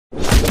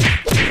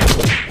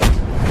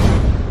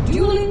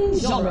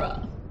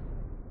genre.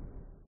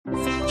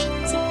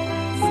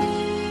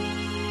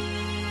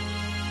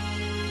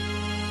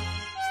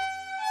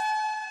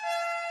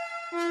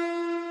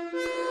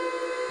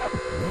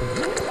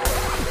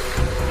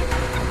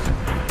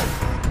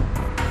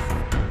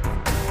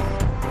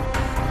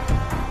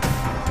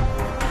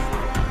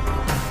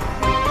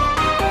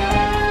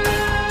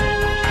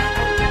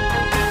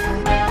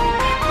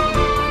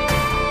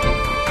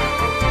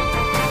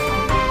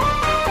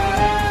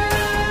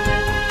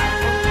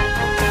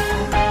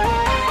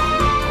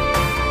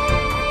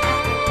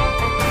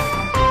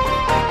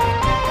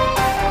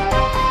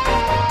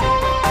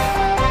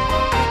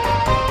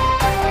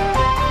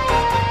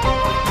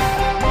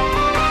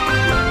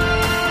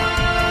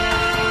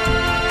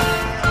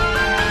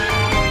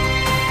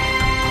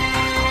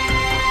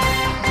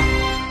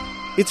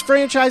 It's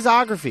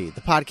Franchiseography, the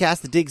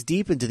podcast that digs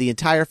deep into the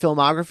entire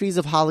filmographies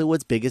of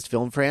Hollywood's biggest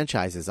film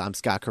franchises. I'm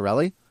Scott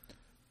Corelli.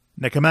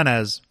 Nick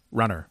Jimenez,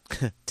 runner.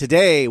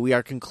 Today, we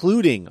are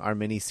concluding our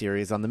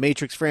mini-series on the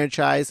Matrix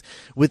franchise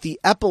with the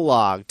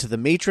epilogue to the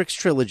Matrix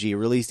trilogy,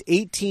 released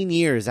 18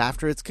 years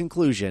after its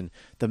conclusion,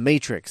 The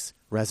Matrix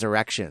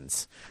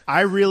Resurrections.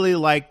 I really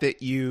like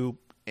that you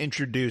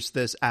introduced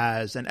this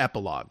as an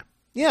epilogue.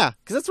 Yeah,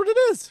 because that's what it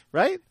is,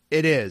 right?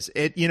 It is.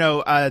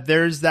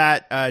 There's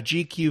that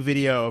GQ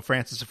video of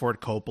Francis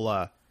Ford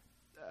Coppola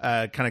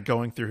kind of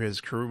going through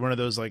his career. One of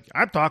those, like,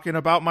 I'm talking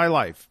about my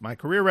life, my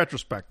career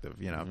retrospective,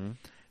 you know. Mm-hmm.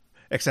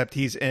 Except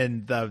he's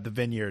in the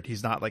vineyard.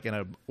 He's not, like, in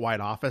a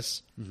white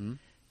office. Mm-hmm.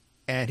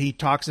 And he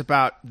talks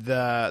about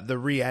the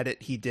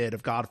re-edit he did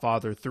of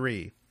Godfather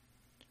 3,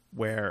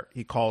 where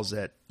he calls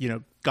it,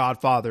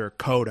 Godfather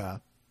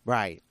Coda.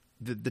 Right.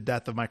 The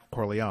death of Michael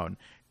Corleone.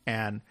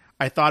 And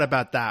I thought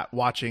about that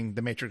watching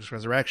The Matrix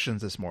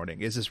Resurrections this morning.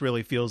 This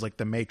really feels like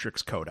The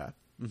Matrix Coda.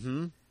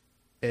 Mm-hmm.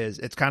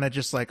 It's kind of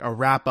just like a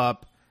wrap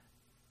up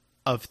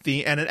of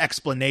theme and an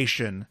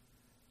explanation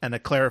and a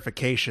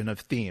clarification of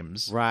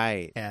themes.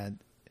 Right. And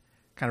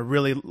kind of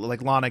really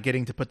like Lana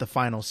getting to put the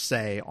final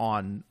say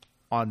on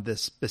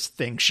this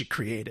thing she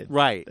created.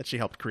 Right. That she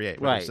helped create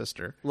with her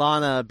sister.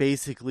 Lana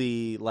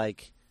basically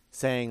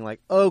saying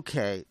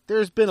okay,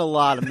 there's been a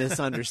lot of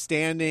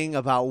misunderstanding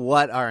about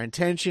what our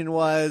intention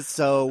was,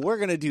 so we're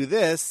going to do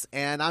this,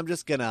 and I'm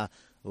just going to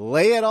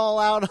lay it all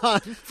out on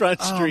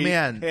Front Street. Oh,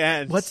 man.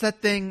 And What's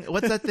that thing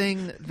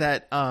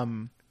that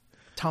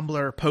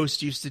Tumblr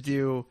Post used to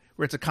do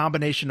where it's a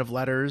combination of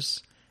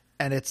letters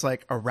and it's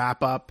like a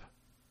wrap-up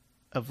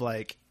of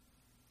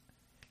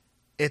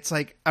it's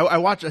like, I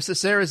watch,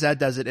 Sarah Zed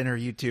does it in her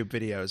YouTube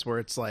videos where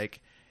it's like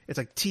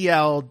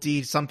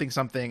TLD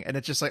something, and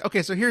it's just like,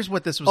 okay, so here's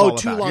what this was all about.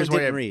 Too long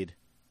didn't read.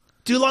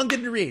 Too long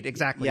didn't read,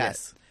 exactly.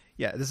 Yes.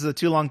 Yeah, this is a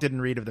too long didn't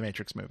read of the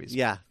Matrix movies.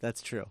 Yeah,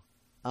 that's true.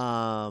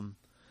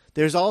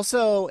 There's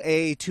also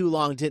a too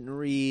long didn't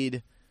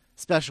read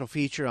special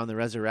feature on the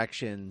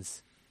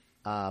Resurrections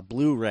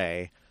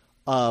Blu-ray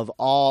of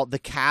all the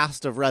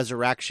cast of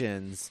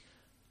Resurrections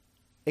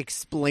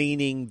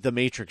explaining the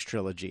Matrix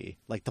trilogy,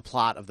 like the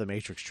plot of the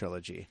Matrix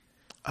trilogy.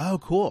 Oh,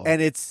 cool.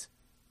 And it's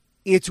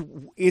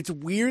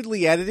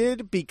weirdly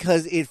edited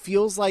because it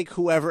feels like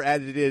whoever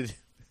edited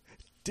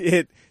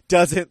it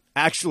doesn't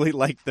actually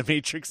like the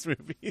Matrix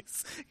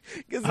movies.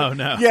 Oh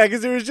no! Yeah,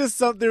 because there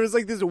was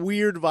this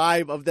weird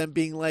vibe of them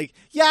being like,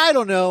 yeah, I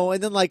don't know,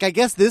 and then I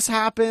guess this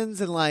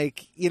happens, and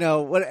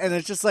what, and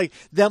it's just like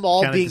them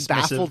all kinda being dismissive.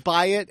 baffled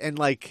by it, and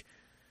it's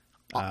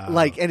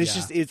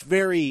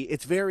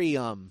very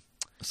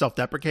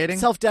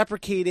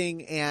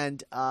self-deprecating,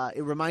 and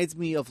it reminds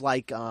me of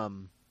like a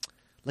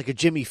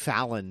Jimmy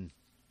Fallon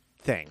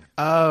thing.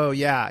 Oh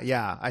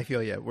yeah, I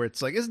feel you. Where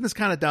it's like, isn't this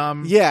kind of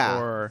dumb?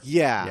 Yeah,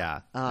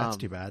 yeah. That's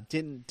too bad.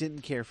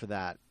 Didn't care for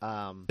that.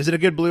 Is it a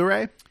good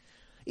Blu-ray?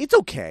 It's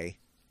okay.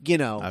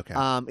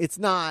 Okay. It's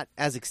not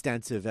as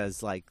extensive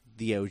as like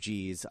the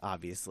OGs,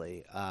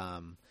 obviously.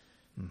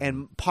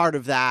 And part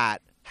of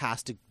that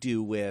has to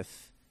do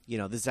with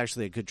this is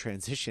actually a good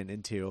transition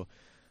into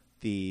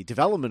the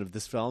development of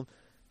this film,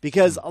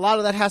 because a lot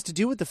of that has to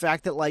do with the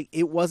fact that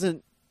it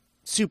wasn't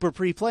super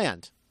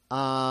pre-planned.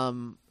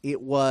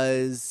 It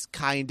was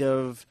kind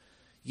of,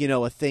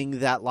 a thing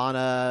that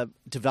Lana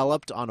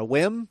developed on a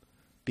whim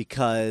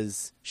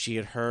because she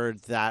had heard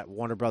that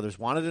Warner Brothers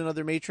wanted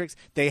another Matrix.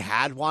 They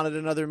had wanted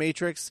another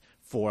Matrix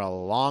for a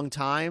long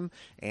time,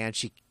 and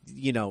she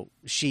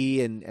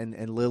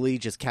and Lily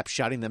just kept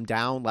shutting them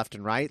down left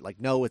and right. Like,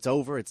 no, it's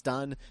over. It's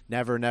done.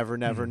 Never, never,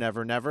 never,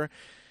 never, never.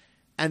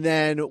 And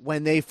then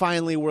when they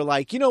finally were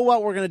like, you know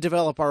what, we're going to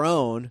develop our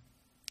own,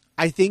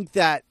 I think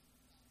that,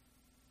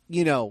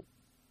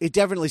 it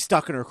definitely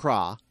stuck in her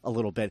craw a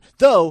little bit.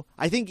 Though,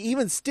 I think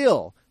even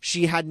still,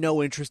 she had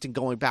no interest in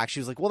going back. She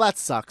was like, well, that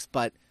sucks,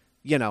 but,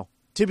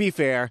 to be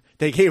fair,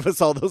 they gave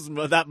us all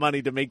that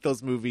money to make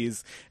those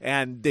movies,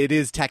 and it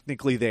is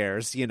technically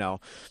theirs,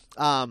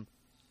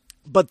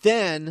 But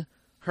then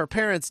her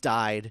parents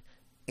died,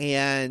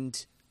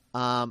 and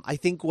I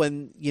think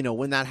when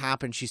that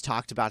happened, she's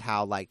talked about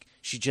how,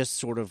 she just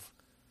sort of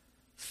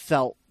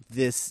felt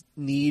this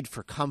need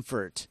for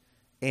comfort.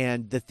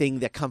 And the thing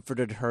that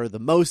comforted her the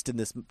most in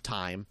this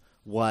time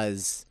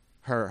was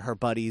her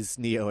buddies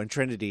Neo and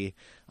Trinity,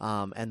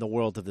 and the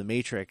world of the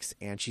Matrix.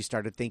 And she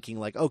started thinking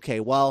like, okay,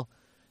 well,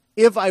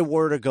 if I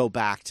were to go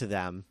back to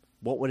them,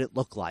 what would it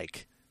look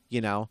like?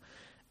 You know?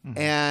 Mm-hmm.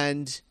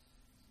 And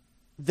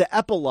the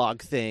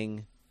epilogue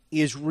thing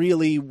is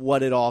really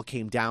what it all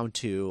came down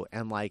to.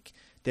 And like,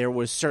 there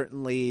was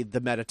certainly the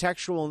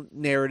metatextual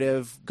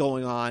narrative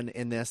going on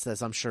in this,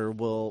 as I'm sure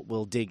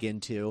we'll dig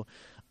into,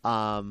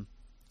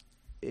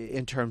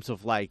 in terms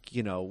of like,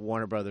 you know,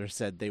 Warner Brothers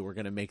said they were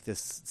going to make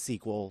this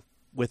sequel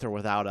with or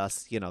without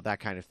us, you know, that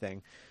kind of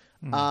thing.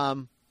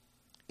 Mm.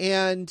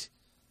 And,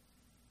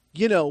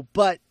 you know,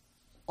 but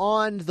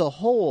on the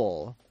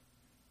whole,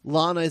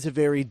 Lana is a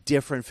very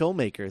different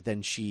filmmaker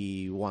than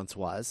she once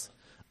was.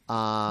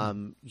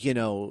 You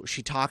know,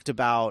 she talked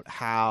about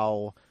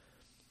how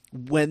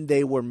when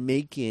they were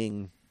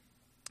making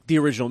the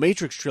original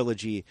Matrix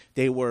trilogy,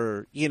 they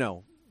were, you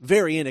know,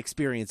 very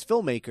inexperienced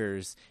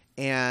filmmakers.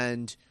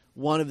 And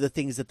one of the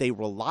things that they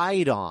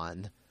relied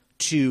on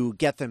to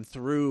get them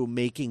through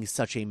making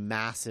such a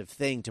massive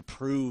thing, to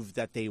prove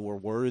that they were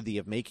worthy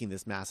of making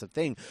this massive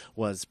thing,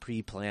 was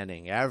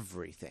pre-planning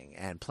everything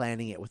and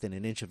planning it within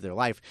an inch of their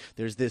life.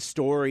 There's this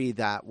story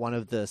that one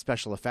of the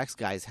special effects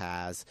guys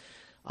has,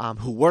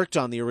 who worked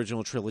on the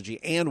original trilogy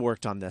and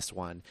worked on this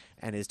one,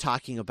 and is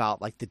talking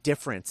about like the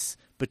difference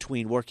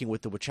between working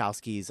with the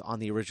Wachowskis on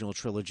the original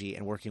trilogy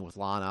and working with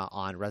Lana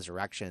on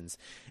Resurrections.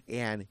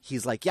 And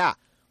he's like, yeah,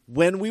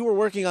 when we were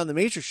working on the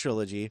Matrix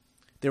trilogy,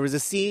 there was a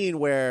scene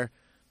where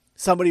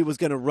somebody was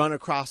going to run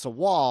across a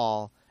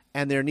wall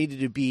and there needed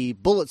to be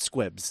bullet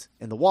squibs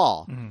in the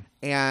wall. Mm-hmm.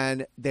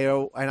 And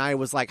I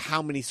was like,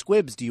 how many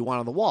squibs do you want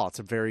on the wall? It's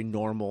a very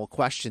normal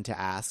question to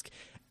ask.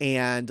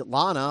 And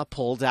Lana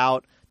pulled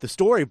out the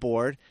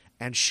storyboard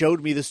and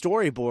showed me the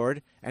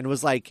storyboard and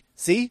was like,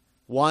 see,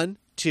 1,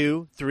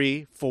 2,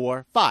 3,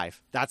 4,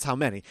 5. That's how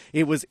many.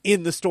 It was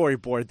in the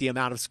storyboard, the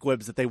amount of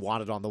squibs that they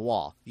wanted on the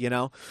wall, you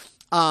know?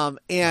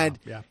 And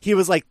he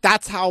was like,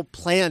 that's how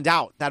planned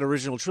out that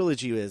original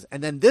trilogy is.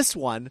 And then this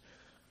one,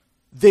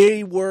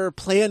 they were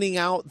planning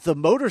out the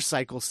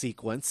motorcycle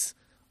sequence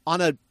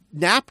on a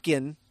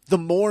napkin the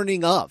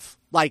morning of.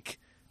 Like,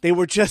 they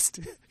were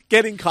just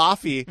getting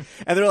coffee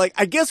and they're like,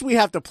 I guess we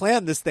have to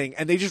plan this thing.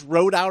 And they just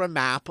wrote out a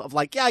map of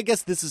like, yeah, I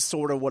guess this is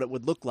sort of what it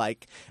would look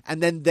like.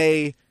 And then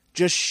they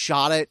just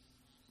shot it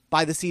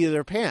by the seat of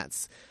their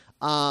pants.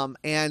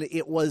 And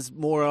it was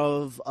more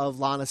of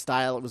Lana's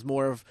style. It was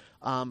more of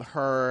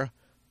her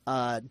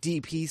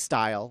DP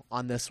style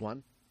on this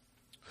one,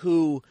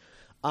 who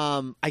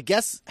I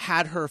guess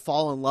had her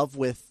fall in love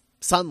with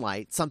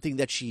sunlight, something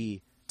that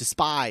she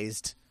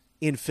despised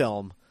in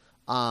film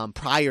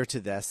prior to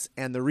this.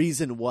 And the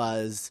reason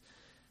was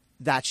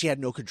that she had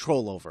no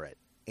control over it,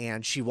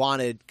 and she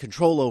wanted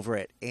control over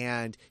it.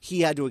 And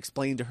he had to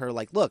explain to her,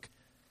 like, look,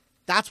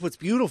 that's what's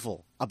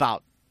beautiful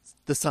about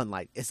the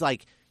sunlight. It's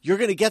like, you're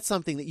going to get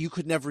something that you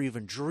could never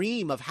even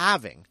dream of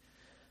having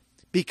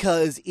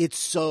because it's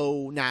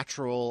so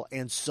natural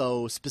and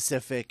so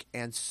specific,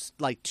 and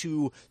like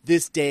to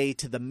this day,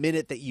 to the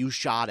minute that you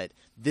shot it,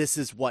 this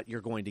is what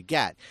you're going to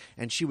get.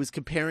 And she was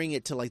comparing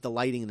it to like the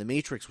lighting in the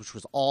Matrix, which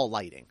was all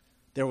lighting.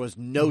 There was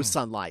no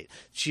sunlight.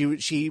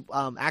 She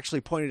actually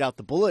pointed out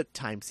the bullet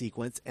time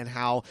sequence and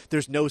how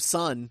there's no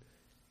sun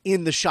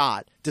in the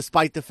shot,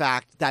 despite the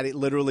fact that it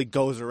literally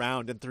goes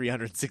around in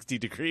 360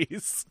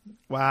 degrees.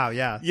 Wow,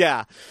 yeah.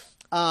 Yeah.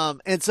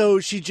 And so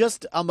she's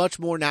just a much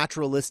more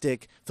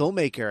naturalistic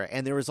filmmaker.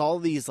 And there was all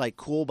these like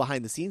cool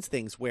behind the scenes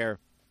things where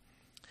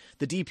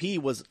the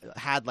DP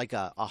had like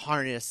a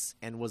harness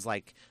and was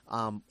like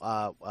the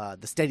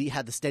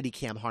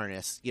Steadicam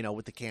harness, you know,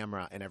 with the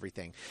camera and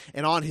everything.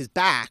 And on his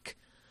back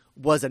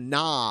was a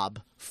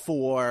knob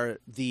for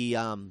the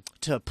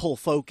to pull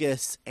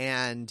focus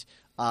and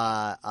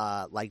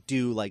like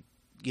do like,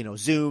 you know,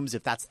 zooms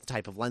if that's the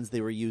type of lens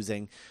they were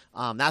using,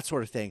 that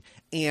sort of thing.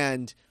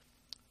 And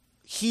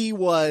he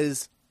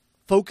was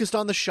focused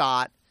on the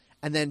shot,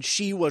 and then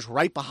she was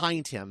right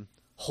behind him,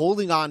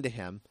 holding on to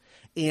him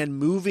and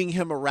moving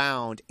him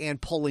around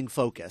and pulling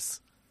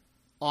focus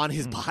on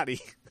his body.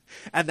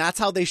 And that's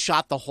how they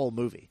shot the whole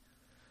movie.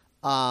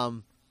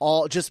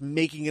 All just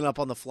making it up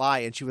on the fly.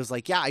 And she was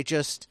like, yeah, I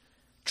just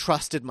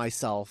trusted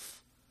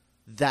myself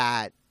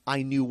that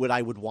I knew what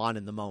I would want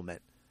in the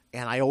moment.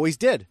 And I always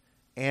did.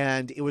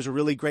 And it was a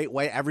really great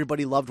way.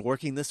 Everybody loved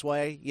working this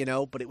way, you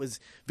know, but it was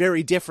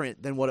very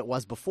different than what it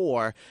was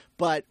before.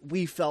 But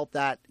we felt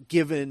that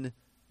given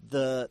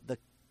the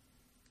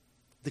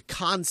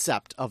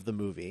concept of the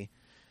movie,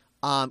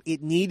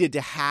 it needed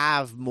to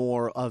have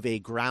more of a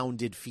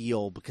grounded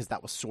feel because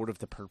that was sort of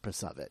the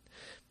purpose of it.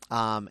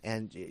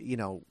 And, you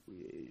know,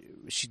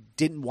 she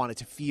didn't want it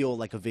to feel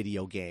like a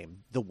video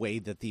game the way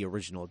that the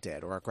original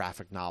did, or a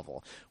graphic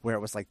novel where it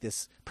was like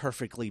this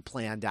perfectly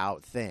planned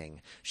out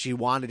thing. She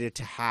wanted it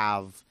to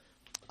have,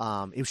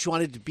 she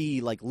wanted it to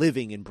be like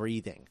living and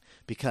breathing,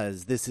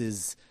 because this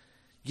is,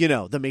 you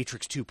know, the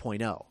Matrix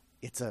 2.0.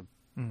 It's a,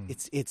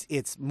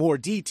 it's more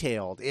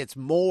detailed. It's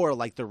more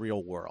like the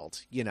real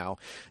world, you know.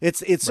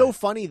 It's so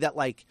funny that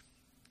like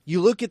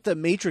you look at the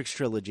Matrix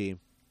trilogy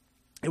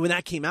And when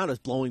that came out, it was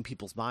blowing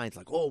people's minds,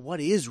 like, oh,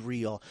 what is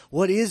real?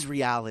 What is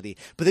reality?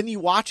 But then you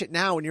watch it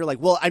now and you're like,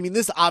 well, I mean,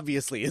 this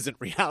obviously isn't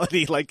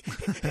reality. Like,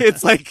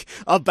 it's like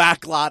a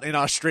backlot in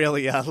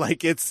Australia.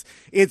 Like, it's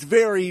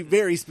very,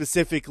 very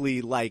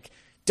specifically, like,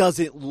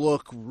 doesn't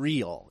look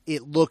real.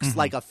 It looks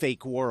like a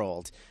fake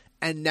world.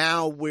 And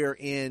now we're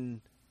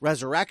in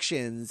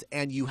Resurrections,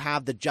 and you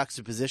have the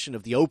juxtaposition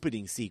of the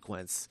opening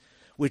sequence,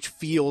 which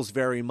feels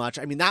very much,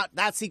 I mean,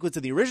 that sequence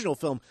of the original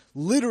film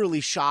literally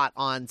shot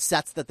on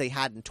sets that they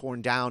hadn't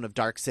torn down of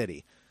Dark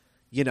City,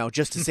 you know,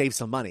 just to save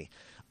some money.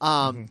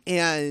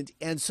 And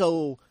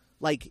so,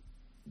 like,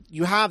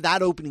 you have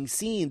that opening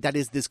scene that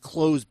is this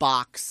closed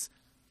box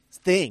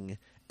thing,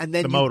 and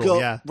then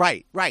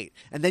right.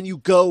 And then you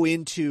go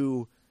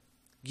into,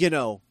 you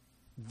know,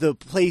 the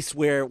place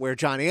where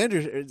John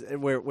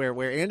Anderson,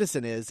 where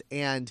Anderson is,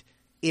 and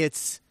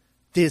it's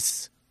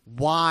this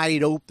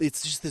wide open,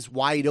 it's just this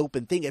wide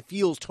open thing. It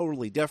feels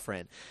totally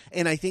different.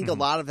 And I think a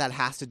lot of that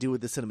has to do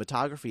with the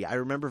cinematography. I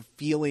remember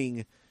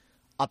feeling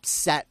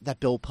upset that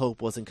Bill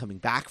Pope wasn't coming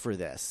back for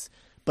this.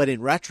 But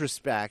in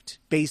retrospect,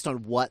 based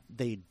on what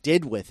they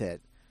did with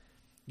it,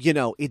 you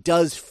know, it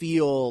does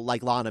feel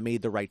like Lana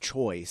made the right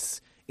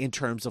choice in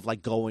terms of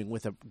like going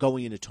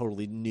in a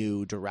totally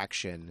new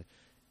direction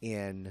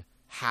in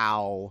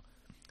how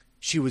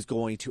she was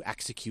going to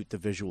execute the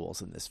visuals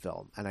in this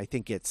film. And I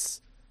think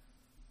it's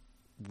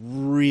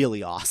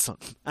really awesome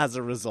as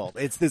a result.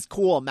 It's this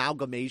cool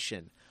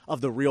amalgamation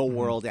of the real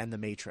world and the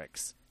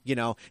Matrix, you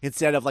know,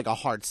 instead of like a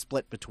hard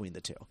split between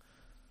the two.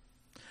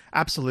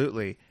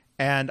 Absolutely.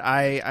 And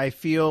I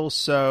feel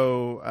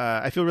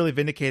I feel really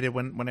vindicated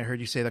when I heard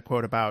you say the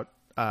quote about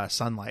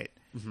sunlight,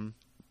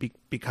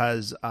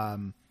 because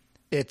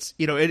it's,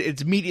 you know,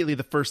 it's immediately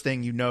the first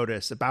thing you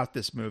notice about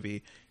this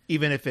movie,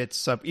 even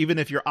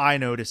if your eye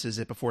notices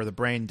it before the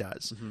brain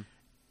does.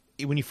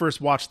 When you first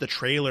watch the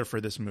trailer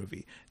for this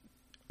movie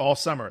all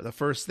summer, the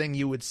first thing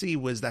you would see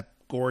was that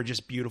gorgeous,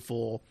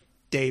 beautiful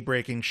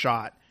day-breaking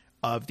shot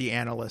of the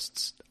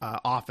analyst's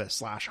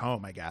office /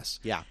 home, I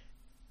guess. Yeah.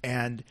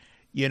 And,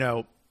 you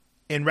know,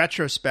 in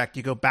retrospect,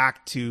 you go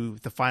back to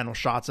the final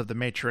shots of the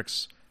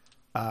Matrix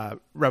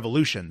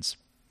Revolutions,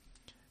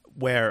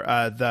 where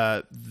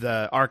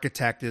the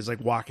architect is like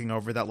walking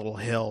over that little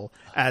hill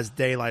as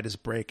daylight is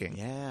breaking.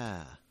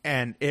 Yeah.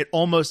 And it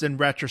almost, in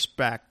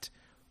retrospect,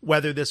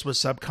 whether this was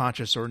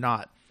subconscious or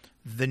not,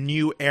 the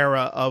new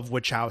era of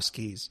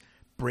Wachowskis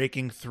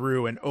breaking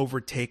through and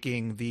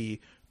overtaking the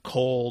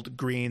cold,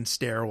 green,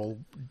 sterile,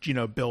 you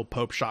know, Bill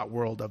Pope shot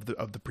world of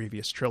the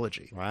previous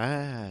trilogy.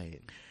 Right.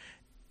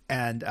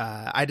 And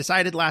I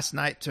decided last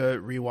night to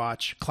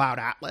rewatch Cloud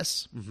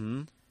Atlas,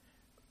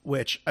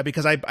 which,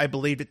 because I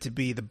believed it to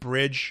be the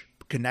bridge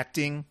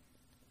connecting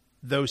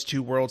those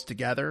two worlds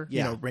together,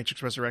 you know,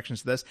 Matrix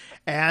Resurrections to this.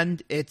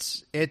 And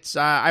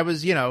I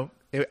was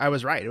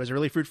right. It was a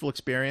really fruitful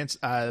experience.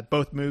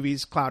 Both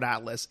movies, Cloud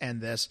Atlas and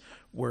this,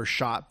 were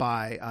shot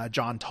by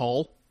John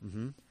Tull.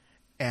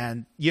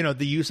 And, you know,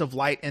 the use of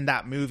light in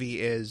that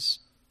movie is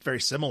very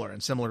similar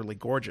and similarly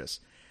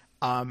gorgeous.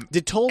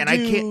 Did Tull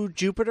do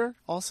Jupiter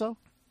also?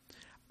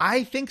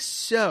 I think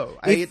so.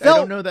 I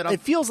don't know that.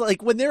 It feels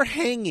like when they're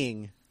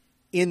hanging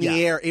in the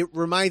air, it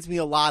reminds me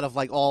a lot of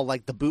like all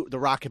like the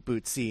rocket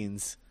boot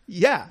scenes.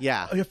 Yeah.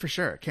 Oh, yeah, for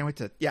sure. Can't wait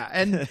to. Yeah.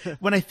 And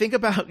when I think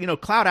about, you know,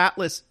 Cloud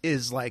Atlas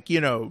is like,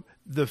 you know,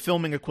 the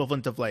filming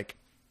equivalent of like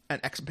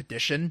an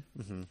expedition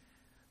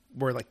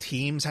where like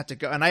teams had to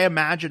go. And I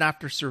imagine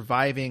after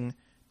surviving,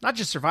 not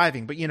just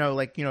surviving, but, you know,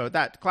 like, you know,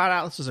 that Cloud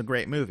Atlas is a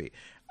great movie.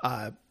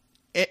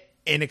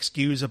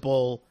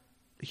 Inexcusable,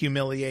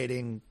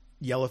 humiliating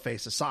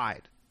Yellowface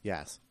aside.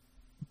 Yes.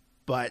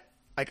 But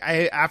like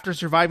after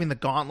surviving the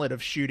gauntlet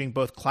of shooting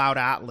both Cloud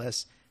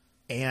Atlas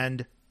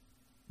and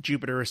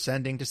Jupiter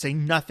Ascending, to say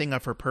nothing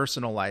of her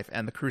personal life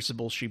and the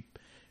crucible she,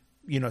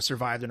 you know,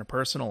 survived in her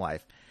personal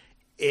life,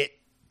 it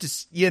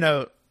just, you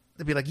know,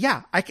 to be like,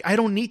 yeah, I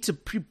don't need to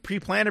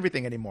pre-plan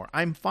everything anymore.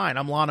 I'm fine.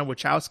 I'm Lana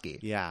Wachowski.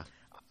 Yeah.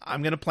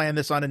 I'm going to plan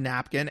this on a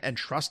napkin and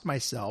trust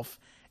myself,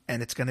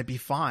 and it's going to be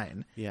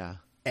fine. Yeah.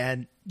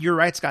 And you're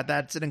right, Scott.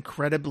 That's an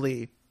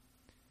incredibly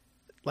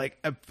like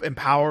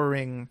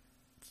empowering,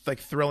 like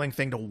thrilling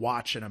thing to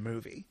watch in a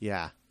movie.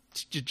 Yeah.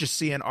 Just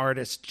see an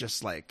artist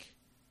just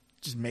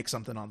make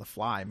something on the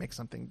fly, make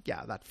something,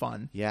 that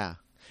fun. Yeah.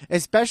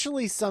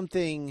 Especially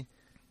something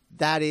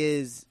that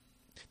is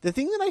the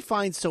thing that I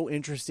find so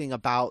interesting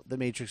about The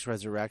Matrix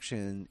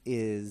Resurrection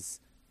is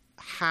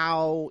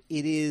how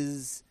it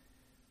is,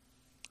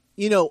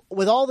 you know,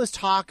 with all this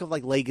talk of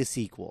like Lego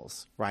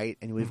sequels, right?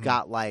 And we've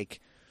got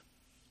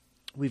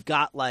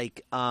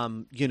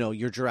you know,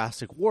 your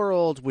Jurassic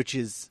World, which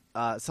is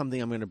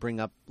something I'm going to bring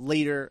up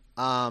later.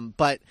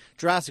 But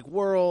Jurassic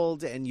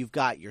World, and you've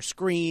got your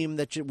Scream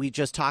that we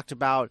just talked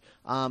about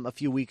a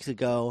few weeks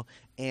ago,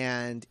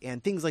 and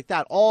things like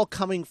that, all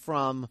coming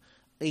from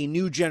a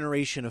new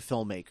generation of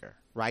filmmaker,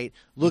 right?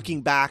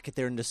 Looking back at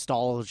their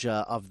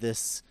nostalgia of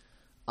this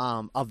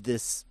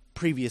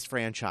previous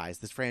franchise,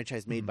 this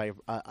franchise made by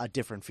a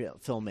different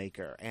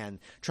filmmaker, and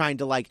trying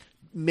to like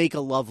make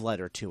a love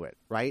letter to it,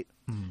 right?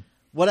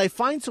 what I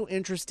find so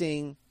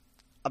interesting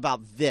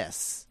about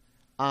this,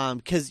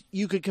 because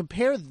you could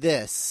compare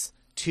this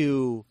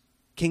to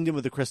Kingdom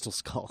of the Crystal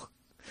Skull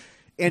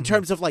in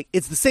terms of like,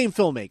 it's the same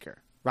filmmaker,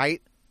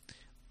 right?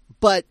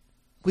 But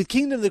with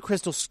Kingdom of the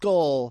Crystal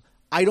Skull,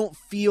 I don't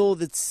feel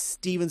that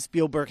Steven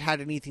Spielberg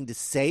had anything to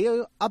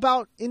say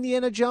about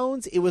Indiana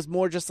Jones. It was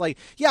more just like,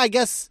 yeah, I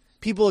guess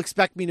people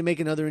expect me to make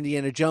another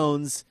Indiana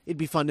Jones. It'd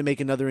be fun to make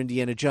another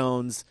Indiana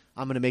Jones.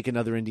 I'm going to make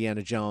another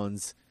Indiana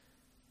Jones.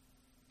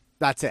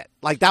 That's it.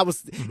 Like, that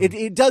was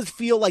it does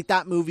feel like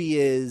that movie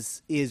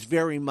is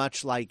very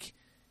much like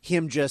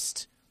him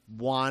just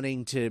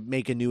wanting to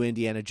make a new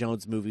Indiana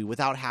Jones movie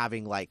without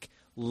having like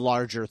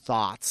larger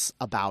thoughts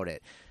about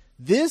it.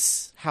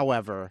 This,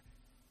 however,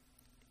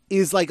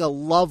 is like a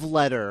love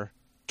letter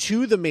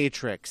to The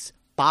Matrix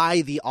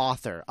by the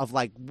author of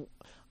like,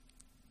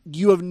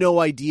 you have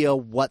no idea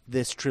what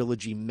this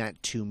trilogy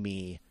meant to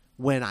me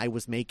when I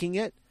was making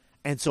it.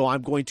 And so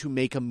I'm going to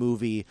make a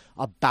movie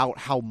about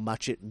how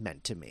much it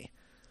meant to me.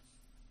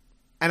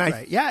 And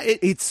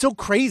it's so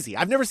crazy.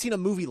 I've never seen a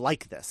movie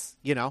like this,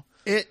 you know?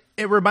 It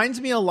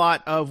reminds me a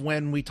lot of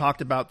when we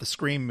talked about the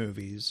Scream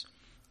movies,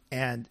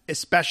 and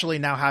especially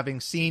now having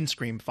seen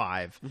Scream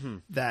 5,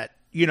 that,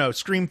 you know,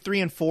 Scream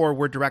 3 and 4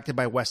 were directed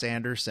by Wes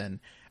Anderson.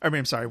 I mean,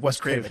 I'm sorry, Wes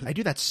Craven. I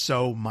do that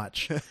so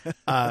much.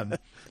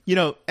 You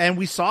know, and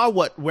we saw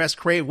what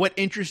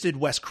interested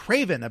Wes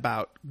Craven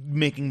about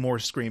making more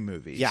Scream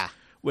movies. Yeah.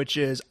 Which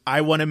is,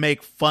 I want to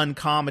make fun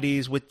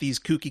comedies with these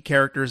kooky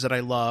characters that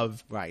I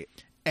love. Right.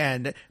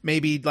 And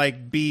maybe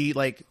like be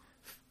like,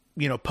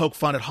 you know, poke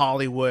fun at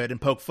Hollywood and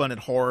poke fun at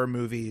horror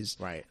movies.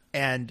 Right.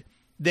 And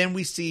then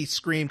we see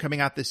Scream coming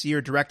out this year,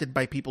 directed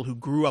by people who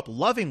grew up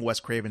loving Wes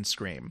Craven's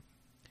Scream.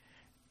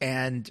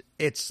 And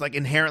it's like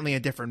inherently a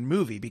different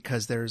movie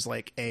because there's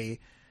like a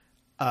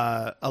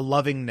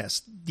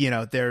lovingness, you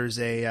know, there's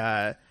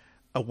a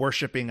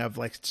worshiping of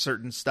like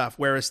certain stuff.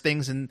 Whereas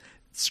things in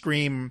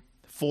Scream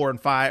 4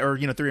 and 5, or,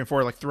 you know, 3 and 4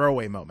 are like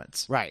throwaway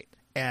moments. Right.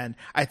 And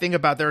I think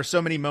about, there are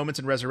so many moments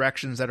in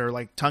Resurrections that are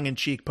like tongue in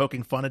cheek,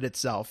 poking fun at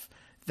itself,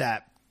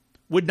 that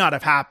would not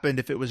have happened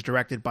if it was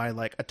directed by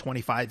like a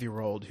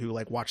 25-year-old who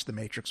like watched The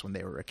Matrix when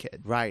they were a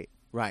kid. Right.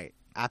 Right.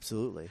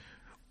 Absolutely.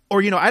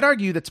 Or, you know, I'd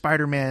argue that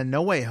Spider-Man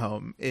No Way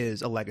Home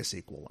is a legacy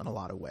sequel in a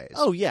lot of ways.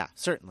 Oh yeah,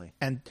 certainly.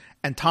 And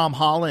Tom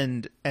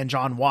Holland and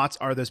John Watts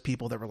are those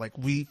people that were like,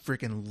 we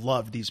freaking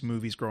loved these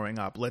movies growing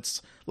up.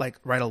 Let's like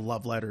write a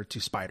love letter to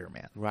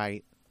Spider-Man.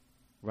 Right.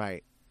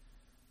 Right.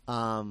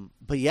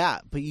 But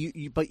yeah, but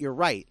you're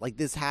right. Like,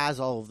 this has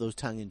all of those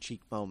tongue-in-cheek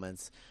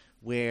moments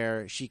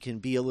where she can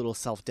be a little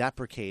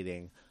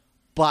self-deprecating,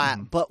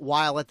 but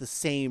while at the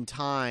same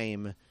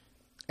time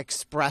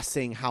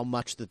expressing how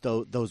much that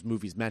those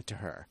movies meant to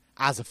her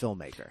as a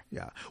filmmaker.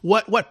 Yeah.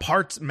 What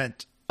parts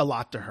meant a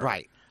lot to her.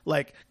 Right.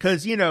 Like,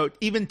 because, you know,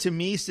 even to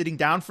me sitting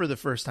down for the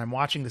first time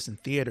watching this in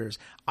theaters,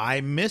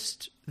 I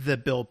missed the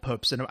Bill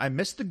Pope cinema. I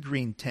missed the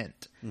green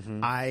tint.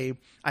 I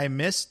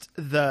missed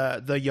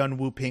the Yun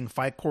Wu Ping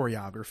fight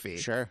choreography.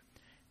 Sure.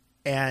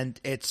 And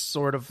it's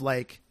sort of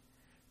like,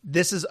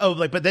 this is,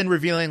 but then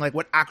revealing like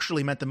what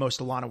actually meant the most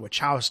to Lana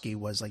Wachowski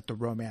was like the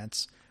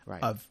romance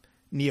of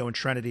Neo and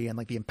Trinity, and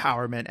like the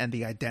empowerment and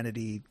the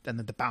identity and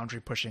the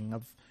boundary pushing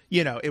of,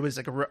 you know, it was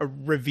like a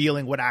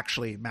revealing what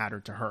actually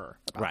mattered to her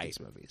about these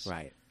movies.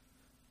 Right.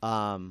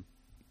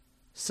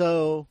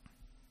 So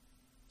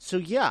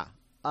yeah,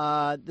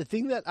 the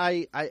thing that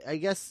I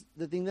guess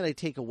the thing that I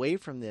take away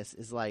from this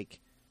is like,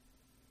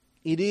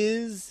 it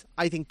is,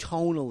 I think,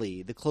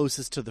 tonally the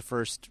closest to the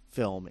first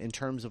film in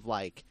terms of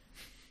like,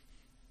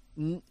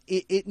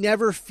 it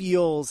never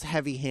feels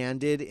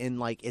heavy-handed in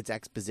like its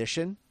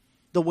exposition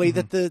the way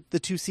that the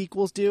two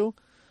sequels do.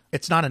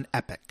 It's not an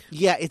epic.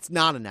 Yeah, it's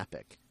not an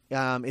epic.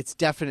 It's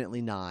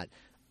definitely not.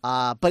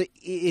 But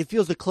it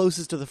feels the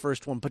closest to the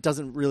first one, but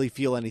doesn't really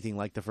feel anything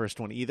like the first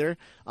one either,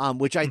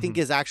 which I think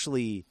is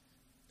actually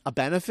a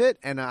benefit,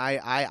 and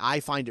I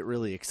find it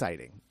really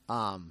exciting.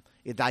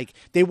 Like,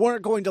 they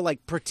weren't going to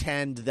like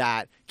pretend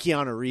that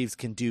Keanu Reeves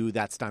can do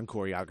that stunt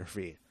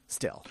choreography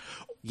still.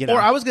 You know?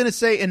 Or I was going to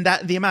say, in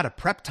that the amount of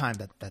prep time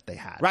that they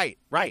had. Right.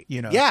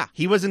 You know, yeah,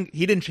 he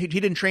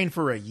didn't train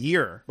for a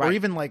year, or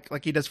even like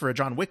he does for a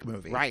John Wick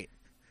movie. Right.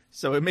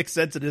 So it makes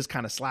sense. It is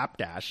kind of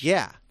slapdash.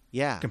 Yeah.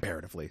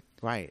 Comparatively.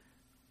 Right.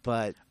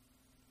 But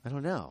I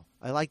don't know.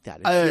 I like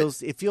that.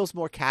 It feels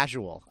more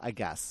casual, I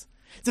guess.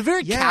 It's a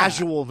very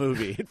casual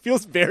movie. It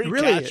feels very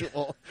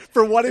casual.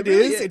 For what it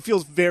is, it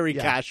feels very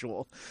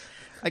casual.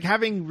 Like,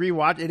 having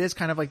rewatched, it is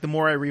kind of like, the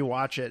more I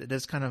rewatch it, it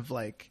is kind of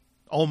like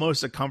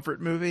almost a comfort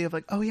movie of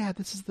like, oh yeah,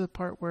 this is the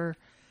part where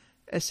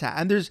it's sad.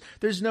 And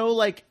there's no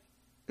like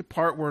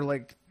part where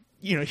like,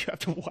 you know, you have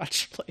to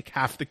watch like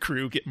half the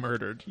crew get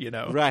murdered, you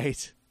know?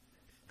 Right.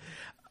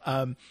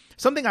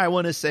 Something I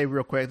want to say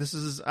real quick. This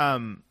is,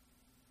 you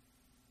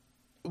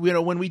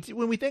know, when we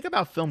think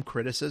about film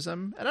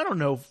criticism, and I don't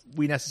know if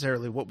we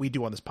necessarily, what we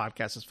do on this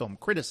podcast is film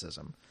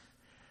criticism,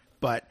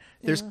 but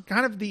there's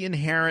kind of the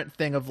inherent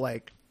thing of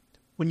like,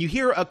 when you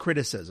hear a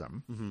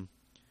criticism,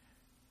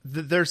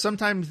 there's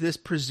sometimes this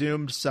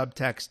presumed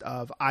subtext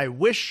of, I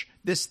wish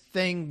this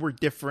thing were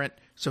different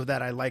so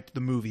that I liked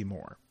the movie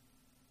more.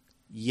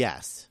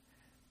 Yes.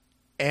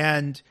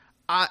 And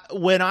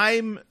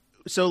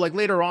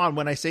later on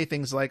when I say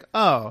things like,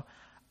 oh,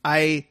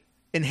 I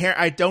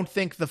don't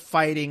think the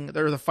fighting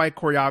or the fight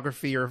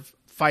choreography or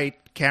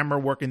fight camera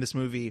work in this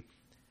movie,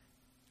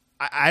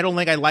 I don't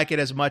think I like it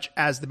as much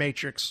as the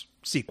Matrix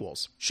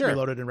sequels, Sure.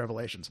 Reloaded and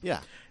Revelations. Yeah.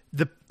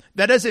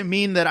 That doesn't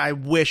mean that I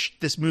wish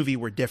this movie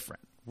were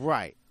different.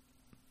 Right.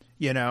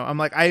 You know, I'm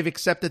like, I've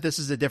accepted this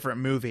is a different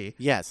movie.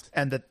 Yes.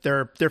 And that there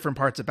are different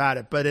parts about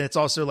it. But it's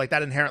also like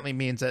that inherently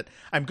means that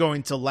I'm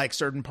going to like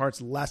certain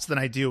parts less than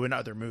I do in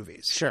other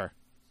movies. Sure.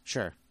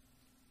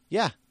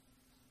 Yeah.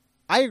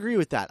 I agree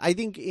with that. I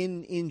think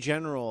in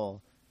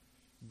general,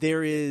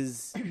 there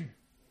needs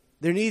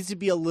to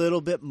be a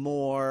little bit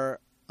more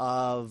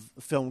of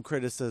film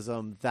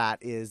criticism that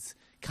is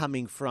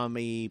coming from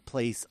a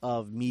place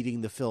of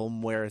meeting the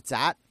film where it's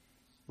at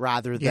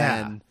rather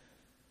than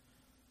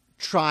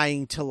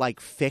trying to like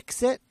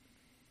fix it.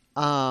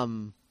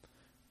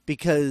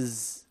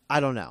 Because I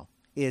don't know.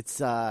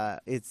 It's No,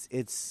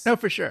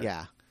 for sure.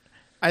 Yeah.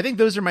 I think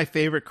those are my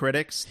favorite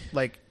critics,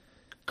 like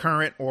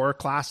current or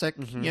classic,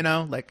 you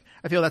know, like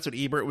I feel that's what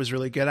Ebert was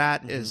really good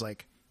at is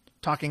like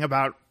talking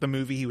about the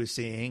movie he was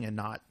seeing and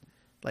not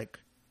like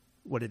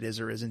what it is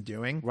or isn't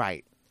doing.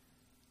 Right.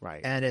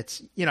 And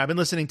it's, you know, I've been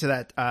listening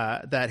to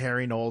that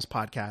Harry Knowles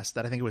podcast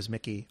that I think it was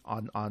Mickey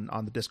on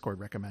the Discord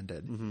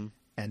recommended,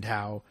 and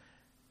how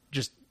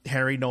just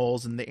Harry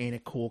Knowles and the Ain't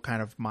It Cool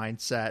kind of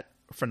mindset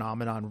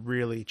phenomenon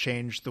really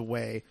changed the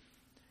way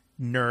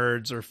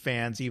nerds or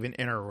fans even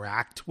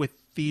interact with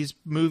these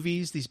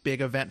movies, these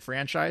big event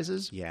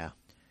franchises. Yeah.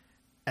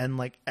 And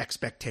like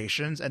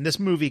expectations. And this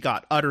movie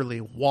got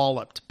utterly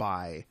walloped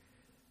by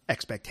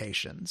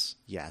expectations.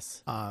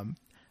 Yes.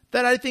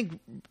 That I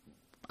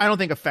don't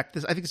think affect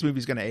this. I think this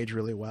movie's going to age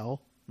really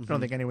well. I don't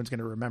think anyone's going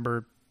to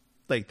remember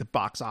like the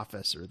box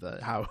office or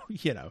how,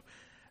 you know,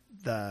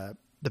 the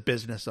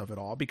business of it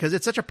all, because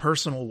it's such a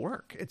personal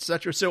work. It's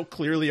so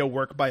clearly a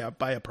work by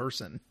a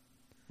person.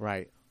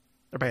 Right.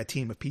 Or by a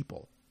team of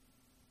people.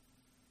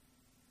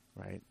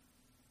 Right.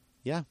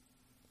 Yeah.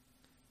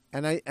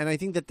 And I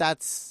think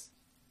that's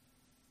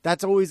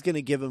always going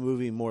to give a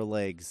movie more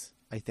legs,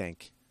 I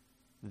think,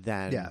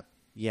 than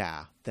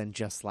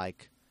just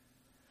like,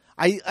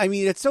 I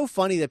mean, it's so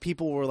funny that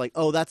people were like,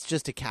 oh, that's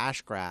just a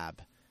cash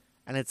grab.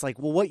 And it's like,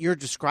 well, what you're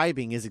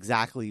describing is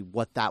exactly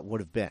what that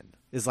would have been,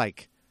 is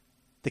like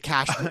the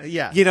cash.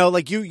 Yeah. You know,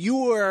 like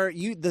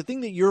the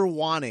thing that you're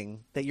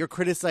wanting, that you're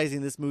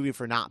criticizing this movie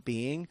for not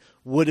being,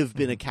 would have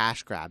been a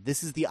cash grab.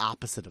 This is the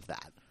opposite of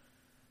that,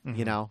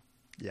 you know?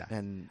 Yeah.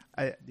 And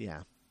I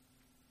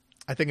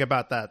think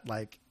about that,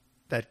 like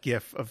that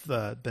gif of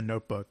the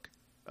Notebook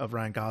of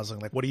Ryan Gosling.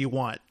 Like, what do you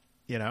want?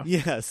 You know?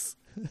 Yes.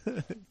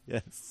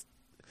 Yes.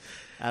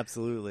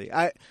 Absolutely.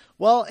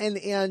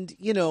 And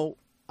you know,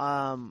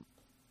 that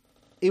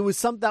was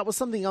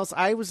something else.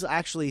 I was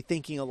actually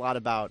thinking a lot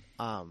about,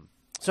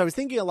 so I was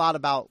thinking a lot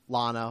about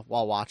Lana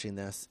while watching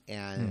this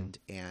and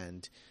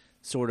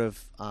sort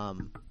of,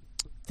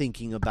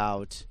 thinking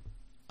about,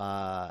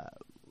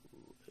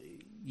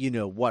 you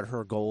know, what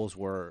her goals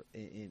were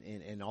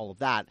in all of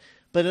that.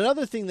 But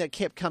another thing that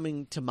kept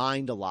coming to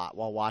mind a lot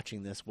while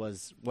watching this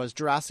was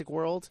Jurassic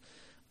World.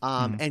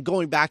 And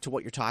going back to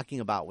what you're talking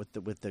about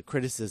with the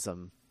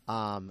criticism,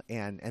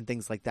 and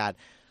things like that,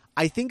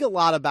 I think a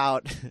lot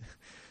about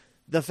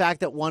the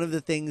fact that one of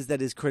the things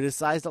that is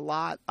criticized a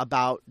lot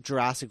about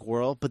Jurassic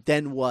World, but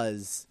then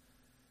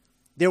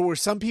there were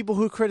some people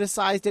who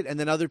criticized it, and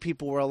then other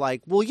people were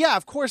like, well, yeah,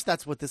 of course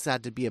that's what this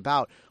had to be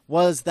about,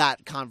 was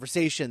that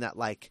conversation that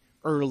like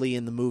early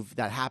in the movie,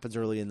 that happens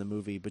early in the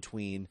movie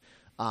between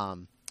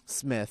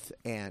Smith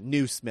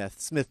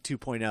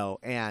 2.0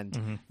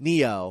 and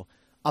Neo,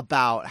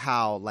 about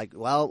how like,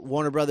 well,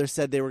 Warner Brothers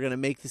said they were going to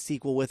make the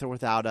sequel with or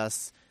without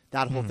us,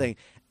 that whole thing.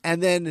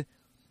 And then,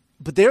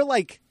 but they're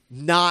like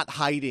not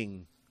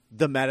hiding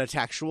the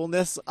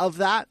metatextualness of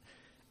that.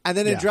 And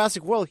then in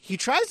Jurassic World, he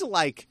tries to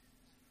like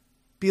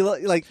be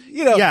like,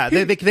 you know,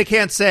 they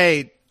can't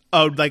say,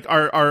 oh, like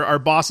our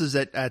bosses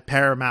at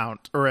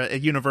Paramount or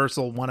at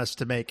Universal want us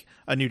to make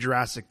a new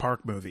Jurassic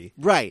Park movie.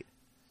 Right.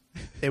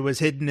 It was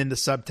hidden in the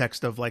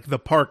subtext of like, the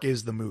park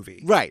is the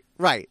movie. Right.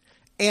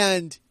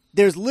 And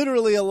there's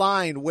literally a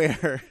line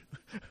where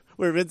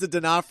Vincent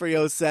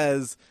D'Onofrio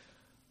says,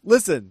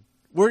 listen,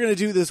 we're going to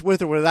do this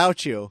with or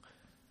without you.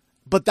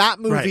 But that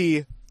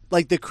movie,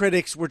 like the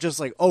critics were just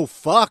like, oh,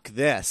 fuck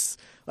this.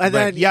 And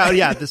then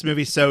this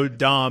movie's so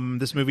dumb.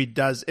 This movie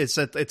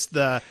it's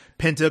the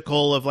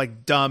pinnacle of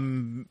like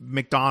dumb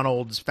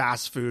McDonald's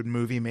fast food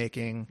movie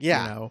making.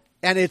 Yeah. You know?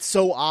 And it's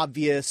so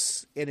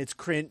obvious and it's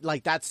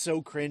like that's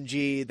so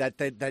cringy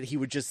that he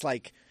would just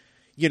like,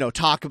 you know,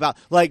 talk about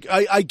like,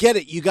 I get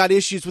it. You got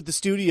issues with the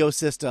studio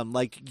system.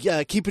 Like,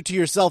 yeah, keep it to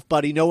yourself,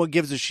 buddy. No one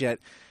gives a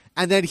shit.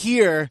 And then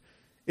here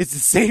it's the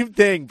same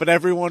thing, but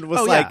everyone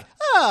was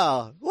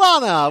oh,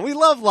 Lana, we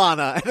love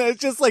Lana. And it's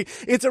just like,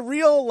 it's a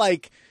real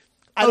like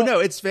No,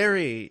 it's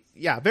very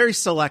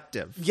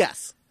selective.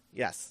 Yes.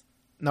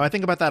 No, I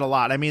think about that a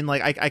lot. I mean,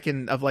 like I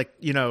can of like,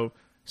 you know,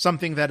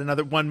 something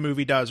that one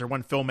movie does or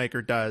one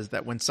filmmaker does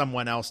that when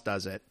someone else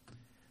does it,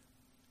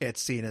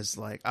 it's seen as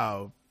like,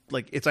 oh,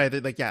 like it's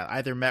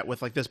either met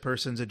with like this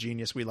person's a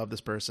genius, we love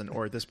this person,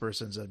 or this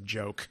person's a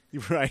joke.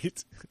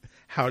 Right.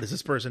 How does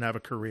this person have a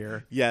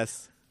career?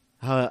 Yes.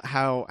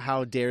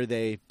 How dare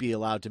they be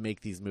allowed to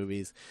make these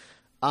movies?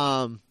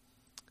 Yeah,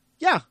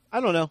 I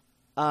don't know.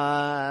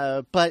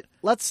 But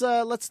let's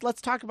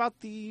talk about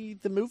the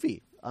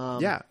movie.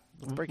 Let's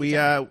break it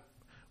down.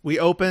 We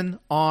open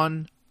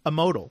on a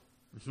modal,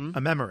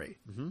 a memory,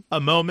 a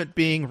moment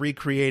being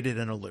recreated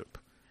in a loop.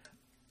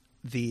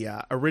 The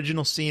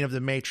original scene of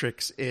The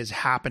Matrix is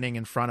happening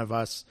in front of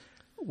us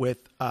with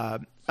a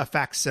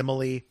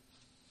facsimile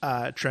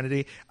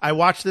Trinity. I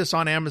watched this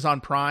on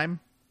Amazon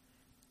Prime,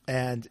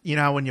 and you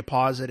know how when you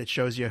pause it, it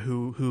shows you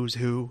who's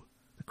who,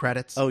 the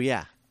credits. Oh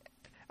yeah.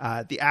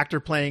 The actor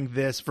playing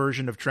this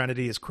version of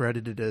Trinity is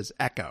credited as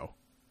Echo.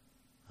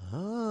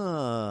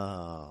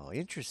 Oh,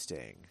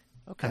 interesting.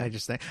 Okay. And I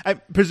just think,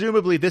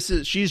 presumably, this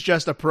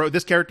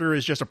character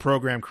is just a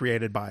program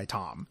created by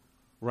Tom.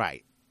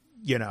 Right.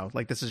 You know,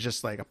 like this is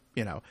just like,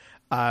 you know,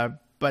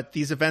 but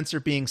these events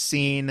are being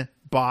seen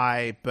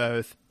by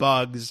both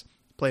Bugs,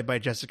 played by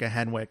Jessica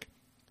Henwick,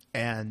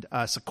 and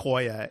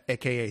Sequoia,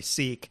 aka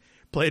Seek,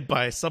 played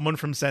by someone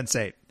from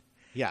Sense8.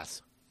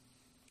 Yes.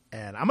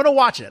 And I'm gonna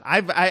watch it.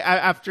 I'm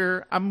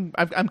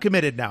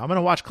committed now. I'm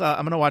gonna watch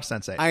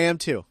Sense8. I am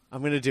too.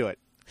 I'm gonna do it.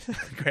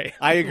 Great.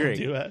 I agree. We'll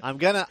do it. I'm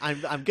gonna.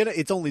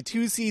 It's only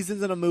 2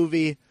 seasons in a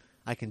movie.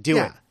 I can do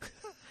it.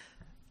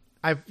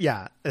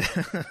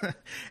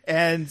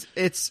 And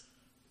it's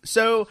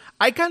so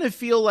I kind of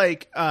feel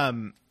like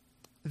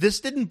this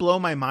didn't blow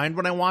my mind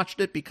when I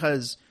watched it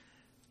because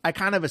I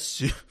kind of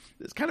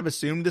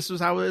assumed this was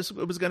how it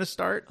was going to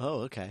start.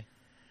 Oh, okay.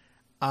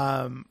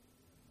 I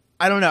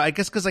don't know. I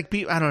guess because like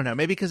I don't know.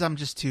 Maybe because I'm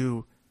just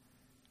too.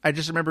 I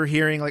just remember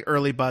hearing like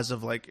early buzz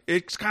of like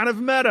it's kind of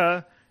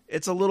meta.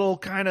 It's a little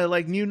kind of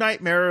like new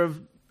nightmare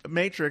of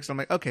Matrix. I'm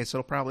like, okay, so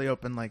it'll probably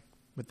open like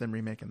with them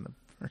remaking the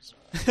first.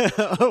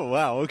 Oh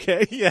wow.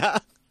 Okay. Yeah.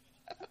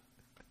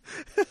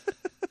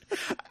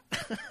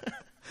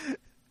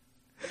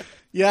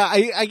 Yeah.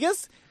 I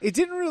guess it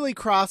didn't really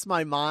cross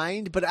my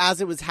mind, but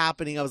as it was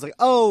happening, I was like,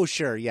 oh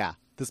sure, yeah,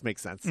 this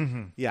makes sense.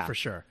 Mm-hmm, yeah, for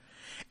sure.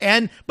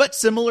 But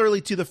similarly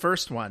to the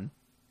first one,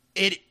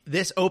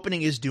 this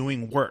opening is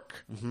doing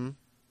work. Mm-hmm.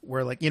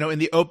 Where like, you know, in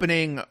the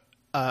opening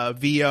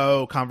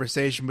VO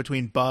conversation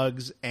between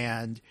Bugs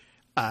and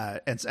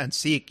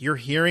Seek, you're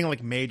hearing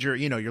like major,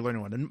 you know, you're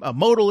learning what a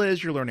modal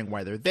is, you're learning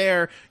why they're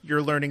there,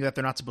 you're learning that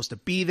they're not supposed to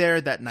be there,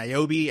 that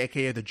Niobe,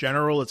 aka the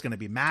general, is going to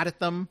be mad at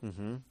them.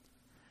 Mm-hmm.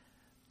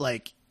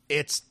 Like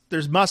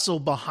there's muscle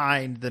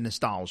behind the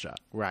nostalgia.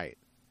 Right.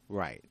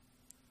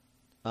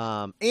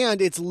 And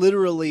it's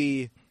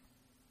literally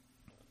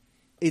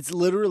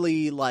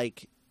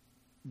like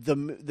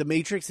the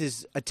Matrix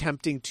is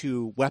attempting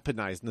to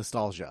weaponize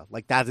nostalgia.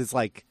 Like that is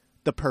like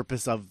the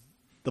purpose of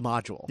the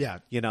module. Yeah.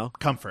 You know?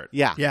 Comfort.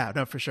 Yeah. Yeah,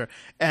 no, for sure.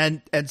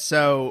 And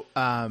so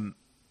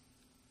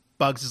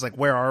Bugs is like,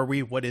 where are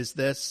we? What is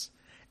this?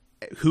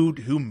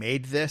 Who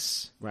made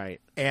this?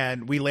 Right.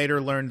 And we later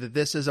learned that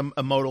this is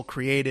a modal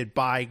created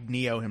by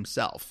Neo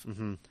himself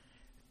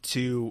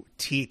to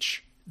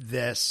teach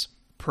this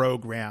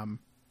program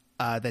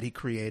that he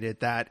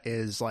created that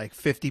is like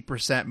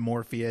 50%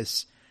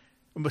 Morpheus,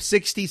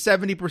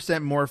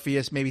 60-70%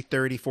 Morpheus, maybe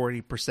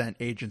 30-40%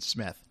 Agent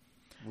Smith.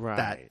 Right.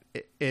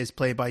 That is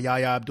played by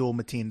Yahya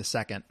Abdul-Mateen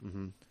II.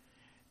 Mm-hmm.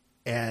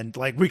 And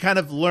like we kind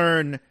of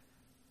learn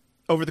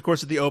over the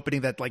course of the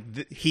opening that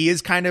like he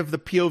is kind of the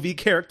POV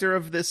character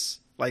of this.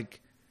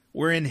 Like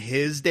we're in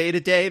his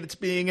day-to-day that's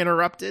being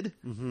interrupted.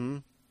 Mm-hmm.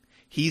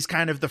 He's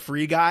kind of the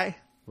free guy.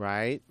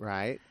 Right.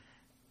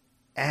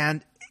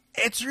 And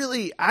it's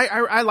really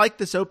I like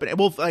this opening.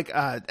 Well, like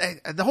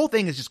the whole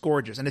thing is just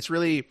gorgeous, and it's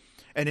really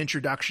an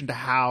introduction to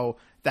how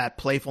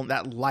that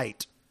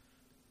light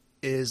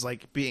is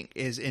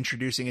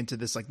introducing into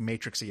this like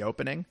Matrixy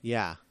opening.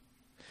 Yeah.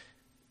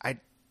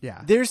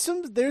 Yeah. There's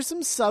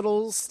some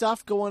subtle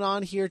stuff going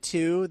on here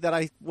too that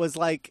I was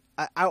like,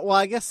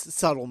 I guess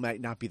subtle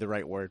might not be the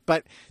right word,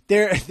 but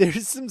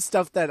there's some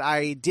stuff that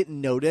I didn't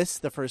notice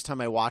the first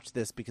time I watched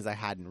this because I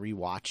hadn't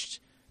rewatched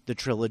the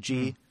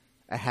trilogy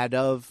ahead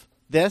of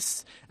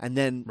this, and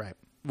then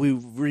we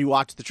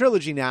rewatched the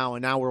trilogy now,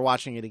 and now we're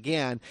watching it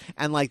again,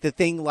 and like the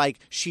thing like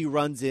she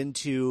runs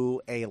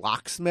into a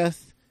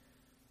locksmith.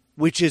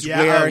 Which is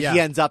where he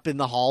ends up in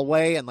the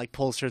hallway and like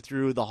pulls her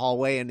through the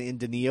hallway and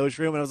into Neo's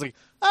room. And I was like,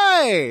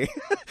 hey.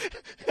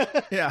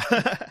 Yeah.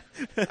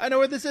 I know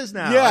where this is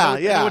now.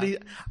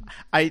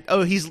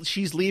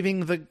 She's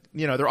leaving they're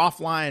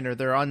offline or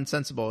they're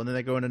unsensible and then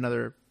they go in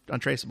another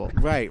untraceable.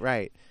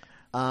 Right.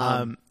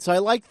 So I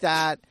like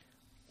that.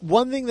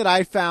 One thing that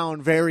I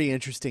found very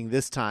interesting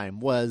this time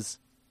was,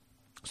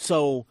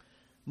 so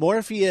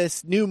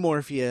new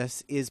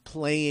Morpheus is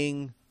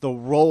playing the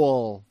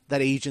role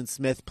that Agent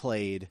Smith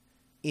played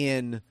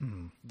in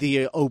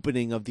the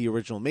opening of the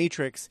original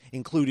Matrix,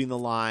 including the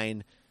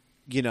line,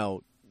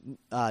 no,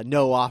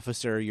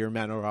 officer, your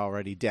men are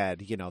already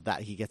dead.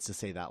 That he gets to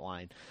say that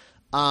line.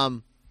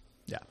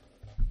 Yeah.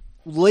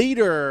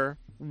 Later,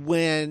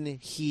 when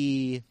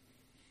he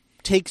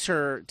takes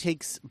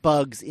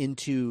Bugs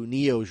into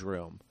Neo's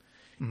room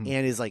and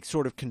is like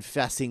sort of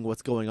confessing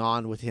what's going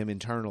on with him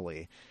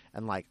internally,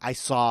 and like, I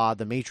saw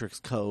the Matrix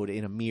code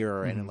in a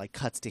mirror, and it like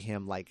cuts to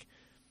him like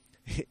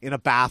in a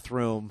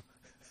bathroom,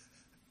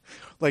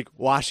 like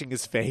washing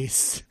his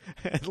face,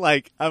 and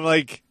like I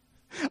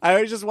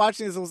was just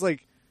watching this, I was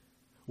like,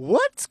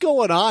 what's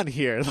going on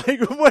here?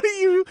 Like, what are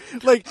you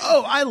like?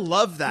 Oh, I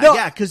love that. No,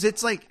 yeah, because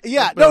it's like,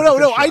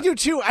 no, I do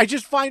too. I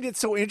just find it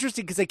so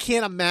interesting because I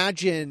can't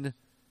imagine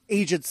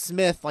Agent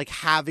Smith like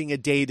having a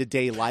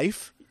day-to-day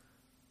life.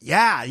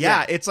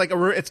 Yeah. It's like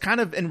it's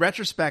kind of in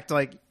retrospect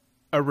like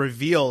a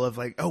reveal of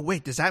like, oh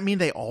wait, does that mean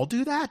they all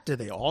do that? Do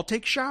they all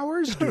take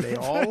showers? Do they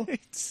all?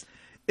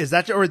 Is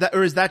that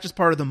or is that just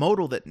part of the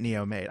modal that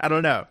Neo made? I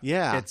don't know.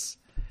 Yeah, it's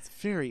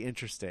very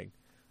interesting.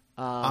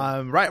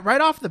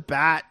 Right off the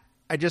bat,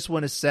 I just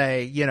want to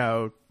say,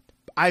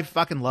 I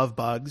fucking love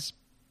Bugs.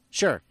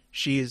 Sure,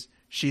 she's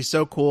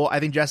so cool. I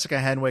think Jessica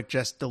Henwick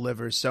just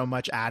delivers so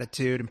much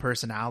attitude and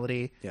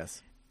personality.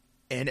 Yes,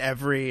 in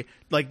every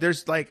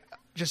there's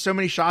just so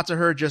many shots of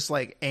her just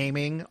like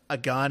aiming a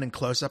gun and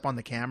close up on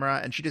the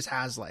camera, and she just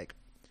has like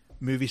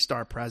movie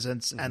star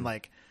presence and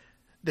like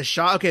the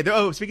shot. Okay,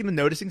 speaking of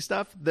noticing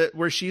stuff,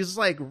 where she's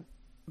like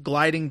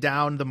gliding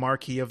down the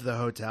marquee of the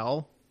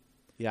hotel.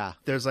 Yeah,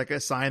 there's like a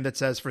sign that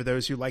says "For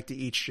those who like to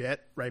eat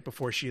shit" right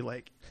before she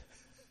like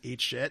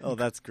eats shit. Oh,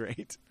 that's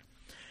great.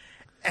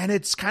 And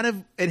it's kind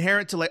of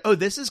inherent to like, oh,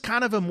 this is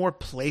kind of a more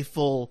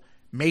playful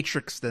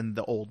Matrix than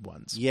the old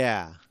ones.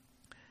 Yeah.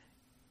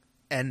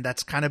 And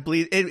that's kind of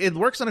it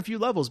works on a few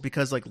levels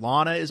because like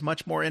Lana is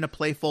much more in a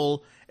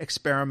playful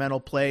experimental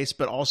place,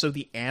 but also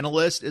the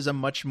Analyst is a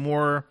much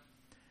more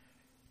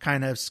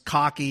kind of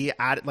cocky,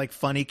 like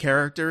funny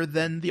character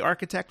than the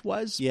Architect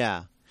was.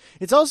 Yeah.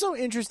 It's also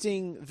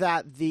interesting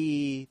that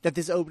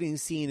this opening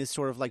scene is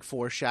sort of like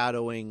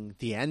foreshadowing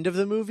the end of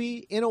the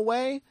movie in a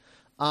way.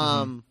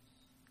 In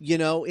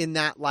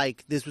that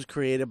like this was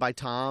created by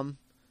Tom,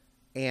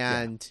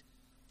 and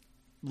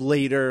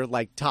later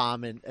like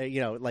Tom and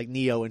like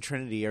Neo and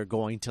Trinity are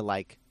going to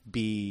like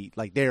be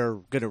like they're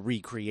going to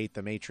recreate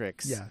the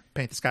Matrix. Yeah,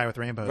 paint the sky with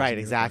rainbows. Right,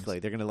 exactly.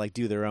 They're going to like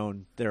do their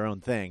own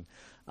thing.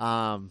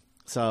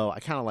 So I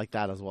kind of like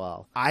that as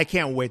well. I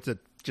can't wait to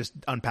just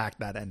unpack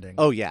that ending.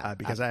 Oh yeah,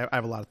 because I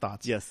have a lot of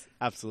thoughts. Yes,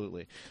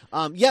 absolutely.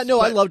 I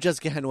love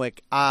Jessica Henwick.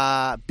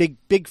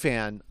 Big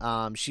fan.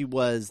 She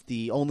was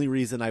the only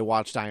reason I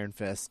watched Iron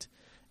Fist,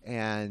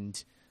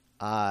 and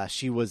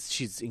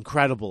she's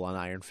incredible on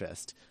Iron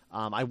Fist.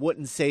 I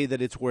wouldn't say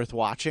that it's worth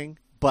watching,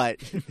 but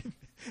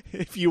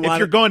if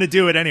you're going to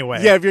do it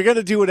anyway, if you're going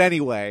to do it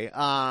anyway, it's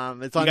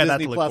on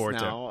Disney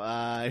Plus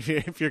now.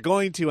 If you're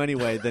going to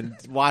anyway, then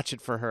watch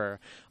it for her.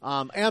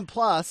 And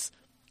plus,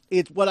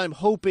 it's what I'm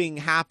hoping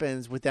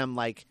happens with them,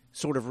 like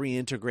sort of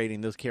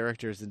reintegrating those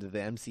characters into the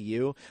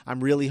MCU.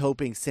 I'm really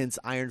hoping, since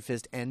Iron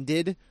Fist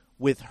ended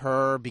with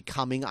her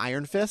becoming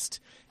Iron Fist,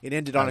 it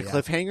ended on a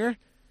cliffhanger.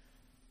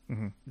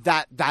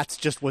 That's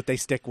just what they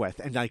stick with,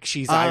 and like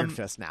she's Iron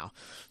Fist now.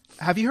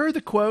 Have you heard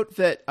the quote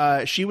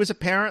that she was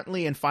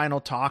apparently in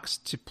final talks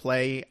to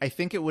play? I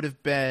think it would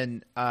have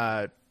been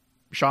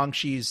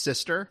Shang-Chi's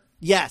sister.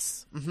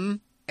 Yes. Mm-hmm.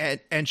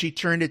 And she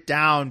turned it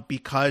down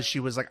because she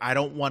was like, I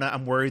don't want to.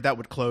 I'm worried that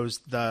would close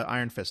the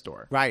Iron Fist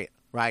door. Right.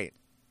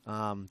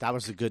 That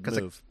was a good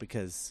move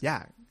because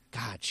God,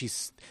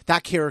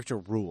 that character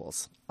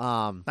rules.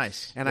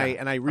 Nice. And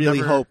I really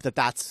hope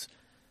that's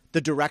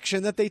the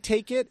direction that they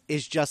take it,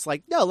 is just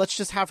like, no, let's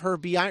just have her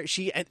be Iron.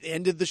 She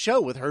ended the show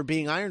with her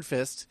being Iron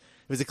Fist.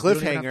 It was a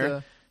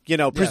cliffhanger.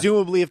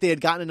 Presumably if they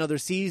had gotten another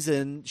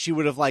season, she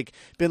would have like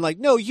been like,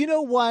 no, you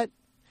know what?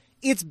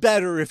 It's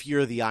better if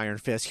you're the Iron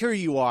Fist. Here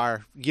you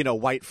are,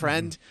 white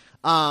friend,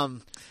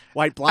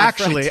 white blonde.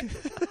 Actually,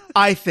 friend.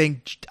 I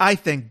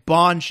think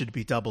Bond should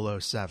be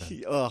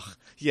 007. Ugh,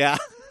 yeah.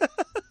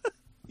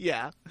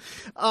 Yeah.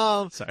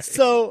 Sorry.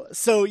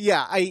 So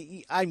yeah,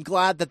 I'm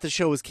glad that the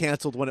show was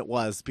canceled when it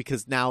was,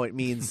 because now it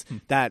means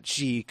that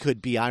she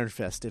could be Iron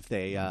Fist if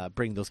they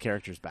bring those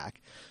characters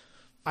back.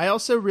 I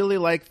also really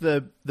like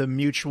the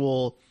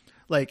mutual,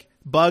 like,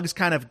 Bugs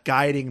kind of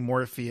guiding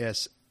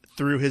Morpheus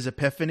through his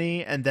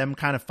epiphany and them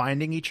kind of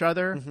finding each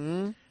other.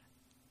 Mm-hmm.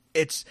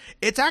 It's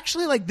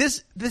actually like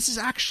this is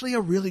actually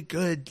a really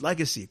good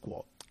Legacy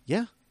sequel.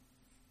 Yeah.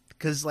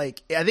 Because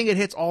like I think it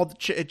hits all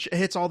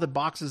the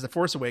boxes that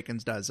Force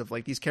Awakens does, of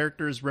like these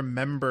characters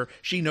remember,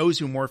 she knows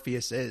who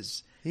Morpheus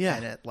is. Yeah.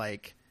 And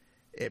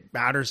it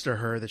matters to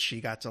her that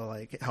she got to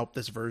like help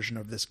this version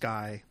of this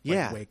guy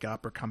wake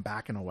up or come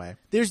back in a way.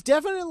 There's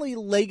definitely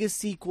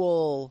Legacy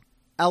sequel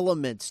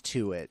elements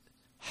to it.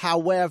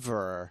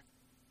 However,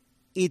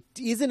 it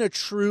isn't a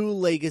true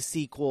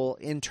Legacy sequel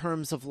in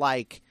terms of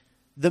like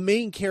the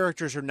main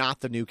characters are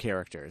not the new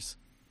characters,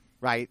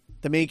 right?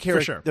 The main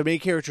the main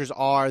characters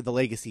are the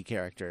legacy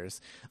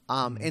characters,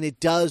 and it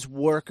does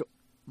work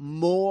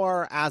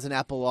more as an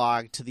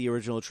epilogue to the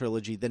original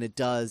trilogy than it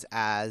does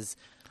as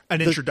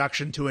an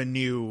introduction to a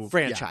new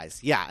franchise.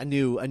 Yeah, a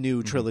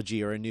new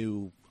trilogy or a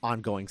new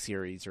ongoing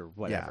series or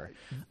whatever.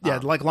 Yeah,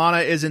 like Lana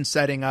isn't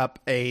setting up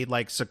a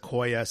like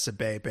Sequoia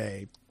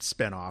Sabebe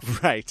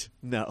spinoff. Right.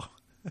 No.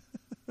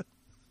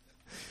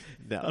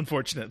 No.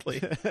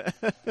 Unfortunately.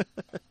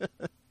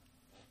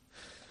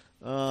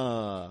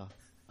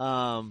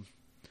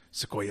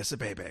 Sequoia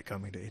Sabebe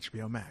coming to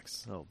HBO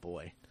Max. Oh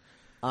boy.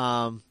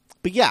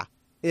 But yeah,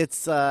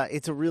 it's a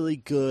really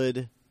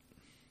good,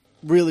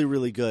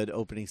 really good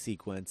opening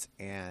sequence,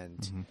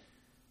 and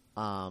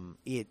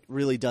it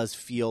really does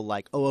feel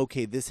like, oh,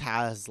 okay, this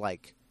has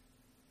like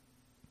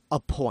a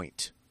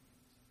point.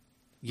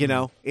 You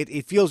know,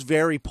 it feels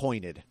very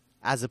pointed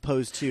as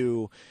opposed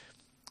to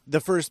the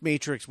first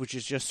Matrix, which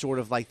is just sort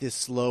of like this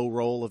slow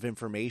roll of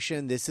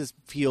information. This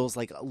feels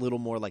like a little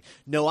more like,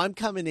 no, I'm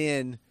coming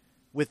in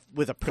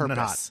with a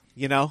purpose,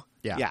 you know?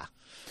 Yeah.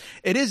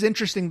 It is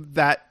interesting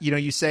that, you know,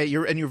 you say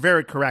you're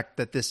very correct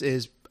that this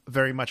is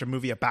very much a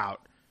movie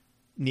about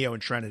Neo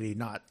and Trinity,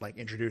 not like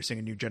introducing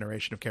a new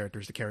generation of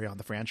characters to carry on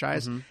the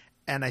franchise.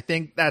 And I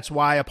think that's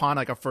why upon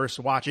like a first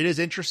watch, it is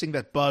interesting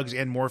that Bugs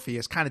and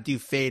Morpheus kind of do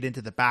fade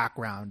into the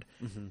background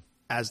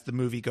as the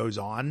movie goes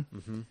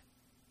on.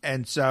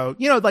 And so,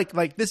 you know,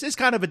 like this is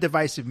kind of a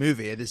divisive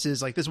movie. This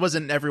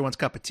wasn't everyone's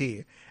cup of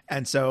tea.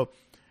 And so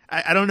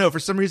I don't know, for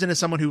some reason, as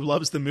someone who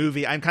loves the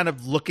movie, I'm kind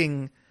of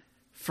looking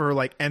for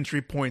like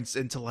entry points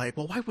into like,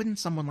 well, why wouldn't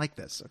someone like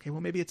this? Okay,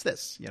 well, maybe it's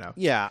this, you know?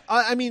 Yeah.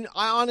 I mean,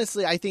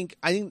 I think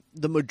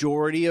the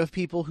majority of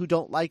people who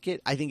don't like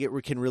it, I think it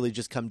can really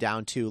just come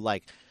down to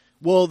like,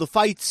 well, the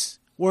fights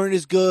weren't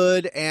as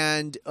good,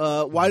 and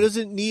why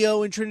doesn't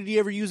Neo and Trinity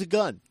ever use a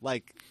gun?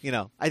 Like, you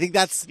know, I think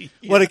that's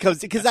what it comes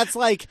to, because that's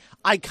like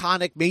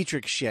iconic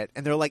Matrix shit,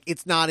 and they're like,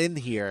 it's not in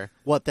here.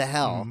 What the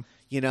hell?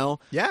 You know?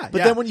 Yeah.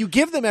 But then when you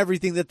give them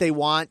everything that they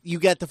want, you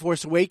get The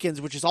Force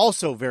Awakens, which is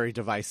also very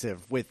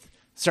divisive with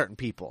certain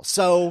people.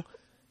 So,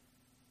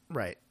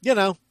 right. You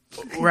know.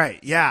 Right.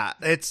 Yeah.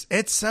 It's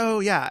so,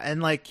 yeah.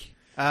 And like,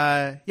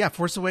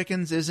 Force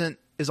Awakens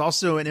is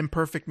also an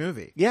imperfect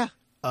movie. Yeah.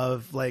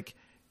 Of like,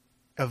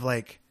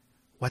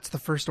 what's the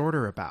First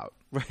Order about?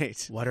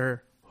 Right. Why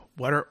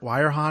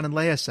are Han and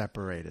Leia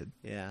separated?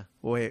 Yeah.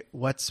 Wait,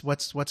 what's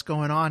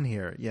going on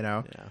here? You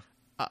know? Yeah.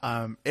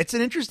 It's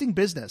an interesting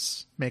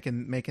business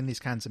making these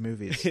kinds of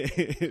movies.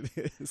 It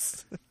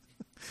is.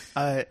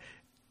 And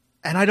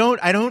I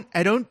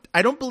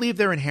don't believe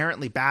they're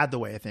inherently bad the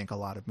way I think a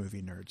lot of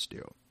movie nerds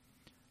do.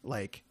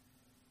 Like,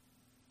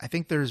 I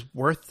think there's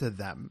worth to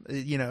them.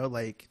 You know,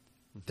 like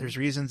there's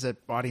reasons that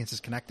audiences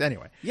connect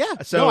anyway.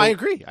 Yeah. So no, I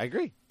agree.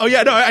 Oh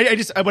yeah, no, I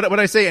just when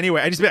I say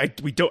anyway, I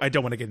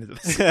don't want to get into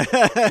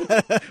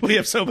this. We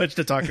have so much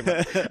to talk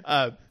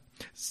about.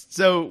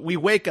 So we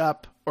wake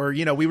up, or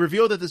you know, we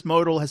reveal that this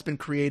modal has been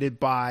created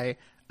by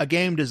a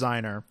game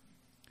designer,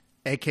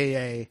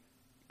 aka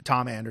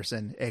Tom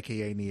Anderson,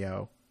 aka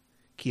Neo,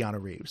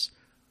 Keanu Reeves,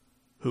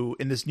 who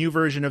in this new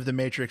version of The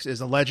Matrix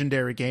is a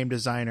legendary game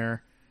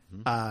designer.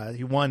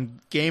 He won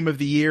Game of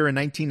the Year in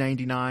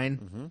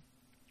 1999.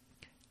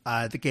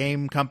 The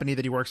game company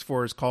that he works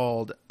for is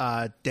called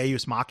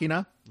Deus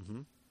Machina.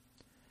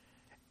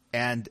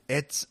 And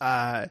it's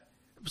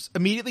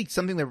immediately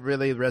something that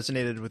really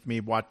resonated with me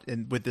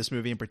with this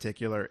movie in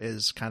particular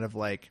is kind of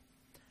like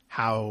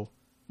how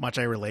much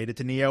I related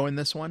to Neo in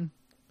this one.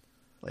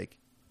 Like,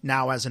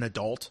 now as an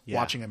adult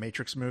watching a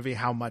Matrix movie,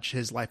 how much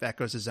his life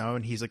echoes his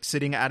own. He's like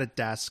sitting at a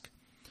desk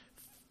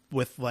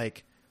with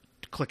like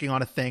clicking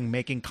on a thing,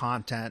 making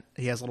content.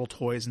 He has little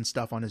toys and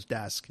stuff on his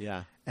desk.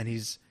 Yeah. And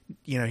he's,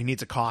 you know, he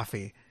needs a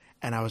coffee.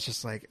 And I was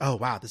just like, oh,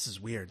 wow, this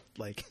is weird.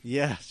 Like,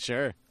 yeah,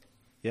 sure.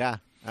 Yeah,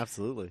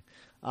 absolutely.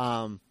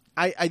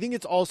 I think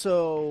it's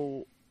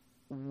also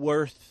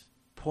worth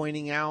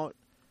pointing out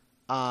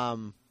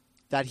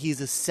that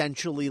he's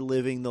essentially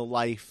living the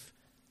life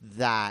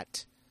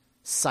that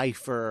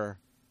Cypher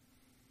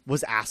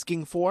was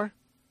asking for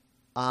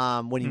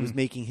when he was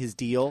making his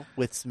deal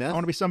with Smith. I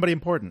want to be somebody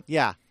important.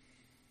 Yeah.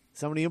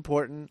 Somebody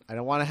important. I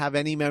don't want to have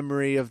any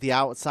memory of the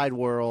outside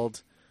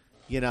world,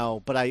 you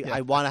know, but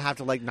I want to have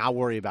to like not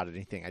worry about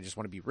anything. I just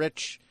want to be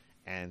rich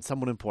and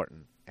someone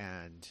important.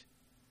 And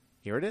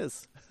here it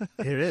is.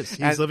 Here it is.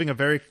 He's living a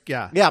very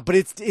Yeah, but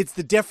it's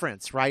the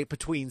difference, right,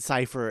 between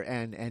Cypher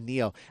and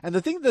Neo. And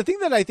the thing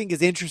that I think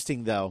is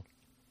interesting though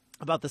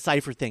about the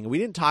Cypher thing, we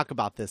didn't talk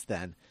about this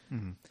then.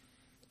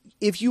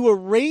 If you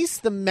erase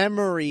the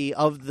memory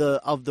of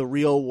the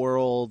real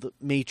world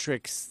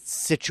Matrix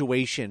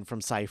situation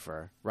from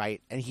Cypher,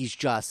 right, and he's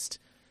just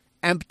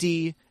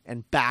empty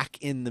and back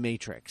in the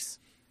Matrix,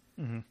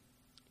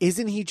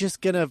 isn't he just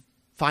gonna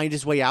find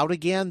his way out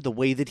again the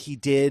way that he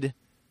did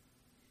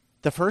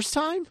the first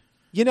time?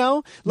 You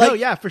know, like, no,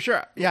 yeah, for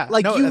sure, yeah.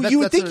 Like no, you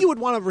would think you would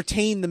want to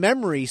retain the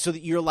memory so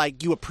that you're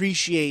like you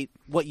appreciate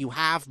what you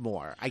have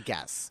more, I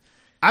guess.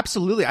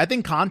 Absolutely, I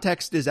think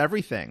context is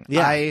everything.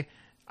 Yeah.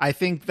 I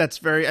think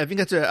that's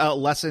a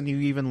lesson you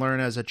even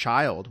learn as a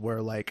child,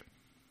 where like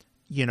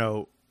you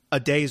know, a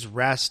day's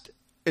rest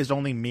is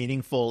only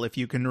meaningful if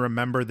you can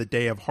remember the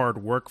day of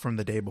hard work from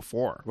the day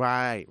before.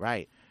 Right,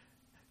 right.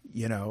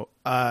 You know,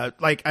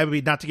 like, I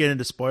mean, not to get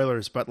into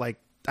spoilers, but like,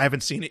 I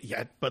haven't seen it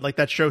yet, but like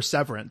that show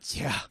Severance.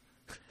 Yeah.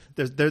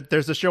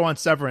 There's a show on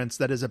Severance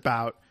that is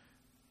about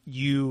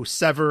you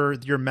sever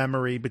your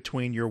memory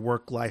between your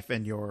work life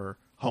and your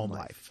home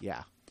life.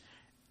 Yeah.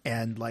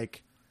 And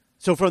like,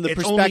 so from the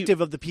it's perspective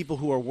of the people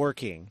who are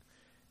working,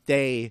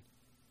 they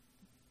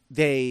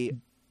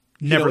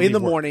never in the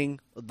leave work. morning,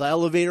 the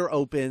elevator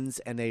opens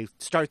and they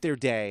start their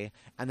day,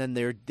 and then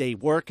they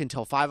work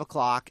until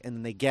 5:00, and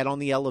then they get on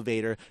the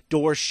elevator,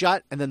 doors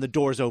shut, and then the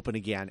doors open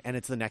again, and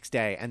it's the next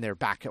day, and they're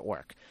back at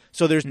work.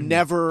 So there's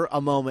never a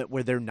moment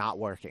where they're not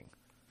working.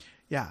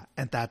 Yeah,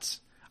 and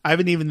I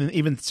haven't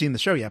even seen the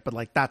show yet, but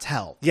like, that's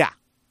hell. Yeah.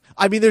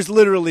 I mean, there's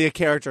literally a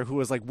character who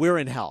was like, "We're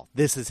in hell.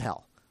 This is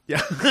hell."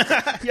 Yeah.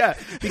 Yeah,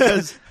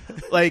 because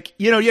like,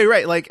 you know, yeah,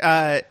 right. Like,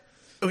 okay,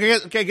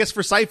 I guess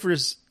from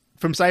Cypher's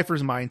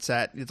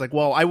mindset, it's like,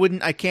 well,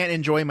 I can't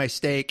enjoy my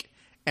steak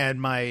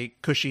and my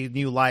cushy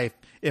new life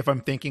if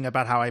I'm thinking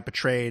about how I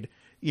betrayed,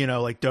 you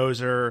know, like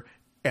Dozer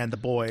and the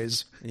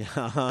boys.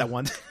 Yeah. That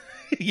one,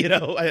 you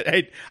know,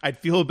 I'd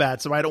feel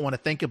bad, so I don't want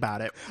to think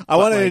about it. I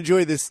want to like,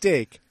 enjoy this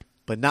steak,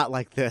 but not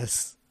like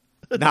this.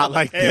 Not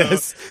like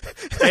this.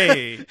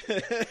 Hey,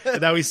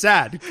 that was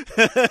sad.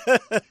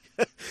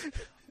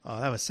 Oh,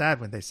 that was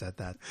sad when they said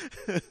that.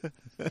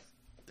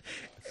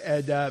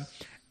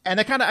 And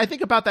I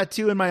think about that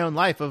too in my own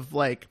life of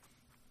like,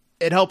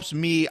 it helps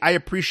me. I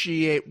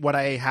appreciate what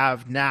I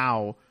have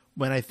now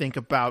when I think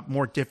about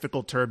more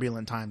difficult,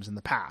 turbulent times in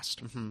the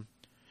past. Mm-hmm.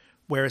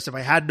 Whereas if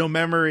I had no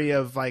memory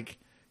of like,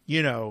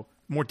 you know,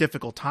 more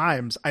difficult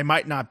times, I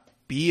might not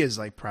be as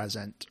like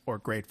present or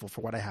grateful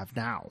for what I have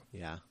now.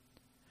 Yeah.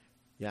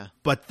 Yeah.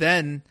 But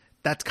then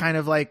that's kind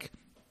of like,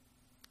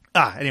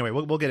 anyway,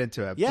 we'll get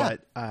into it. Yeah.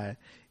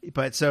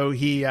 But so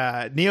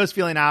Neo's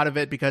feeling out of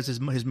it because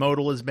his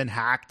modal has been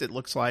hacked, it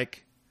looks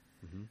like,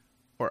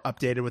 or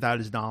updated without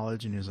his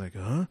knowledge. And he's like,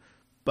 huh?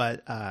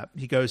 But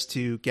he goes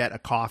to get a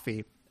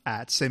coffee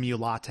at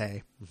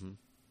Simulatte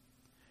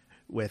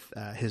with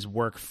his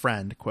work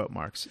friend, quote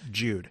marks,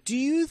 Jude. Do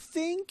you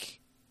think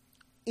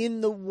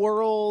in the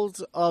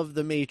world of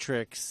the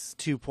Matrix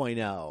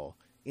 2.0,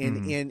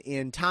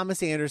 in Tom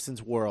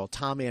Anderson's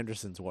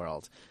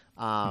world,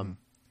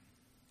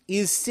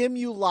 is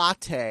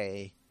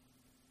Simulatte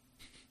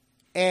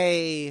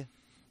a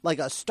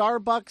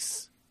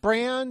Starbucks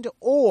brand,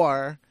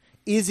 or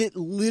is it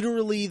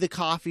literally the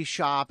coffee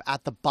shop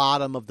at the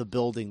bottom of the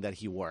building that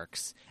he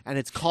works, and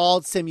it's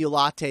called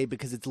Simulatte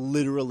because it's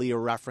literally a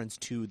reference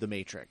to the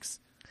Matrix?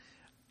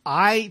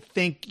 I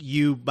think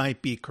you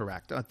might be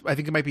correct. I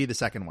think it might be the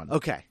second one.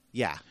 Okay,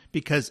 yeah,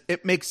 because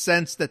it makes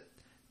sense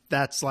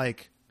that's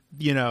like,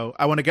 you know,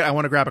 I want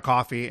to grab a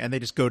coffee, and they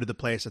just go to the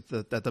place at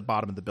the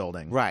bottom of the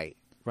building. Right.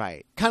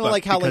 Kind of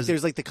like how like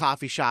there's like the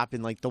coffee shop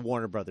in like the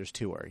Warner Brothers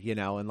tour, you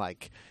know, and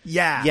like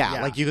yeah,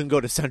 like you can go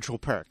to Central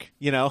Perk,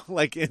 you know,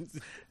 like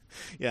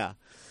yeah,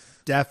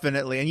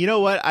 definitely. And you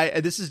know what?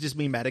 This is just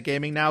me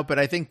metagaming now, but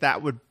I think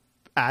that would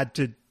add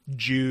to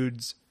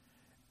Jude's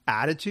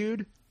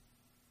attitude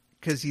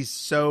because he's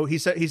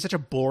such a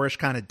boorish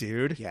kind of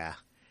dude. Yeah,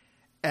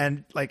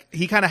 and like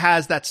he kind of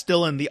has that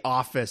still in the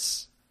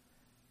office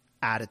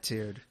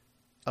attitude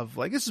of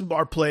like, this is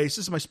our place,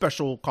 this is my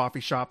special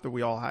coffee shop that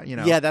we all have, you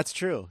know. Yeah, that's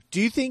true.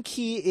 Do you think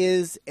he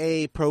is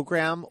a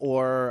program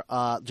or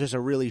just a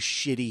really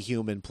shitty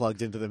human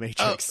plugged into the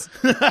Matrix?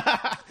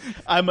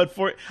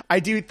 I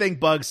do think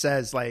Bug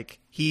says like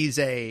he's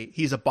a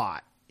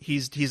bot.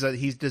 He's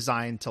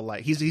designed to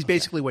like he's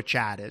basically what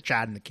Chad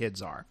and the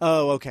kids are.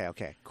 Oh,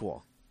 okay,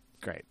 cool,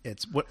 great.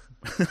 It's what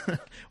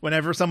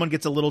whenever someone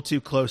gets a little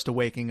too close to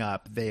waking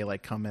up, they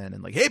like come in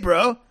and like, hey,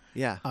 bro.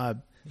 Yeah.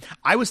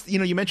 I was, you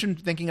know, you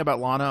mentioned thinking about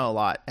Lana a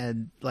lot,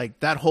 and like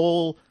this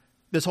whole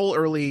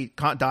early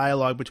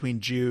dialogue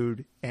between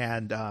Jude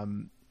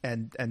and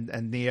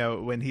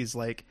Neo when he's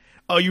like,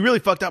 "Oh, you really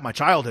fucked up my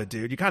childhood,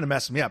 dude. You kind of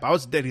messed me up. I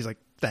was dead." He's like,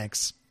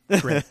 "Thanks."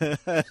 Great.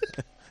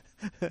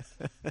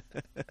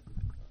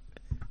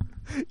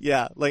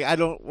 Yeah, like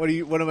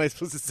what am I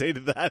supposed to say to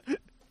that?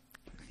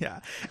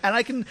 Yeah,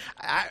 and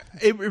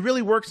it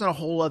really works on a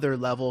whole other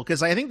level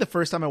because I think the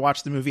first time I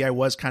watched the movie, I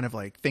was kind of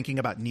like thinking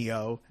about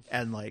Neo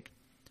and like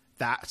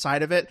that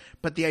side of it,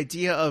 but the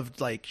idea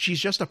of like she's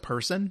just a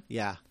person.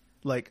 Yeah,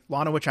 like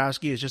Lana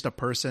Wachowski is just a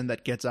person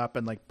that gets up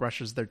and like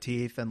brushes their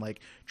teeth and like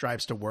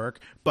drives to work,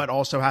 but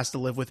also has to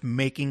live with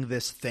making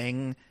this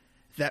thing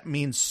that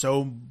means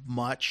so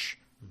much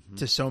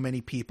to so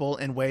many people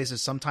in ways that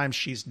sometimes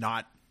she's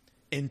not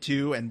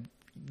into and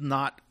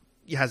not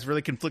has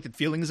really conflicted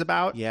feelings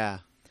about. Yeah.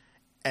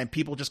 And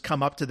people just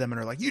come up to them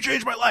and are like, "You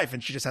changed my life,"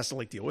 and she just has to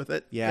like deal with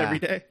it every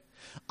day.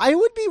 I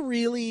would be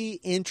really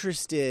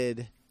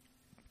interested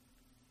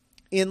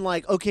in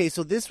like, okay,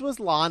 so this was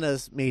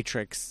Lana's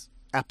Matrix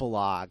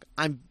epilogue.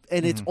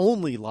 It's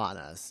only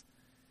Lana's.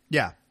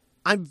 Yeah.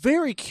 I'm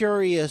very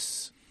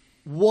curious,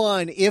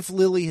 one, if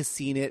Lily has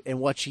seen it and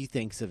what she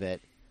thinks of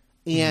it.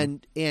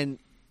 And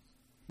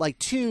like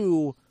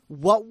two,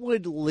 what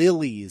would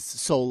Lily's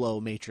solo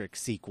Matrix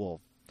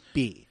sequel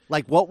be?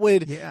 Like, what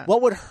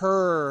would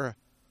her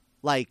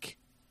like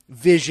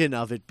vision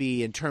of it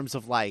be in terms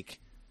of like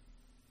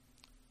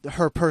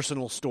her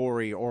personal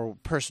story or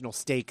personal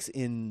stakes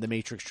in the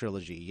Matrix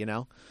trilogy, you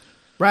know?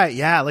 Right,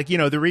 yeah. Like,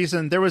 the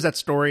reason there was that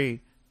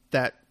story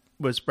that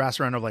was brassed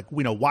around of like,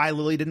 why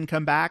Lily didn't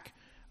come back,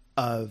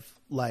 of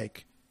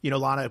like,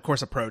 Lana, of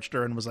course, approached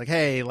her and was like,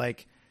 hey,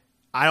 like,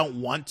 I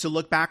don't want to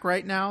look back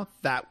right now.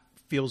 That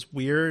feels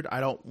weird. I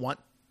don't want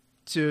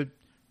to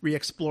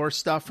re-explore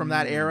stuff from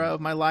that era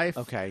of my life.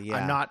 Okay, yeah.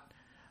 I'm not...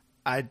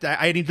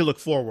 I need to look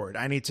forward.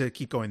 I need to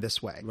keep going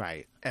this way.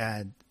 Right.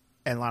 And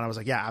Lana was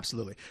like, yeah,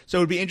 absolutely. So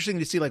it would be interesting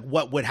to see like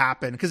what would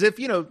happen. Because if,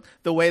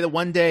 the way that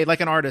one day, like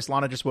an artist,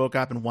 Lana just woke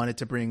up and wanted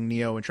to bring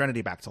Neo and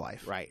Trinity back to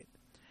life. Right.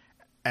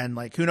 And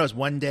like, who knows,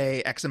 one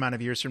day, X amount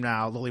of years from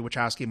now, Lily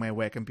Wachowski might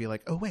wake and be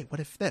like, oh, wait,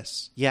 what if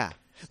this? Yeah.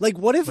 Like,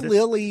 what if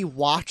Lily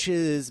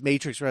watches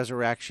Matrix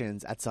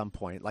Resurrections at some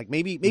point? Like,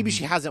 maybe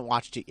she hasn't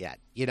watched it yet,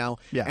 Yeah.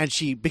 And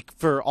she,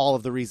 for all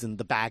of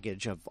the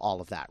baggage of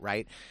all of that,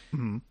 right?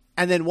 Mm-hmm.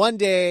 And then one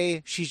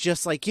day she's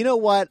just like, you know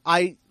what?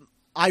 I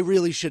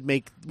really should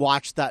make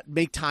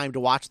time to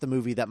watch the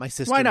movie that my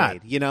sister Why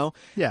not? made,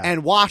 Yeah.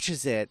 And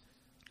watches it,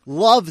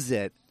 loves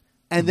it,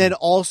 and then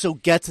also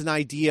gets an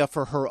idea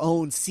for her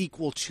own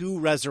sequel to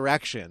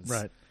Resurrections.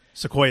 Right.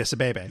 Sequoia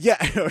Sabebe.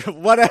 Yeah,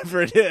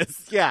 whatever it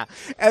is. Yeah.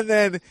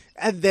 And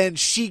then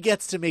she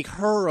gets to make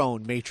her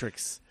own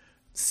Matrix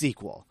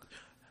sequel.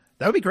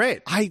 That would be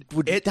great.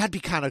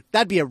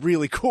 That'd be a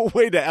really cool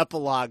way to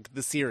epilogue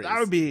the series. That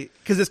would be,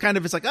 because it's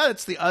like,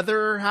 it's the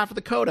other half of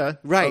the coda.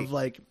 Right. Of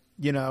like,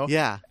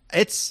 Yeah.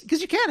 It's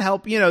because you can't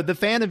help, the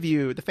fan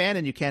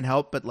in you can't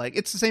help, but like,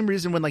 it's the same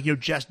reason when like,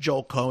 just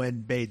Joel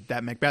Cohen made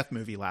that Macbeth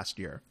movie last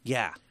year.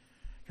 Yeah.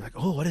 You're like,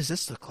 oh, what does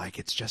this look like?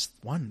 It's just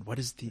one. What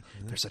is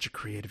they're such a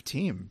creative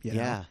team.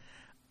 Yeah.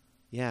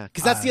 Yeah.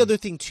 Because that's the other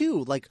thing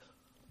too. Like,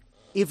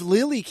 if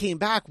Lily came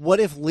back, what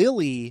if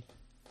Lily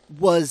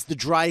was the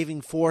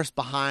driving force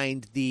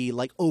behind the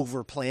like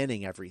over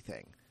planning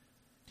everything?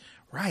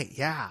 Right,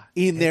 yeah.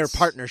 In their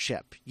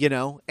partnership,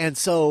 And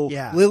so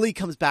Yeah. Lily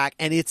comes back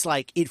and it's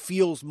like, it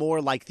feels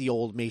more like the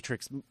old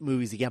Matrix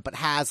movies again, but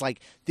has like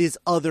this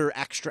other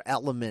extra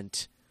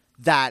element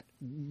that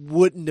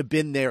wouldn't have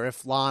been there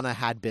if Lana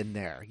had been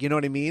there. You know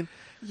what I mean?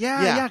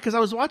 Yeah. Because I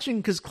was watching,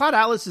 because Cloud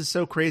Atlas is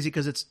so crazy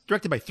because it's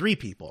directed by 3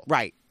 people.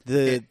 Right.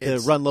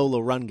 The Run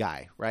Lola Run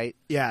guy, right?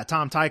 Yeah,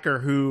 Tom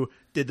Tykwer, who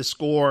did the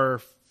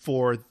score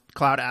for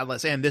Cloud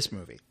Atlas and this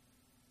movie.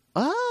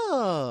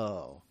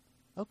 Oh,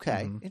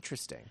 okay.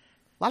 Interesting.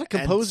 A lot of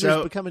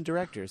composers becoming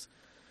directors.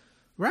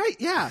 Right,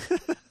 yeah.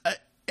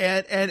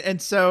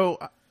 and so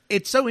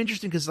it's so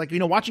interesting because, like,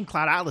 watching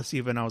Cloud Atlas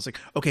even, I was like,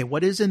 okay,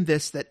 what is in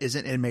this that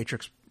isn't in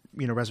Matrix,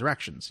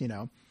 Resurrections,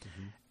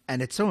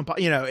 And it's so,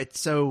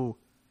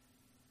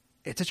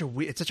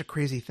 it's such a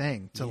crazy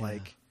thing to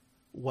like,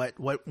 what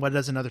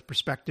does another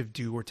perspective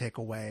do or take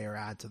away or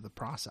add to the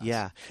process?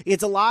 Yeah.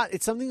 It's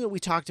something that we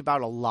talked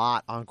about a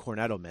lot on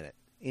Cornetto Minute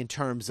in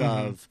terms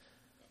of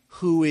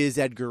who is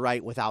Edgar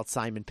Wright without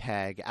Simon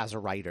Pegg as a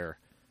writer.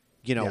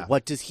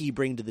 What does he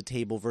bring to the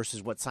table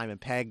versus what Simon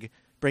Pegg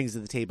brings to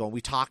the table? And we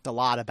talked a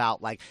lot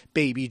about like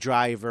Baby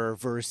Driver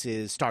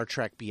versus Star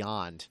Trek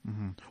Beyond.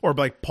 Or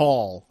like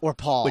Paul.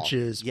 Which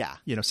is, yeah.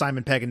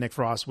 Simon Pegg and Nick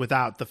Frost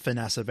without the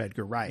finesse of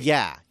Edgar Wright.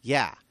 Yeah,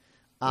 yeah.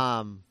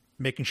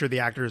 Making sure the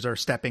actors are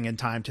stepping in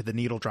time to the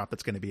needle drop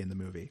that's going to be in the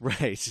movie.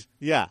 Right.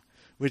 Yeah.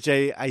 Which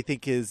I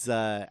think is,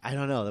 I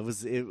don't know. That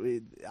was,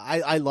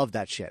 I love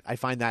that shit. I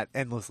find that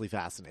endlessly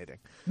fascinating.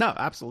 No,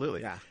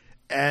 absolutely. Yeah.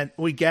 And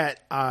we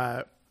get,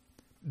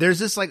 there's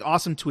this like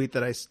awesome tweet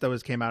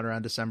that came out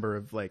around December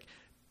of like,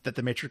 that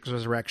the Matrix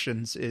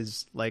Resurrections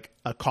is like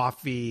a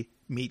coffee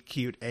meet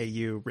cute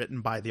AU written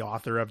by the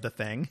author of The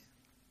Thing.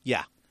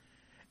 Yeah.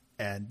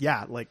 And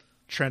yeah, like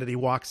Trinity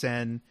walks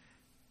in.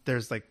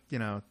 There's like,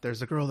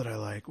 there's a girl that I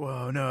like.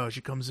 Whoa, no,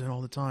 she comes in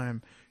all the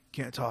time.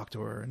 Can't talk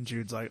to her. And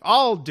Jude's like,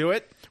 I'll do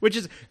it. Which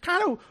is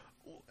kind of,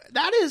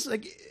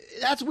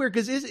 that's weird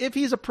because if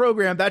he's a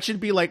program, that should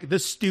be like the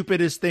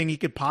stupidest thing he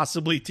could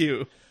possibly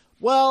do.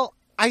 Well,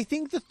 I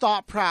think the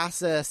thought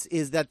process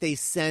is that they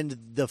send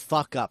the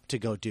fuck up to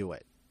go do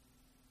it.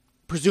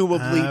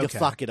 Presumably to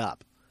fuck it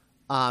up.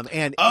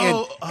 And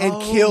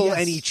kill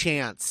any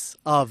chance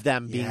of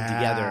them being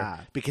together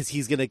because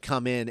he's going to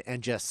come in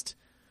and just,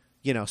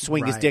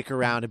 swing his dick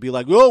around and be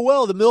like, oh,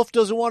 well, the MILF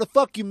doesn't want to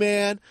fuck you,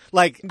 man.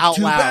 Like, out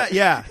Too loud. Bad.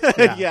 Yeah.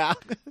 Yeah.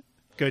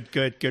 Good.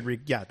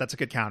 Yeah, that's a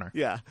good counter.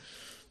 Yeah.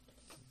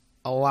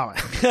 I'll allow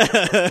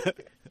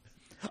it.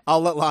 I'll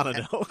let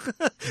Lana know.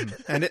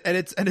 and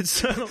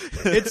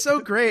it's so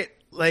great.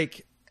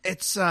 Like,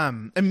 it's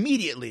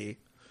immediately,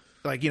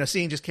 like,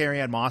 seeing just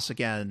Carrie-Anne Moss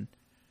again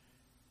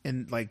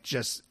in, like,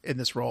 just in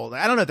this role.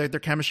 I don't know, their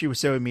chemistry was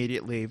so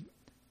immediately...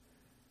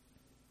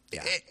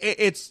 Yeah.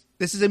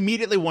 This is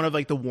immediately one of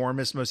like the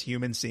warmest, most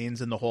human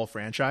scenes in the whole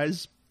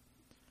franchise.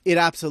 It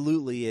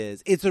absolutely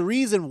is. It's the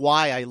reason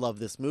why I love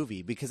this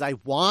movie, because I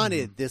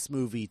wanted this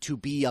movie to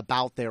be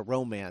about their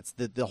romance,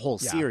 the whole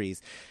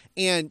series.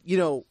 And,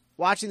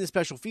 watching the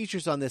special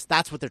features on this,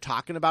 that's what they're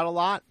talking about a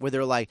lot, where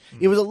they're like,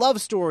 it was a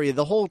love story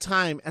the whole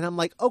time. And I'm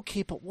like,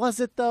 okay, but was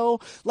it though?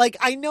 Like,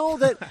 I know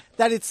that,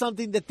 that it's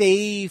something that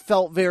they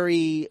felt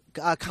very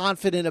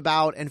confident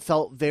about and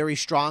felt very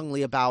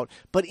strongly about.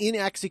 But in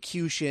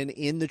execution,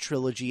 in the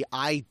trilogy,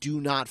 I do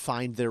not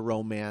find their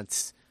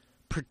romance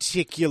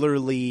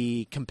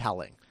particularly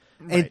compelling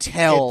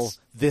until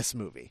this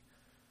movie.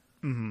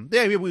 Mm-hmm.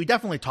 Yeah, we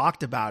definitely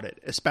talked about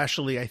it,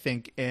 especially I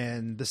think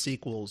in the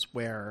sequels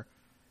where,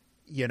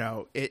 you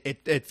know,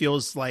 it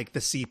feels like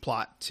the C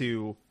plot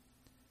to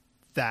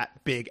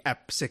that big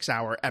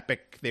 6-hour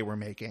epic they were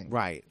making.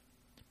 Right.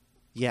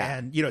 Yeah.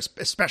 And, you know,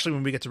 especially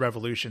when we get to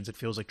Revolutions, it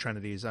feels like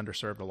Trinity is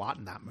underserved a lot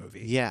in that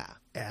movie. Yeah.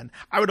 And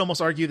I would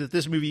almost argue that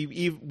this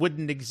movie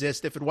wouldn't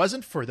exist if it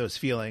wasn't for those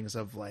feelings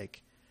of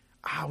like,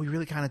 we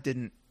really kind of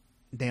didn't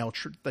nail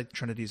like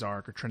Trinity's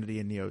arc or Trinity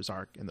and Neo's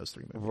arc in those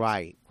 3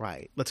 movies.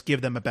 Right. Let's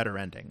give them a better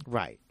ending.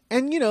 Right.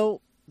 And, you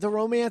know, the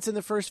romance in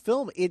the first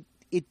film, it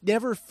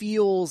never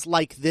feels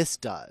like this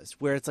does,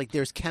 where it's like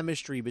there's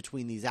chemistry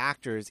between these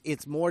actors.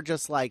 It's more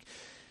just like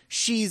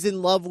she's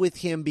in love with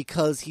him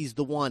because he's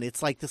the one.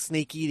 It's like the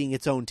snake eating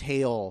its own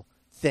tail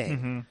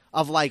thing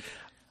of like,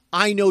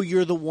 I know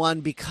you're the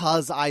one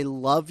because I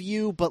love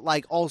you, but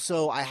like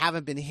also I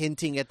haven't been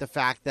hinting at the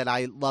fact that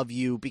I love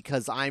you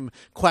because I'm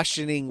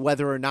questioning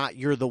whether or not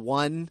you're the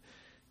one.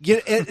 So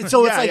it's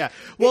like,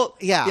 well,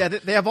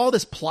 they have all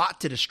this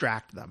plot to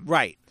distract them.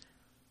 Right.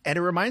 And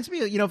it reminds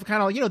me, you know, of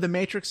kind of, you know, The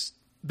Matrix,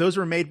 those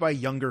were made by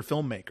younger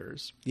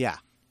filmmakers. Yeah.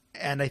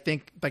 And I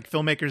think like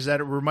filmmakers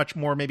that were much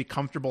more maybe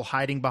comfortable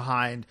hiding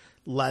behind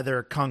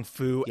leather, kung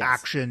fu,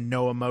 action,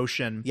 no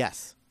emotion.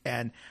 Yes.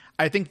 And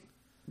I think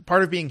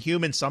part of being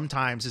human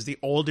sometimes is the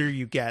older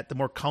you get, the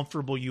more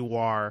comfortable you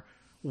are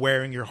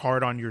wearing your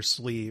heart on your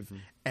sleeve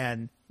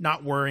and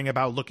not worrying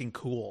about looking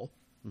cool.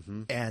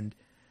 And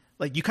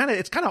like you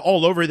it's kind of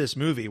all over this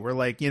movie where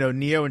like, you know,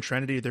 Neo and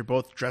Trinity, they're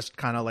both dressed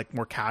kind of like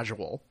more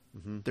casual.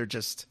 They're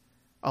just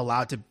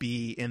allowed to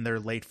be in their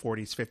late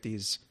 40s,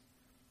 50s,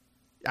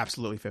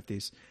 absolutely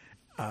 50s.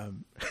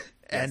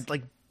 And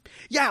like,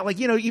 yeah, like,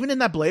 you know, even in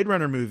that Blade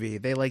Runner movie,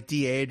 they like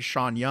de-aged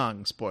Sean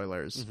Young,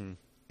 spoilers.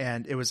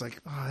 And it was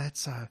like, oh,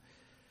 that's all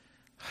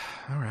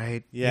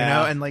right. Yeah. You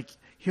know, and like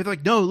here they're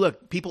like, no,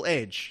 look, people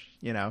age,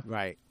 you know.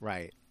 Right.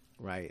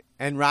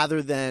 And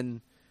rather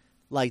than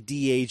like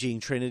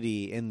de-aging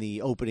Trinity in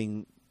the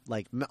opening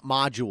like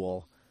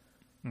module,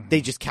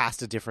 they just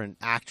cast a different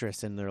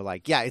actress and they're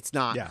like, yeah, it's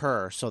not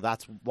her, so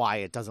that's why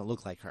it doesn't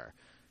look like her.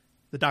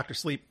 The Dr.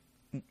 Sleep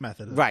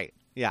method. Right.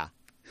 Yeah.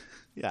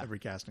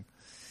 Recasting.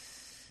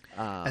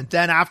 And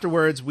then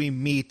afterwards we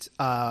meet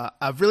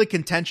a really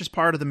contentious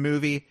part of the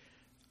movie.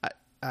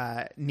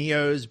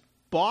 Neo's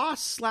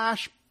boss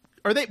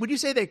 / would you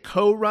say they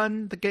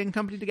co-run the gang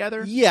company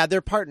together? Yeah, they're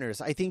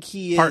partners. I think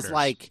he is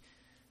like,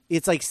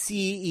 it's like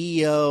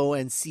CEO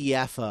and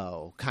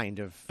CFO kind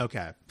of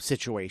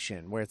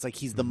situation where it's like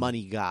he's the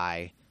money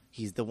guy.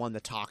 He's the one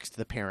that talks to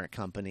the parent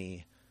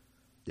company,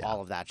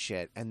 all of that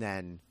shit. And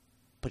then,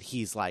 but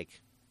he's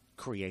like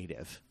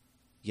creative,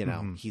 you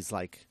know, he's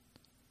like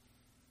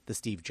the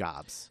Steve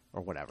Jobs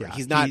or whatever. Yeah,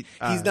 he's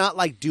not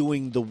like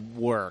doing the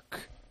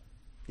work.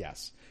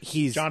 Yes.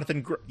 He's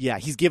Jonathan.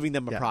 He's giving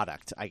them a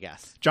product, I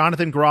guess.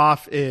 Jonathan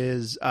Groff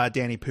is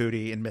Danny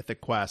Pudi in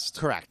Mythic Quest.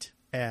 Correct.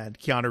 And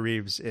Keanu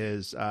Reeves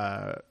is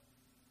Rob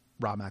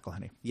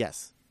McElhenney.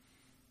 Yes.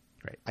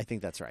 Great. I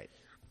think that's right.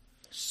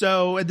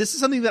 So and this is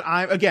something that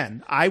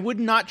I would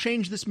not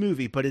change this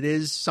movie, but it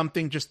is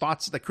something, just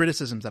thoughts, the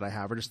criticisms that I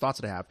have, or just thoughts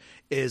that I have,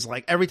 is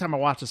like every time I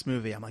watch this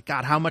movie, I'm like,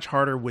 God, how much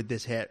harder would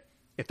this hit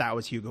if that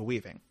was Hugo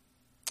Weaving?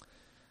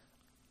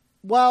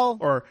 Well,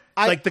 or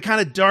like the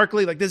kind of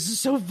darkly, like this is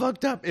so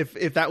fucked up.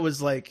 If that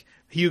was like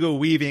Hugo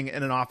Weaving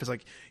in an office,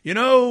 like, you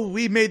know,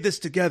 we made this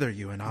together.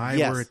 You and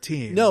I were a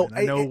team. No, and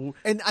I know,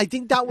 and I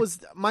think that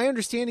was my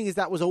understanding is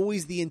that was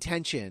always the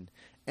intention,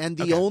 and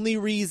the only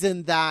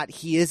reason that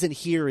he isn't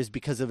here is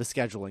because of a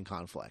scheduling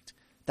conflict.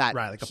 That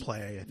like a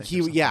play. I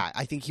think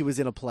I think he was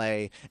in a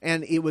play,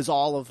 and it was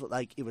all of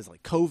like it was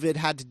like COVID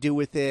had to do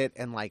with it,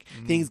 and like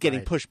things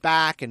getting pushed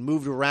back and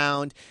moved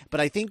around. But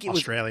I think it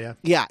Australia.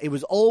 it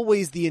was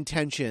always the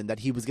intention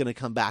that he was going to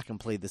come back and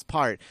play this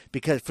part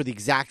because for the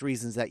exact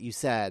reasons that you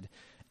said.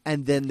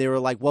 And then they were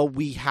like, well,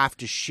 we have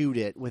to shoot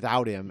it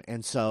without him,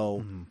 and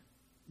so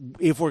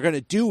if we're going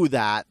to do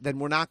that, then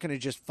we're not going to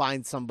just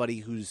find somebody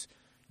who's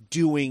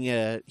doing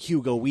a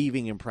Hugo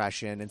Weaving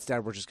impression.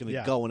 Instead, we're just going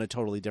to go in a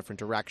totally different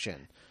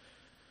direction.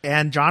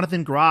 And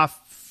Jonathan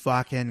Groff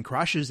fucking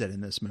crushes it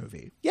in this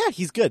movie. Yeah,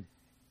 he's good.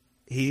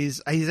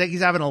 He's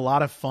having a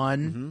lot of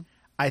fun.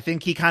 I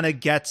think he kind of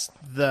gets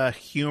the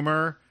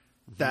humor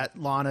that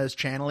Lana is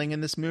channeling in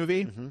this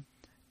movie.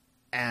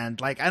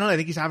 And like, I don't know, I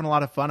think he's having a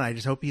lot of fun. I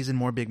just hope he's in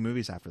more big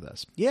movies after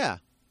this. Yeah,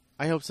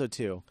 I hope so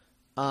too.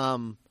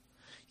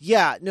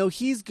 Yeah, no,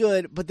 he's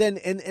good. But then,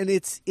 and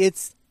it's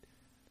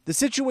the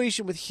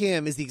situation with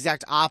him is the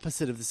exact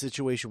opposite of the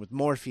situation with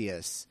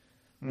Morpheus,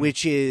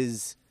 which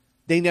is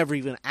they never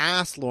even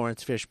asked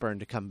Lawrence Fishburne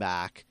to come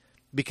back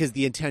because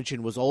the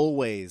intention was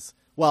always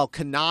well,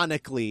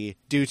 canonically,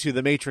 due to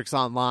The Matrix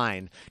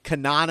Online,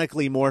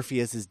 canonically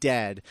Morpheus is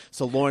dead,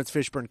 so Lawrence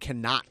Fishburne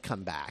cannot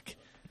come back.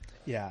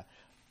 Yeah.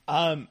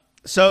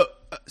 So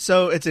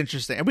it's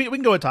interesting. And we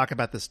can go and talk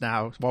about this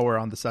now while we're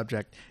on the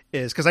subject,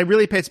 is because I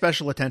really paid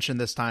special attention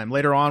this time.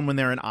 Later on when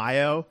they're in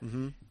Io,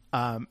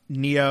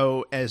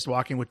 Neo is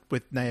walking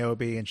with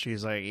Niobe, and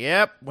she's like,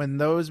 yep, when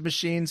those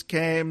machines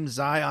came,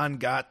 Zion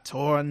got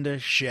torn to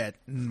shit,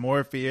 and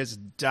Morpheus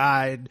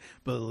died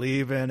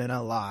believing in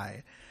a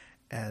lie.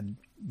 And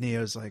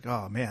Neo's like,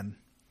 oh, man,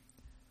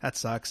 that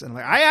sucks. And I'm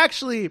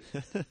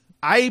like,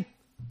 I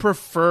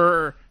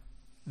prefer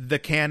the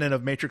canon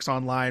of Matrix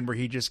Online where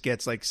he just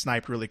gets like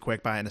sniped really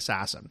quick by an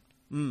assassin.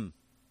 Because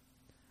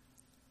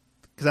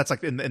that's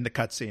like in the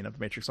cutscene of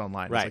Matrix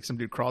Online. Right. It's like some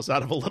dude crawls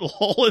out of a little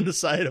hole in the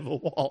side of a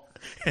wall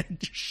and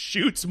just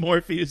shoots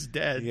Morpheus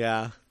dead.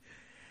 Yeah.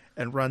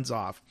 And runs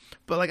off.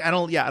 But like, I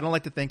don't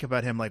like to think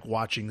about him like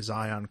watching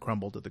Zion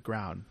crumble to the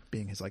ground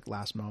being his like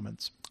last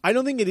moments. I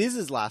don't think it is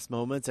his last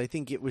moments. I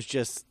think it was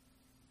just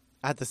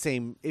at the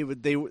same.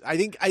 I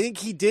think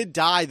he did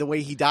die the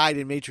way he died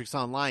in Matrix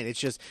Online. It's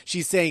just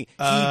she's saying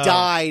he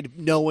died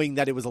knowing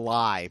that it was a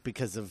lie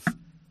because of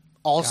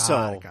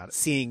also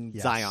seeing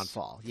Zion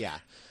fall. Yeah,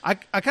 I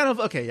kind of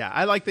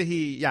I like that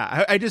he.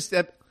 Yeah, I just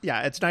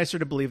it's nicer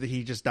to believe that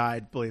he just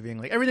died believing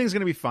like everything's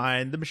going to be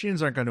fine. The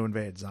machines aren't going to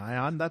invade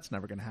Zion. That's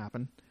never going to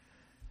happen.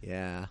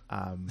 Yeah.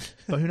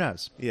 But who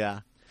knows?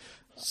 Yeah.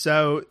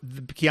 So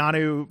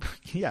Keanu,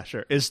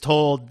 is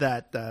told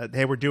that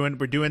hey, we're doing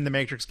the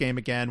Matrix game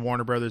again.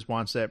 Warner Brothers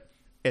wants it.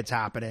 It's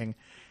happening,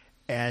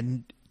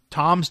 and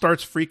Tom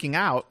starts freaking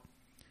out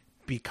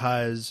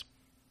because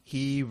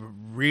he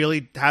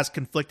really has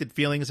conflicted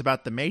feelings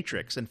about the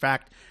Matrix. In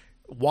fact,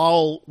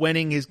 while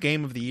winning his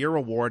Game of the Year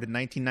award in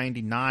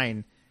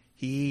 1999,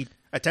 he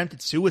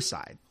attempted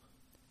suicide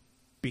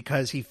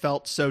because he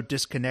felt so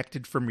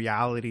disconnected from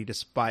reality,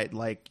 despite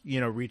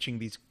reaching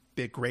these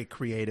big, great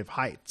creative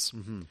heights.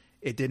 Mm-hmm.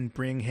 It didn't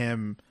bring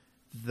him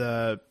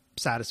the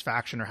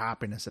satisfaction or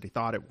happiness that he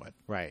thought it would.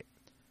 Right.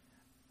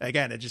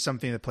 Again, it's just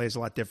something that plays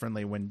a lot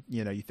differently when,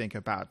 you think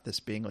about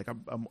this being like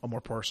a more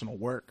personal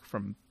work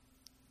from,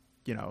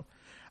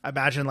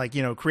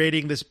 imagine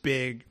creating this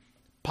big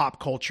pop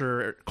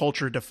culture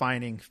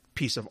defining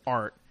piece of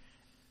art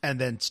and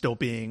then still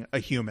being a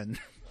human.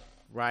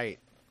 Right.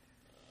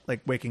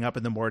 Like waking up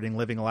in the morning,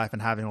 living a life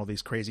and having all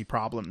these crazy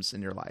problems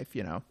in your life,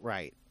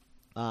 Right.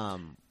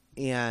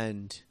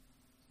 And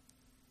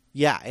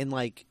yeah, and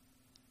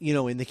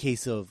in the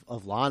case of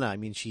Lana, I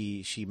mean,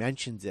 she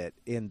mentions it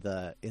in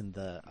the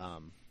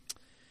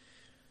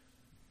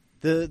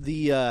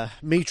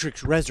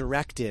Matrix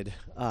Resurrected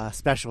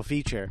special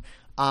feature.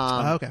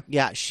 Okay.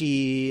 Yeah,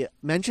 she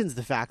mentions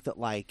the fact that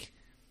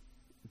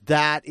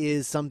that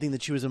is something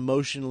that she was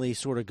emotionally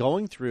sort of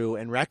going through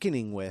and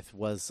reckoning with,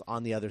 was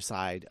on the other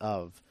side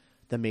of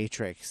the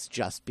Matrix,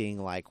 just being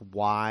like,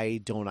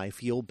 why don't I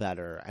feel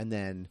better? And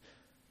then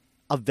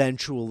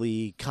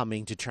eventually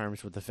coming to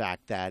terms with the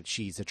fact that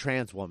she's a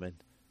trans woman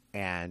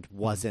and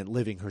wasn't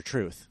living her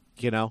truth,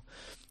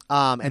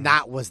 and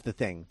that was the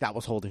thing that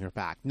was holding her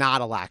back,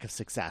 not a lack of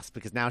success,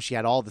 because now she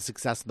had all the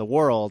success in the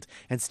world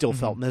and still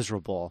felt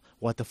miserable.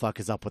 What the fuck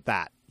is up with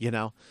that,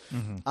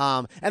 And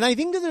I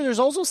think that there's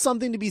also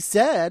something to be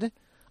said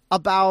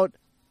about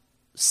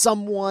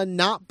someone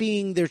not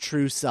being their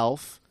true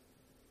self,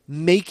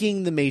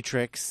 making the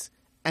Matrix,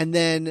 and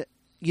then,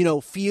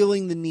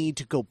 feeling the need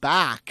to go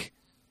back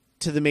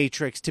to the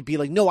Matrix to be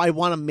like, no, I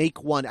want to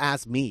make one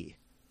as me.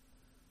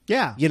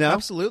 Yeah,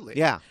 absolutely.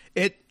 Yeah.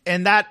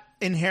 And that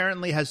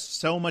inherently has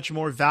so much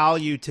more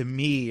value to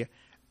me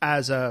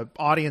as a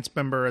audience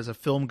member, as a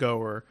film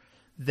goer,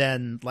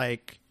 than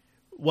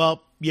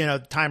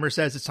timer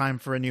says it's time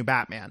for a new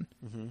Batman.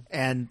 Mm-hmm.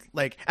 And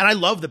I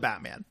love the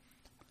Batman,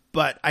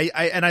 but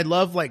I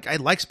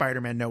like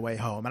Spider-Man No Way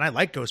Home, and I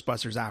like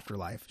Ghostbusters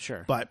Afterlife.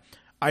 Sure. But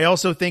I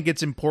also think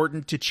it's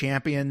important to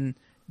champion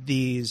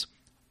these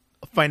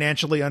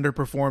financially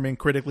underperforming,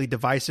 critically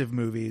divisive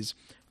movies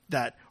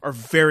that are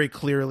very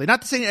clearly,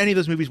 not to say any of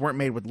those movies weren't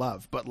made with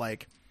love, but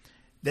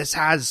this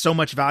has so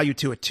much value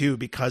to it too,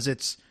 because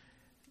it's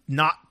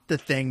not the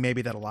thing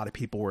maybe that a lot of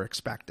people were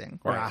expecting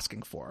or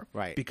asking for.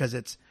 Right. Because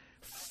it's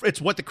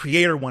what the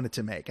creator wanted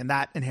to make, and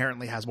that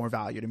inherently has more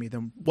value to me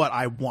than what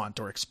I want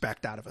or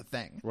expect out of a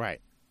thing.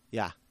 Right.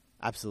 Yeah,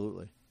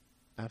 absolutely.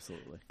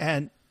 Absolutely.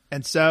 And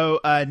so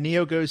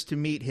Neo goes to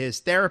meet his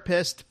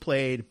therapist,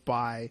 played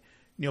by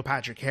Neil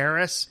Patrick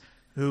Harris,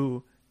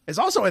 who is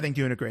also, I think,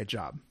 doing a great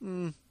job.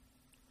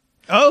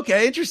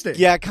 Okay, interesting.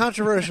 Yeah,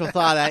 controversial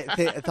thought.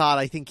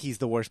 I think he's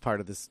the worst part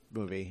of this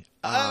movie.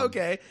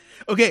 Okay.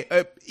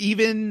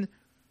 Even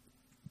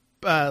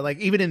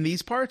in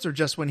these parts, or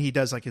just when he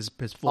does his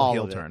full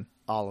heel turn?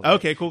 All of it.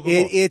 Okay, cool.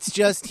 It's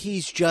just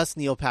he's just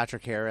Neil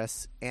Patrick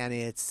Harris, and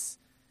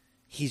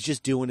he's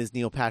just doing his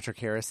Neil Patrick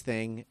Harris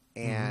thing,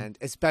 and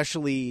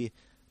especially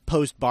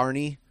post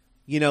Barney.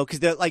 Because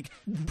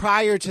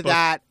prior to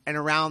that and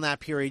around that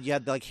period, you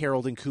had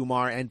Harold and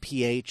Kumar and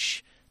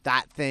PH,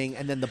 that thing,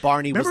 and then the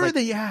Barney was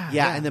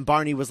and then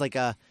Barney was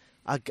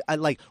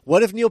Like,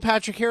 what if Neil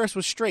Patrick Harris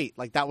was straight?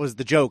 Like, that was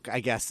the joke, I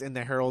guess, in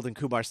the Harold and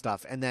Kumar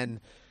stuff. And then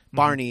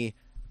Barney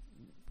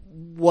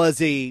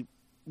was a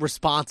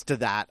response to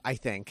that, I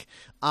think,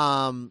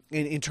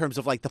 in terms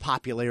of like the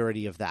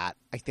popularity of that.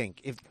 I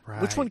think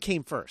which one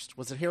came first?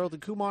 Was it Harold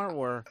and Kumar,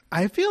 or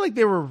I feel like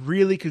they were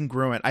really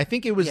congruent. I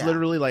think it was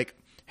literally like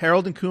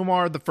Harold and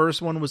Kumar. The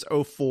first one was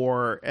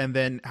 2004, and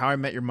then How I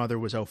Met Your Mother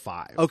was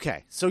 2005.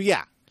 Okay, so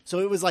yeah. So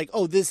it was like,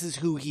 oh, this is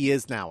who he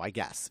is now, I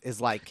guess, is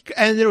like...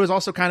 And it was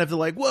also kind of the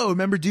like, whoa,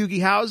 remember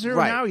Doogie Howser?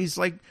 Right. Now he's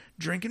like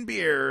drinking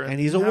beer. And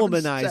he's a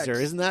womanizer. Sex.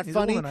 Isn't that he's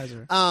funny? A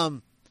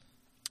womanizer.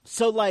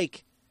 So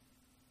like...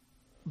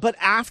 But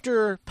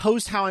after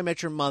post How I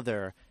Met Your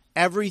Mother,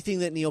 everything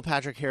that Neil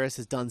Patrick Harris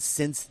has done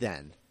since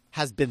then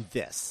has been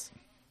this.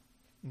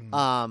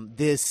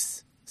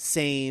 This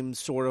same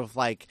sort of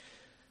like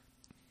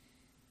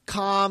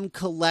calm,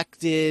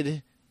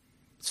 collected,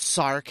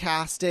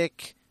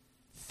 sarcastic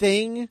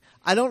thing.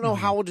 I don't know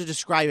how to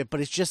describe it, but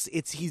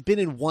he's been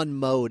in one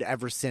mode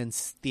ever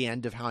since the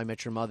end of How I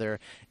Met Your Mother,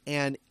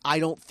 and I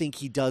don't think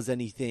he does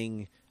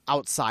anything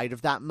outside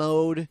of that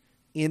mode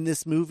in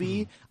this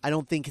movie. I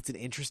don't think it's an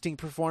interesting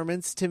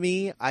performance to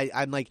me.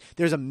 I'm like,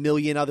 there's a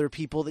million other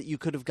people that you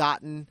could have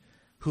gotten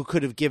who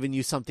could have given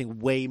you something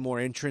way more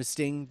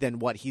interesting than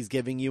what he's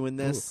giving you in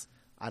this.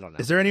 I don't know.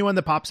 Is there anyone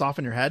that pops off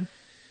in your head?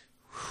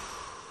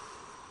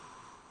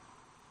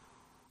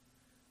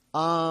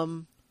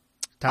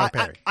 Tyler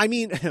Perry. I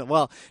mean,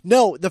 well,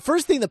 no. The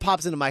first thing that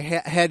pops into my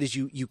head is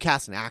you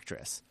cast an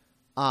actress.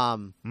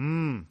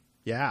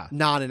 Yeah.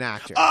 Not an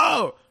actor.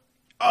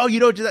 Oh,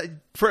 you don't do that.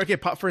 First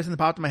thing that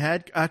popped in my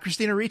head,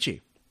 Christina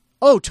Ricci.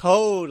 Oh,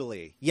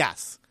 totally.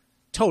 Yes,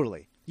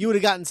 totally. You would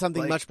have gotten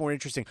something much more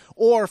interesting.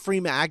 Or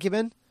Freema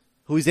Agyeman,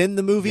 who's in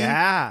the movie.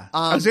 Yeah.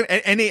 I was gonna,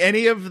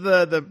 any of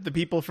the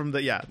people from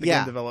the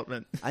game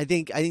development. I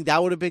think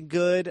that would have been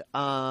good.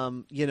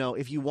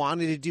 If you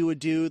wanted to do a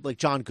dude like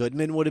John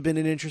Goodman would have been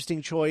an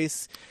interesting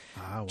choice.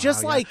 Wow,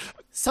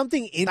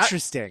 something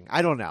interesting.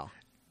 I don't know.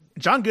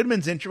 John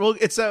Goodman's well,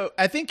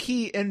 I think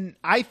he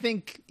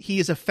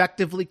is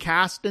effectively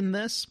cast in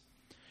this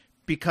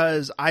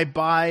because I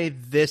buy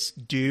this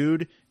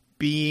dude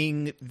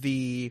being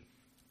the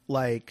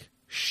like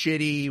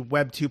shitty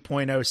Web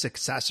 2.0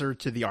 successor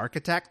to the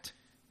Architect.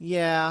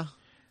 Yeah.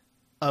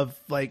 Of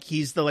like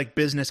he's the like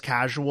business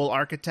casual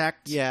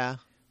architect. Yeah.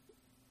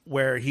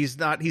 Where he's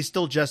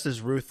still just as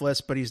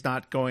ruthless, but he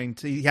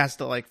has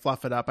to like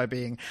fluff it up by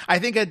being, I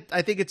think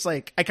it's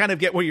like, I kind of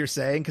get what you're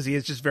saying because he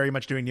is just very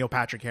much doing Neil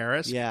Patrick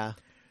Harris. Yeah.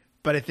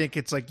 But I think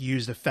it's like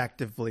used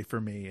effectively for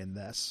me in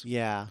this.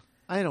 Yeah.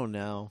 I don't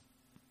know.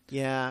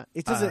 Yeah.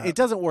 It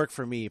doesn't work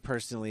for me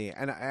personally.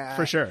 And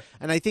for sure.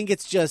 And I think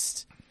it's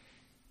just,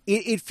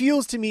 it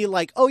feels to me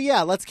like, oh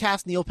yeah, let's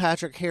cast Neil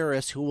Patrick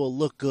Harris who will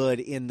look good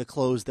in the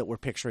clothes that we're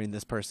picturing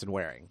this person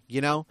wearing,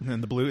 you know?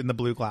 In the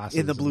blue glasses.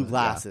 In the blue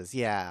glasses,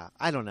 yeah.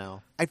 I don't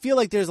know. I feel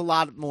like there's a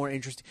lot more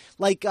interesting,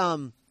 like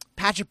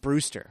Paget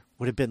Brewster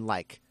would have been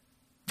like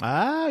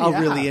a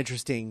really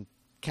interesting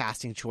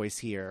casting choice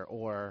here,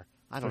 or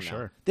I don't know.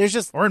 Sure. There's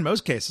just, or in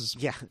most cases.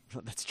 Yeah,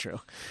 that's true.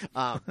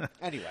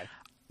 Anyway,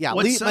 yeah,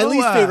 my least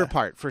favorite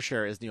part for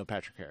sure is Neil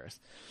Patrick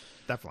Harris.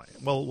 Definitely.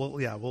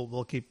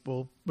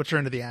 We'll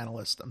turn to the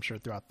analyst, I'm sure,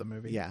 throughout the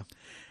movie. Yeah.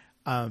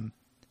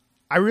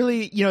 I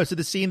really, so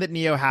the scene that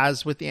Neo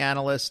has with the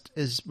analyst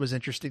was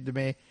interesting to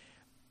me.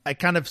 I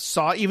kind of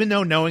saw, even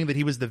though knowing that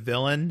he was the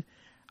villain,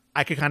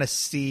 I could kind of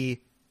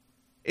see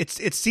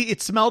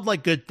it smelled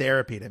like good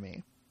therapy to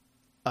me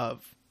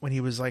of when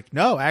he was like,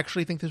 no, I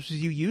actually think this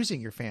was you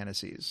using your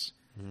fantasies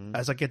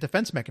as like a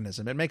defense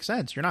mechanism. It makes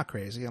sense. You're not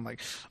crazy. I'm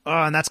like,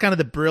 oh, and that's kind of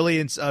the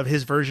brilliance of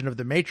his version of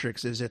the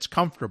Matrix is it's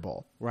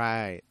comfortable.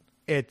 Right.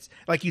 It's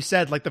like you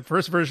said, like the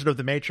first version of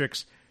the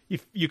Matrix,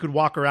 you could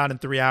walk around in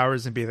 3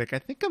 hours and be like, I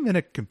think I'm in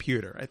a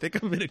computer. I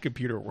think I'm in a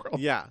computer world.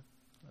 Yeah.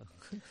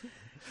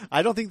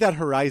 I don't think that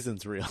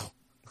Horizon's real.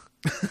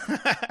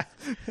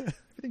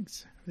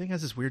 Everything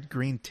has this weird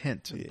green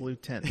tint, blue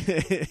tint.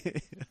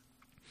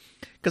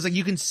 Because like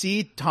you can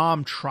see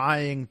Tom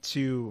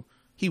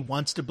he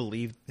wants to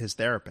believe his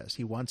therapist.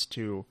 He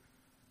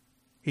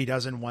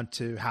doesn't want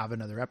to have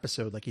another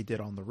episode like he did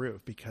on the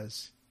roof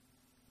because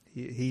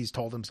he's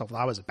told himself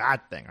that was a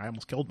bad thing. I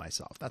almost killed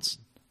myself. It's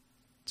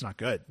not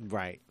good.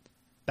 Right.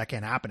 That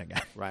can't happen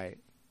again. Right.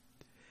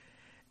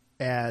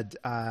 And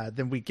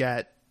then we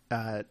get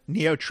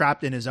Neo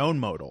trapped in his own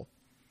modal.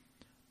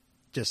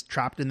 Just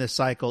trapped in this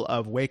cycle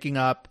of waking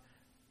up,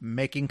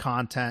 making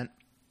content,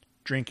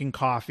 drinking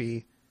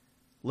coffee,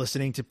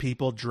 listening to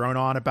people drone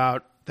on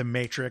about the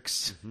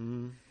Matrix,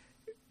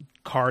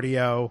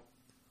 cardio,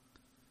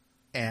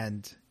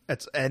 and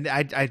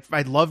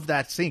I love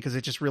that scene because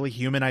it just really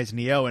humanized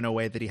Neo in a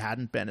way that he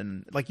hadn't been,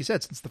 and like you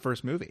said, since the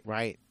first movie.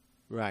 Right.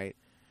 No,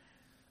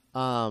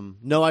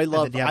 I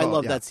love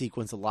that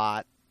sequence a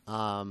lot.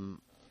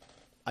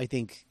 I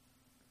think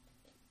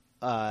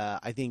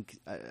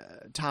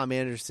Tom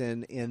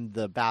Anderson in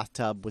the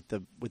bathtub with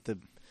the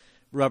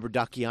rubber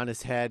ducky on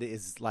his head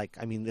is like,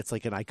 I mean, it's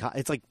like an icon.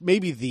 It's like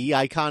maybe the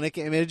iconic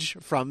image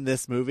from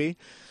this movie.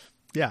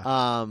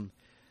 Yeah.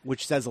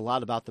 which says a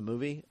lot about the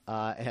movie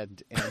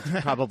and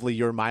probably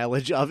your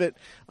mileage of it.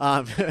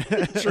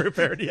 True,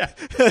 fair, yeah.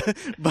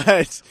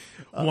 But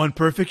one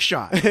perfect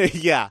shot.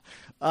 yeah.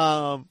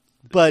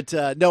 But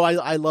no,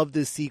 I love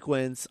this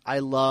sequence. I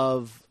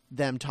love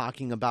them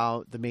talking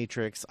about the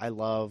Matrix. I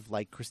love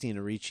like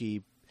Christina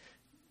Ricci,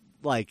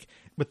 like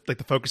with like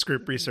the focus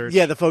group research.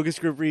 Yeah, the focus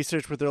group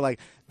research where they're like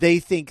they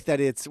think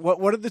that it's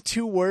what are the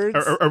two words?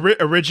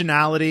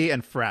 Originality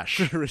and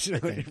fresh.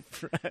 Originality and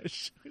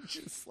fresh.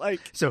 Just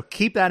like so,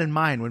 keep that in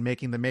mind when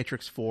making the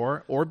Matrix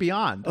 4 or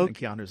beyond. Okay. And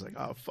Keanu's like,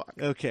 oh fuck.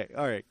 Okay,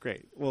 all right,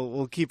 great.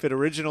 We'll keep it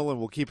original and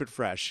we'll keep it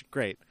fresh.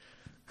 Great.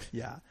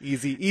 Yeah,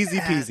 easy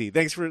peasy.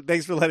 Thanks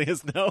for letting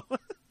us know.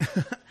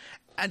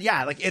 And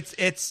yeah, like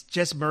it's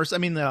just I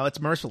mean, no, it's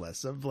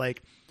merciless. Of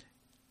like,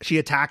 she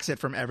attacks it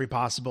from every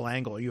possible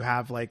angle. You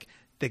have like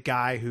the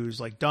guy who's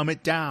like, dumb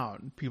it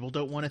down. People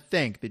don't want to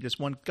think. They just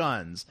want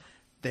guns.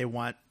 They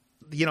want,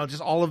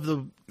 just all of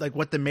the like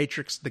what the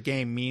Matrix, the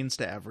game, means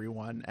to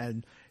everyone,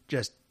 and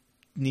just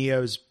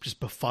Neo's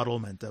just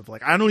befuddlement of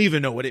like, I don't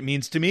even know what it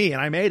means to me,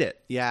 and I made it.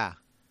 Yeah.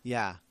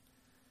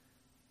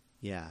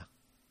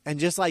 And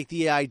just like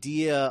the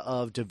idea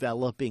of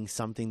developing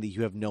something that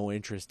you have no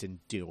interest in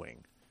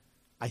doing,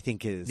 I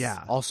think is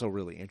also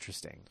really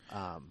interesting.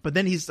 But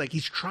then he's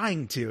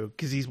trying to,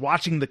 because he's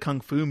watching the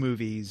Kung Fu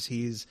movies.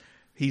 He's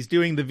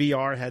doing the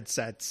VR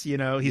headsets, he's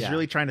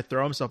really trying to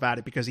throw himself at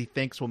it because he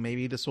thinks, well,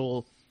 maybe this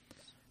will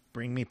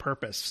bring me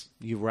purpose.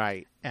 You're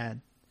right.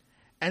 And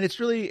it's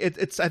really,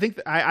 I think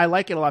I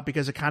like it a lot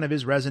because it kind of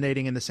is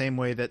resonating in the same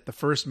way that the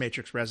first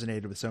Matrix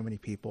resonated with so many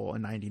people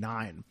in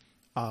 99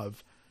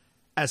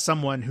 as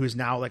someone who's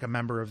now like a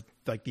member of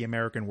like the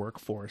American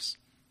workforce,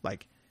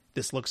 like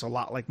this looks a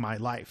lot like my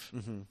life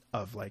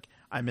of like,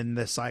 I'm in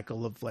this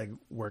cycle of like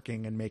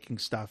working and making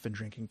stuff and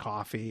drinking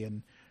coffee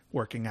and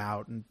working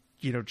out and,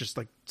 just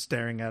like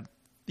staring at,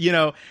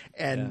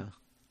 and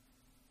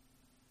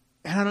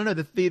I don't know,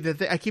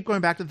 the I keep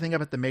going back to the thing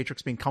about the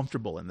Matrix being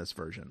comfortable in this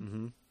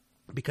version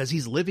because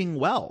he's living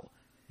well.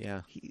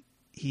 Yeah.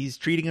 He's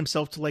treating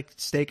himself to like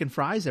steak and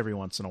fries every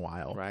once in a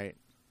while. Right.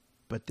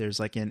 But there's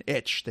like an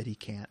itch that he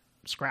can't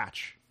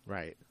scratch.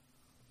 Right.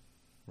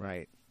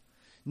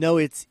 No,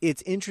 it's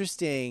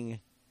interesting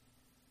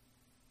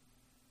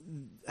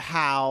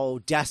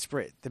how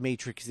desperate the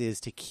Matrix is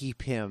to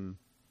keep him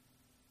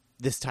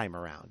this time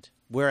around.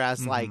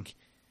 Whereas like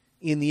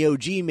in the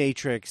OG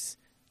Matrix,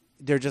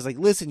 they're just like,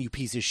 listen, you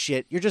piece of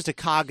shit, you're just a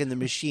cog in the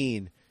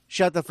machine.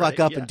 Shut the fuck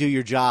up and do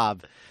your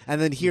job. And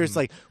then here it's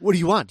like, what do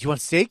you want? Do you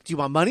want steak? Do you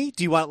want money?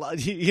 Do you want,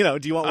 do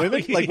you want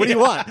women? Like, what do you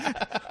want?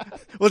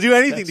 We'll do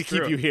anything to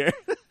keep you here.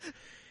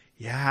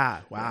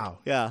 Yeah. Wow.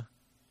 Yeah.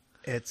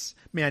 It's,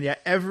 man, yeah,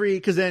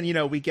 because then,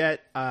 we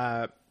get,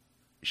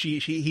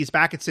 he's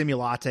back at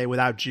Simulate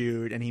without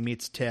Jude and he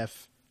meets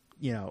Tiff,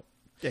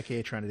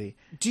 aka Trinity.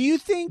 Do you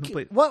think,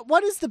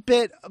 what is the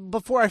bit,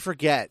 before I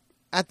forget,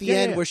 at the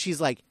end where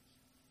she's like,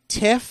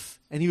 Tiff?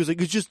 And he was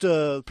like, it's just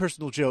a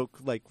personal joke,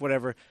 like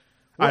whatever.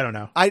 I don't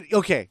know. I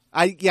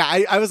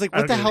was like,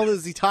 what the hell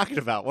is he talking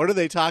about? What are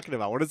they talking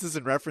about? What is this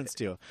in reference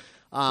to?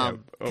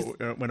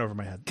 It went over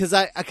my head. Because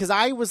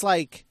I was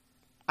like,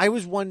 I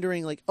was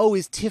wondering like, oh,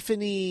 is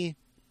Tiffany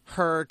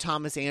her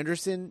Thomas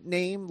Anderson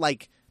name?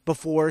 Like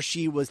before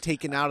she was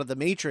taken out of the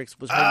Matrix,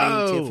 was her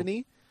name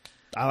Tiffany?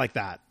 I like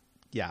that.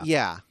 Yeah.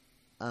 Yeah.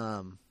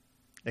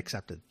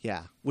 Accepted.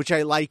 Yeah. Which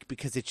I like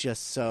because it's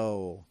just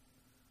so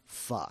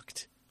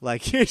fucked.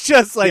 Like, it's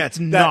just like... Yeah, it's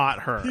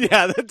not her.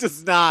 Yeah, that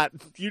does not...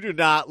 You do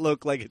not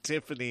look like a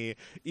Tiffany,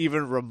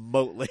 even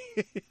remotely.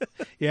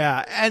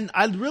 Yeah, and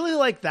I really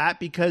like that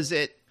because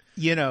it,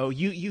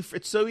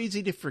 it's so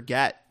easy to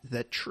forget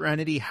that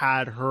Trinity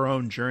had her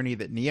own journey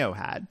that Neo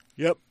had.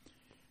 Yep.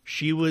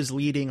 She was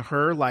leading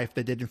her life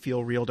that didn't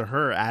feel real to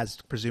her as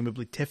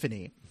presumably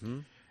Tiffany. Mm-hmm.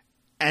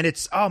 And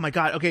it's... Oh, my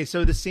God. Okay,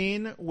 so the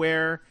scene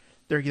where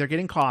they're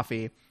getting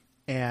coffee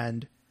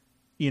and,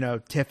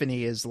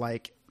 Tiffany is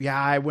like... Yeah,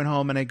 I went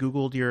home and I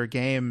Googled your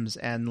games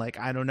and like,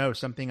 I don't know,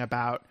 something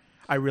about,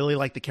 I really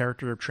like the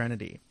character of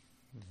Trinity.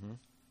 Mm-hmm.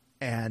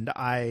 And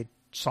I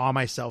saw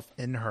myself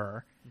in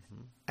her.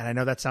 Mm-hmm. And I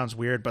know that sounds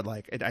weird, but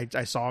like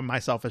I saw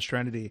myself as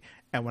Trinity.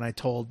 And when I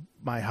told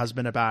my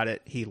husband about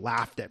it, he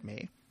laughed at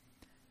me.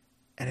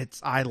 And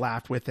I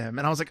laughed with him.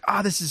 And I was like,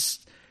 this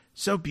is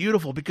so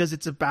beautiful because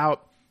it's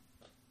about,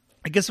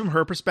 I guess from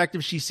her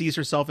perspective, she sees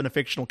herself in a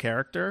fictional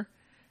character.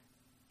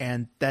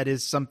 And that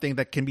is something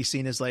that can be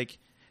seen as like,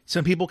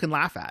 some people can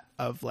laugh at,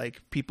 of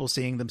like people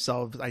seeing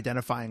themselves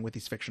identifying with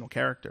these fictional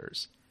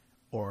characters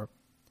or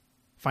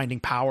finding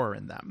power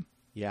in them.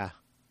 Yeah.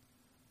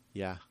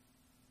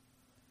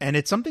 And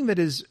it's something that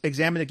is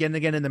examined again and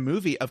again in the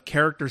movie of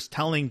characters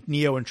telling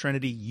Neo and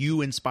Trinity,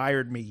 you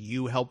inspired me.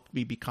 You helped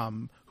me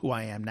become who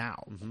I am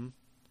now. Mm-hmm.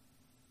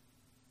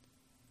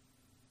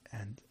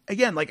 And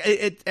again, like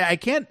I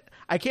can't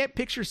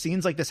picture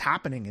scenes like this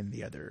happening in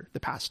the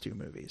past two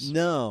movies.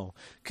 No,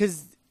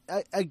 because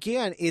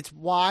again, it's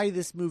why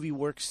this movie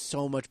works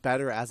so much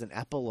better as an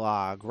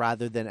epilogue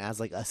rather than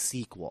as like a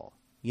sequel,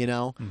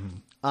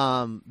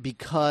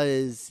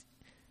 Because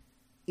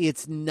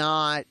it's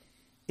not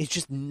it's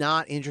just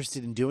not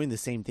interested in doing the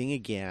same thing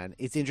again.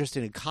 It's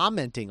interested in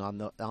commenting on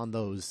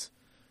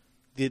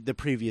the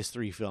previous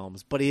 3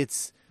 films, but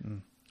it's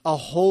a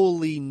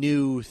wholly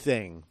new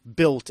thing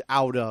built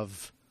out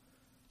of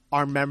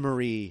our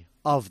memory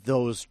of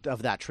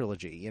that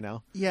trilogy, you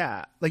know?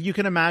 Yeah. Like you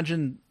can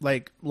imagine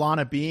like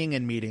Lana being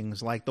in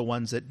meetings like the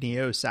ones that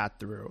Neo sat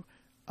through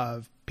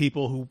of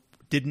people who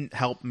didn't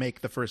help make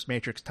the first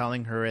Matrix,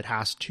 telling her it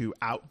has to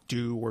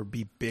outdo or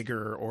be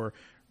bigger or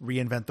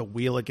reinvent the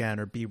wheel again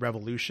or be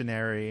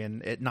revolutionary,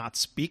 and it not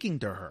speaking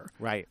to her.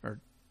 Right.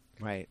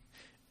 Right.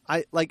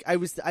 I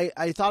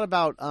thought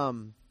about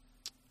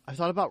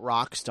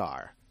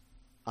Rockstar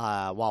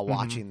while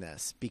watching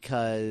this,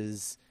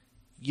 because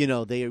you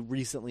know they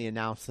recently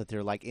announced that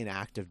they're like in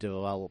active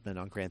development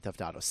on Grand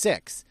Theft Auto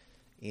 6,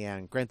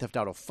 and Grand Theft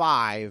Auto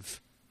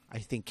 5 I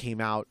think came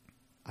out,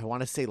 I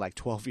want to say like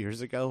 12 years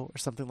ago or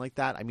something like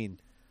that. I mean,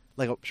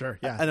 like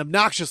an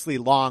obnoxiously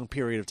long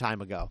period of time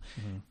ago.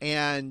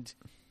 And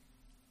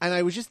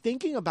I was just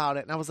thinking about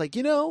it, and I was like,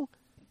 you know,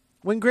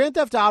 when Grand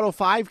Theft Auto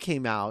 5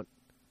 came out,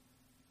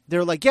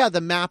 they're like, yeah, the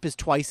map is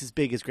twice as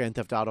big as Grand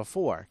Theft Auto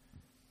 4.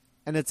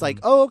 And it's like,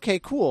 oh, okay,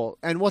 cool.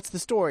 And what's the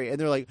story? And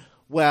they're like,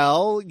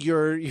 well,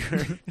 you're you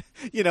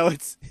know,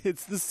 it's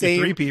the same.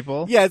 You're 3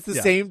 people. Yeah, it's the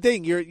same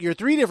thing. You're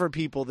 3 different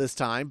people this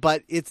time,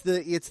 but it's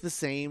the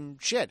same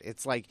shit.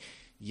 It's like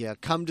you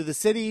come to the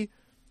city,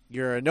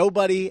 you're a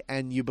nobody,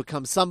 and you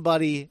become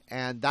somebody,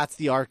 and that's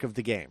the arc of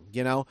the game,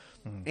 you know?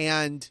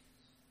 And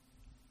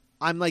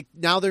I'm like,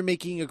 now they're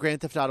making a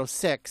Grand Theft Auto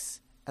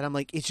 6, and I'm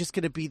like, it's just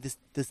going to be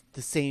the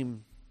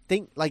same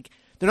thing. Like,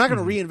 they're not going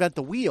to reinvent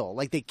the wheel.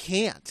 Like, they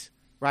can't,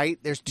 right?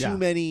 There's too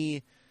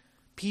many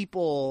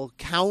people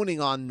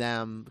counting on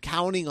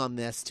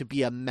this to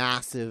be a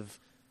massive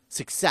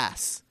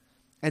success.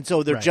 And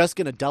so they're just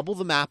going to double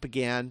the map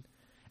again,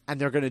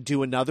 and they're going to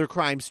do another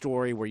crime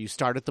story where you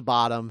start at the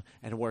bottom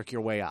and work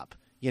your way up,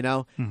 you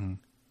know? And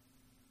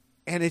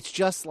it's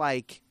just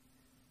like,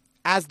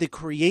 as the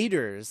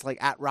creators, like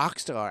at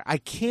Rockstar, I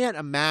can't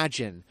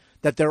imagine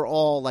that they're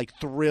all like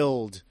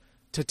thrilled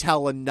to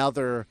tell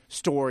another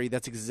story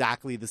that's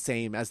exactly the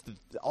same as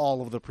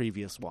all of the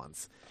previous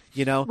ones,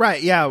 you know?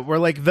 Right. Yeah. We're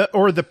like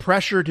the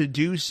pressure to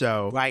do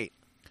so. Right.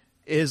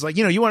 Is like,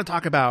 you know, you want to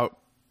talk about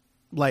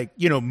like,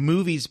 you know,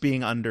 movies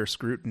being under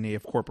scrutiny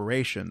of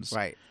corporations.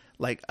 Right.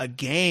 Like a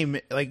game,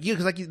 like you,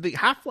 because like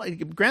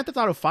the Grand Theft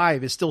Auto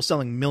 5 is still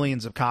selling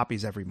millions of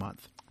copies every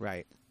month.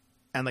 Right.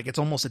 And like, it's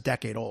almost a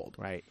decade old.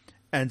 Right.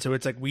 And so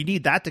it's like, we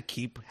need that to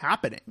keep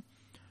happening.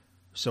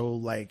 So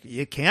like,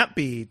 it can't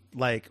be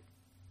like,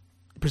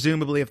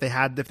 presumably if they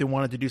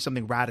wanted to do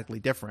something radically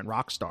different,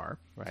 Rockstar,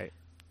 right,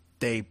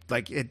 they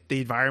like it, the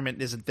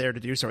environment isn't there to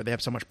do so, or they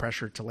have so much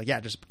pressure to like,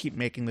 just keep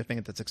making the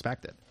thing that's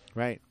expected.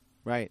 Right.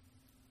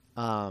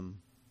 Man,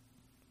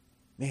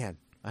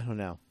 I don't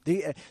know.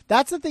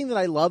 That's the thing that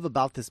I love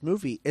about this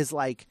movie is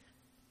like,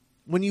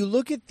 when you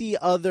look at the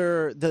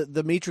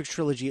Matrix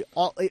trilogy,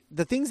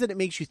 the things that it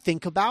makes you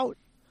think about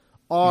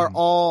are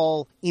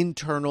all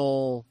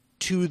internal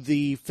to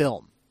the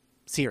film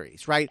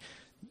series, right?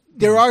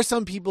 There are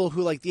some people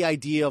who like the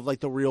idea of like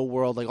the real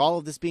world, like all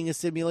of this being a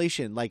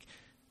simulation, like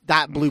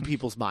that blew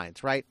people's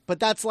minds, right? But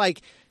that's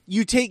like,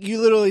 you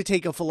literally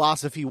take a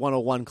philosophy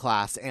 101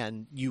 class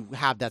and you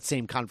have that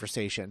same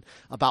conversation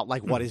about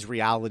like what is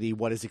reality,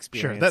 what is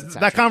experience.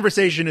 Sure, that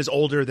conversation is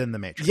older than the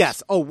Matrix.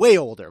 Yes, way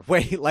older,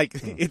 way like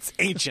it's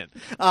ancient.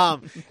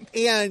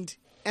 And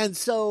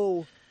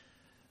so,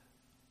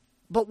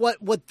 but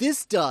what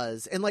this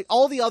does, and like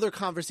all the other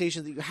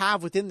conversations that you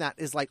have within that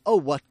is like, oh,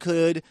 what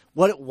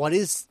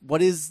is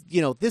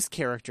you know, this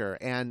character,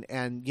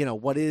 and you know,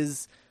 what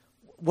does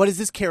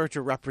this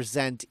character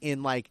represent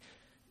in like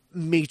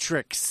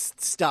Matrix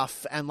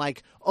stuff, and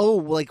like, oh,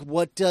 like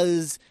what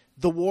does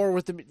the war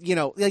with the, you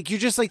know, like you're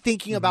just like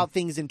thinking about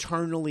things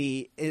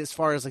internally as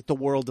far as like the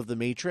world of the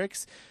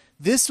Matrix.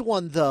 This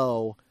one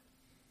though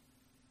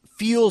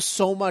feels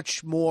so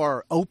much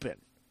more open,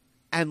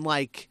 and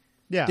like,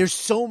 there's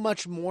so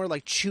much more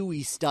like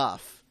chewy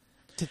stuff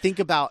to think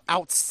about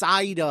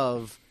outside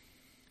of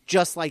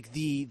just like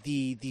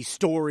the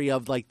story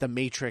of like the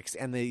Matrix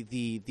and the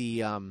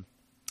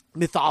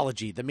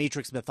mythology, the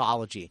Matrix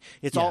mythology.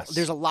 It's all,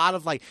 there's a lot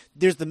of like,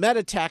 there's the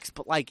meta text,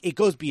 but like it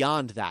goes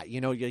beyond that. You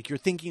know, you're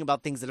thinking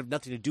about things that have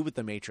nothing to do with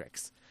the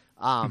Matrix,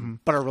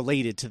 but are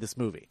related to this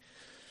movie.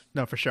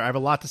 No, for sure. I have a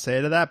lot to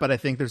say to that, but I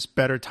think there's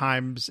better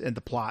times in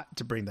the plot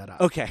to bring that up.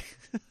 Okay.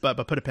 but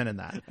put a pin in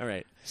that. All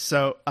right.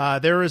 So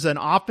there was an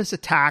office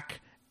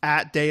attack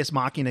at Deus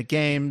Machina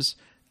Games.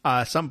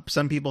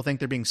 Some people think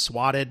they're being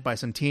swatted by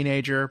some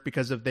teenager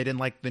because they didn't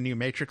like the new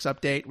Matrix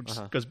update, which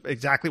goes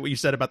exactly what you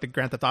said about the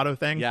Grand Theft Auto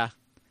thing. Yeah.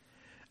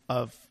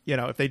 Of, you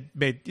know, if they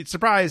made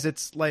surprise,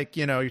 it's like,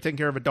 you know, you're taking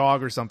care of a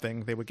dog or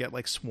something, they would get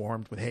like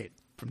swarmed with hate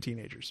from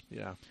teenagers.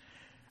 Yeah.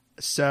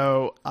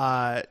 So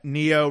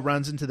Neo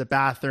runs into the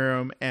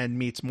bathroom and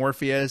meets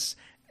Morpheus,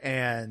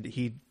 and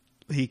he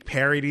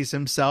parodies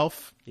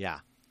himself. Yeah.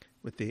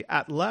 With the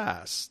 "at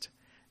last."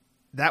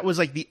 That was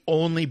like the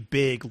only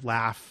big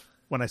laugh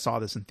when I saw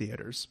this in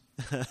theaters.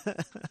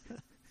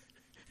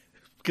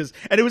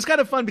 And it was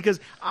kind of fun because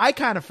I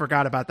kind of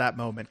forgot about that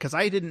moment because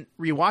I didn't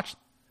rewatch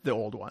the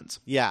old ones.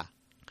 Yeah.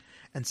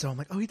 And so I'm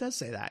like, oh, he does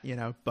say that,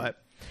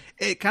 but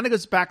it kind of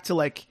goes back to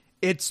like,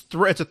 it's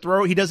a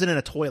throw. He does it in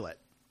a toilet.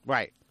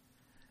 Right.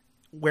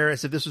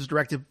 Whereas if this was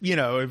directed,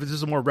 if this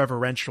is a more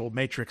reverential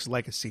Matrix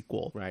like a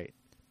sequel. Right.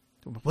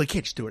 Well, you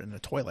can't just do it in a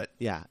toilet.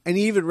 Yeah. And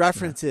he even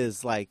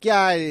references like,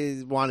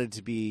 I wanted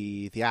to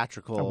be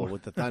theatrical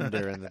with the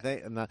thunder and the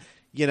thing and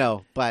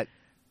but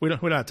we don't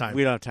have time.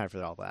 We don't have time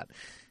for all that.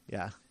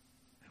 Yeah.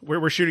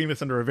 We're shooting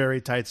this under a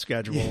very tight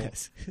schedule.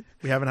 Yes.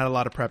 We haven't had a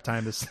lot of prep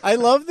time. I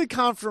love the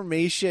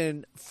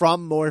confirmation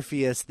from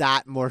Morpheus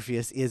that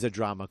Morpheus is a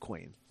drama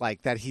queen.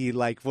 Like that he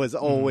like was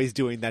always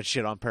doing that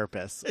shit on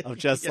purpose. Of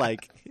just I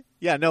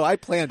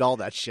planned all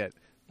that shit.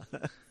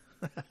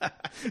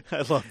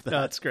 I love that.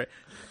 No, that's great.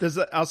 There's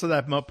also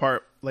that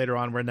part later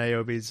on where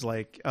Niobe's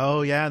like,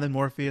 "Oh yeah," and then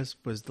Morpheus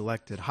was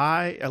elected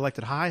high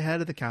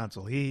head of the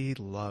council. He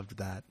loved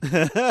that.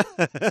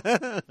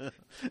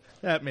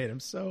 That made him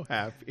so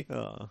happy.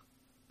 Oh.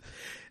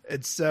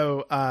 And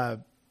so, I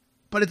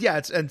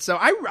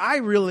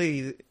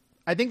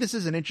think this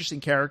is an interesting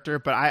character,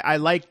 but I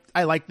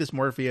like this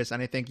Morpheus,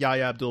 and I think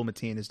Yahya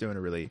Abdul-Mateen is doing a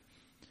really.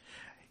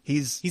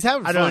 He's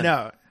having fun. I don't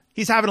know.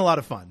 He's having a lot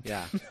of fun.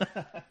 Yeah.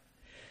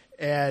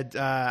 And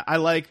I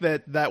like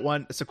that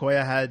one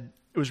Sequoia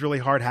it was really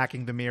hard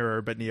hacking the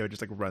mirror, but Neo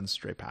just like runs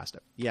straight past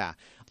it. Yeah.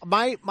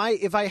 My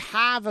if I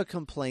have a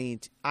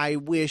complaint, I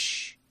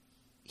wish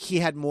he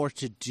had more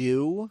to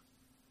do.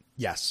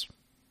 Yes.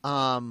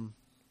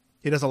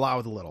 He does a lot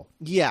with a little.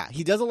 Yeah,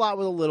 he does a lot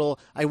with a little.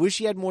 I wish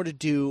he had more to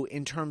do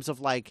in terms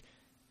of like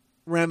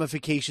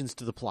ramifications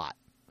to the plot.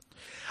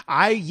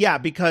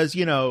 Because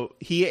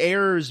he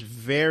airs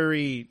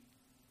very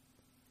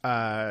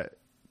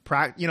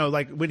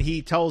like when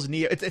he tells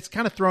Neo, it's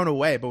kind of thrown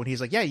away, but when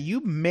he's like, you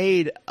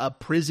made a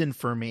prison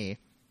for me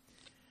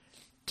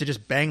to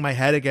just bang my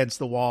head against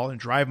the wall and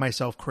drive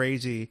myself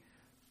crazy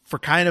for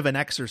kind of an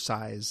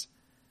exercise.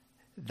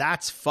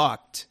 That's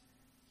fucked.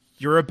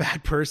 You're a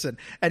bad person.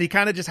 And he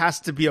kind of just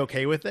has to be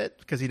okay with it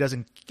because he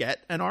doesn't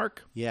get an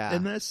arc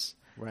in this.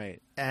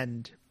 Right.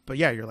 But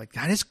you're like,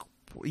 that is,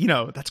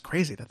 that's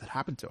crazy that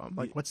happened to him.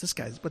 Like, what's this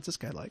guy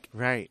like?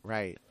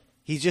 Right.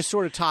 He just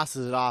sort of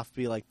tosses it off,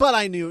 be like, but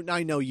I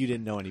know you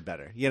didn't know any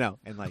better,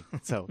 and like,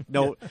 so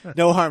no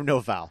harm,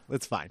 no foul.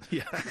 It's fine.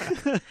 Yeah.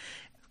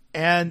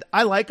 And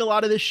I like a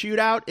lot of this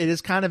shootout. It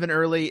is kind of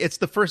it's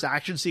the first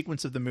action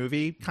sequence of the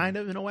movie, kind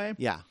of in a way.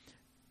 Yeah.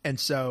 And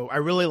so I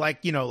really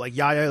like, like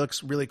Yahya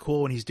looks really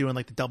cool when he's doing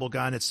like the double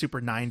gun. It's super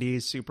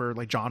 90s, super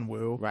like John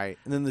Woo. Right.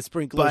 And then the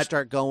sprinklers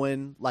start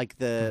going like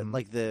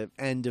the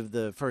end of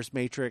the first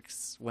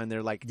Matrix when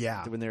they're like,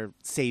 when they're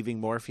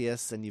saving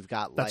Morpheus, and you've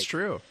got like, that's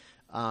true.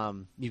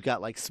 You've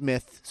got like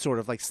Smith sort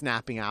of like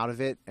snapping out of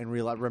it and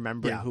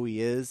remembering who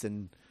he is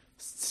and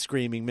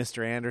screaming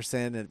Mr.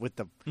 Anderson and with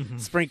the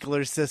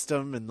sprinkler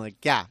system and like,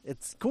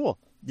 it's cool.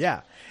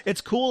 Yeah,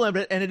 it's cool. And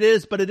it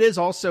is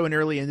also an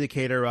early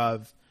indicator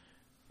of,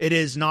 it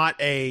is not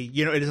it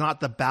is not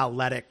the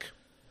balletic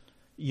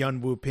Yun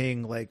Wu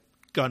Ping like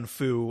gun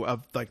fu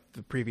of like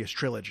the previous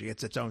trilogy.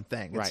 It's its own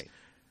thing. It's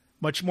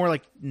much more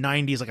like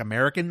 90s, like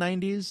American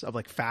 90s of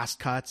like fast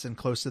cuts and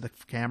close to the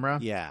camera.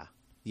 Yeah.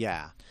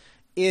 Yeah.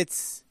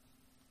 It's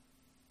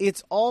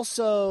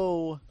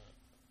also,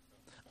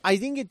 I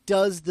think it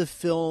does the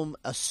film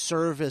a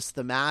service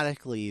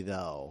thematically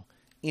though,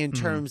 in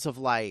terms of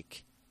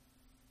like,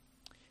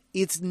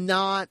 this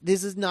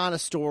is not a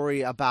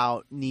story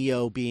about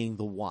Neo being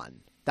the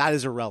one. That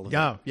is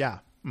irrelevant. Yeah.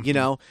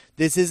 Mm-hmm.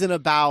 This isn't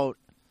about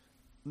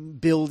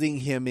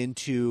building him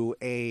into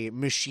a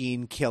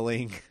machine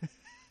killing,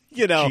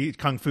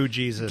 Kung Fu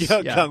Jesus.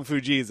 Kung Fu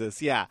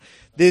Jesus. Yeah.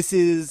 This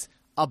is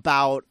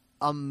about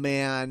a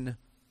man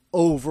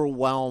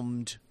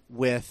overwhelmed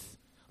with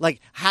like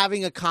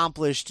having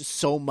accomplished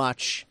so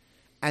much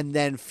and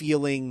then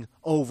feeling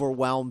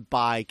overwhelmed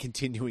by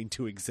continuing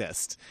to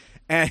exist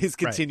and his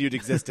continued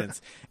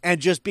existence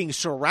and just being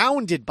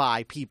surrounded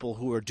by people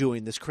who are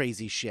doing this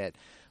crazy shit.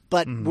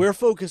 But we're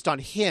focused on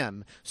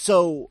him.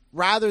 So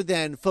rather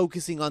than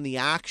focusing on the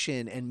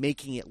action and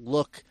making it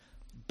look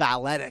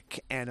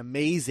balletic and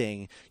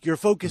amazing, you're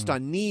focused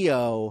on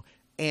Neo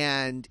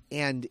and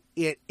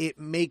it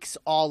makes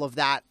all of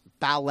that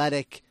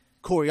balletic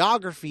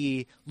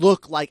choreography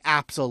look like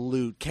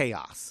absolute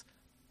chaos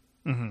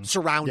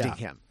surrounding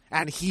him.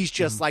 And he's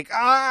just like,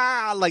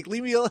 like,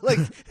 leave me alone. Like,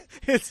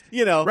 it's,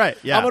 right,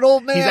 yeah. I'm an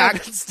old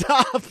man.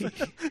 Stop.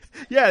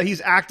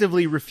 He's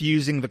actively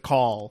refusing the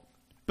call,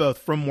 both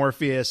from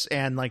Morpheus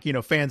and, like,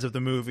 fans of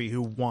the movie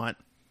who want,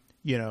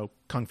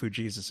 Kung Fu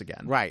Jesus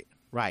again. Right.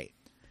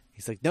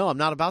 He's like, no, I'm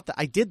not about that.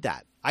 I did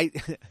that.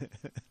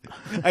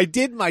 I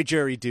did my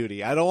jury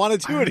duty. I don't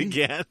want to do it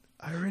again.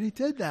 I already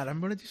did that.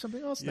 I'm going to do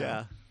something else now.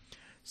 Yeah.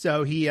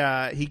 So he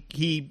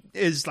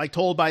is like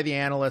told by the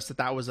analyst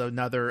that was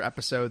another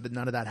episode, that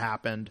none of that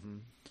happened.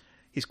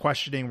 He's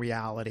questioning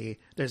reality.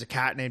 There's a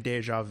cat named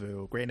Deja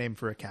Vu. Great name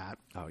for a cat.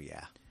 Oh,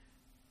 yeah.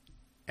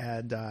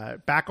 And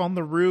back on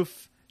the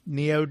roof,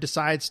 Neo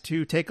decides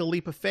to take a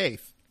leap of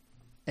faith.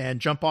 and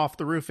jump off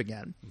the roof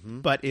again,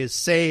 but is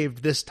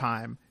saved this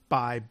time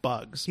by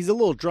Bugs. He's a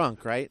little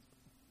drunk, right?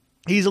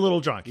 He's a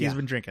little drunk. He's Yeah.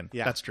 been drinking.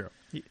 Yeah. That's true.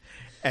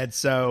 And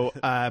so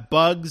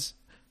Bugs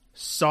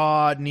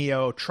saw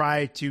Neo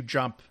try to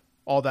jump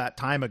all that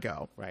time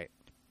ago, Right.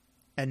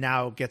 and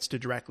now gets to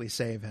directly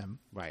save him.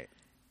 Right.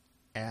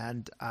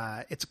 And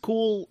it's a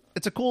cool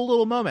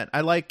little moment.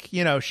 I like, she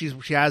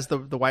has the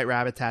white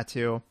rabbit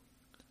tattoo.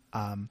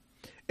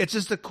 It's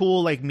just a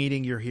cool like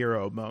meeting your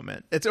hero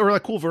moment. Or a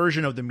cool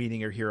version of the meeting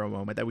your hero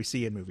moment that we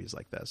see in movies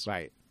like this.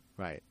 Right.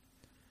 Right.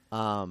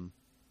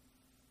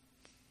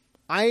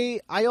 I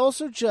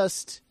also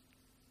just,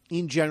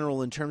 in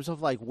general, in terms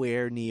of like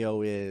where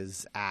Neo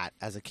is at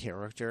as a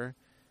character,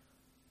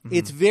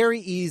 it's very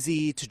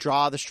easy to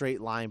draw the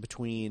straight line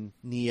between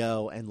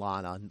Neo and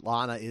Lana.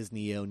 Lana is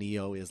Neo,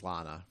 Neo is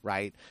Lana,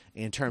 right?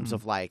 In terms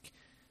of like,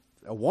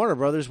 Warner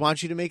Brothers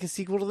wants you to make a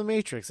sequel to The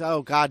Matrix.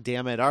 Oh, God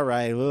damn it. All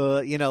right.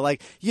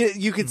 Like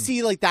you could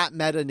see like that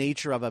meta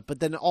nature of it, but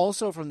then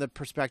also from the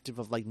perspective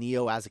of like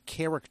Neo as a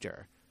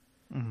character,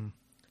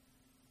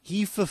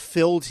 he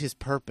fulfilled his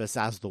purpose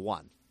as the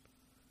one.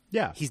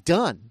 Yeah. He's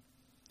done.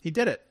 He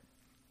did it.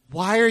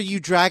 Why are you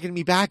dragging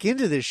me back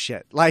into this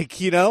shit? Like,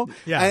 Yeah.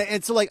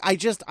 And so like,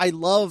 I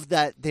love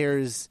that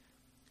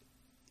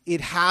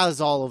it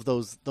has all of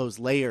those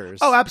layers.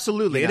 Oh,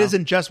 absolutely. You It know?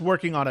 isn't just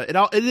working on it.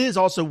 It is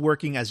also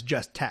working as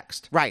just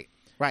text. Right.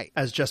 Right.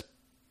 As just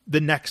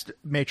the next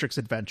Matrix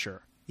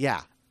adventure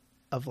Yeah.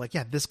 of like,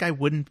 yeah, this guy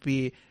wouldn't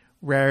be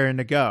raring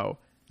to go.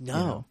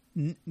 No.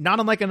 Not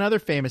unlike another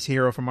famous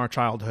hero from our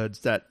childhoods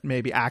that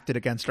maybe acted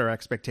against our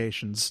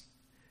expectations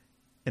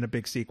in a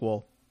big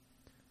sequel.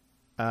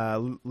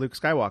 Luke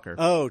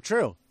Skywalker.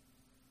 True.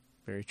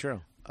 Very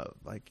true.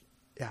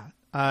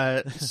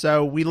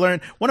 So we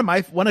learned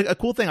a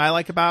cool thing I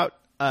like about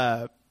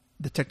the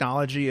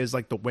technology is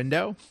like the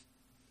window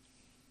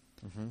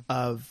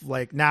of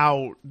like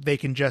now they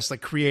can just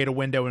like create a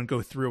window and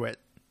go through it.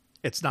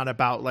 It's not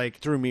about like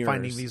Through mirrors.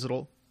 finding these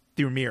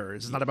through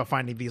mirrors. It's not about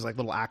finding these like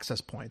little access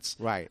points.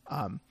 Right.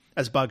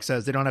 As Bug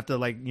says, they don't have to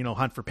like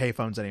hunt for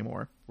payphones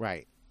anymore.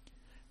 Right.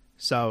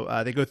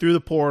 So they go through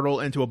the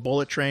portal into a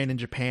bullet train in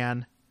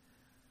Japan.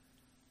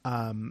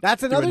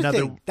 That's another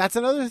thing. That's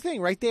another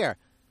thing right there.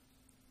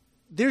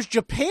 There's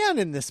Japan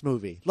in this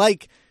movie.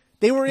 Like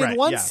they were in Right,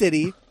 one yeah.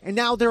 city and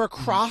now they're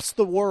across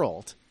the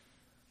world.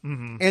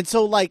 And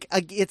so like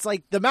it's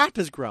like the map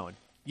has grown,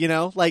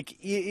 like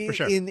For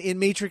sure. in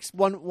Matrix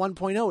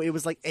 1.0, it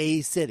was like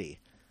a city.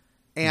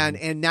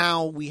 And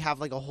now we have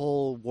like a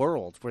whole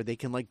world where they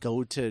can like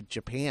go to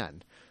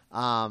Japan.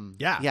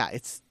 Yeah,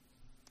 it's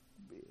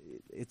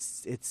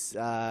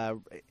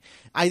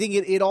I think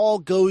it all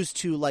goes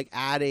to like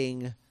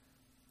adding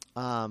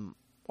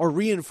or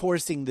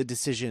reinforcing the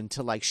decision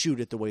to like shoot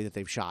it the way that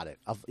they've shot it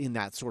in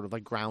that sort of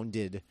like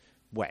grounded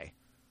way.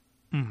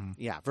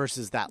 Yeah,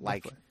 versus that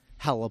like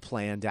hella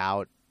planned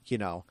out,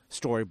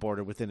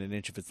 storyboarded within an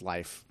inch of its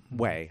life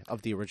way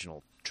of the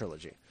original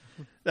trilogy.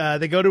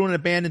 They go to an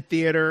abandoned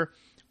theater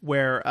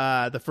where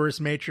the first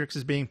Matrix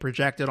is being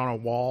projected on a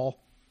wall,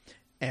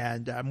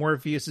 and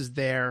Morpheus is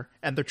there,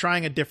 and they're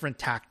trying a different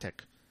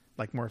tactic,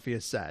 like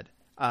Morpheus said.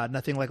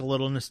 Nothing like a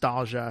little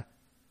nostalgia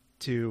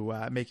to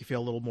make you feel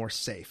a little more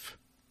safe.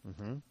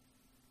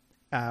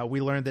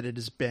 We learned that it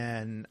has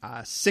been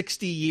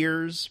 60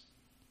 years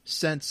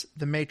since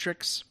the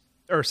Matrix,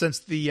 or since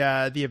the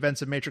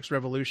events of Matrix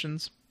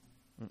Revolutions.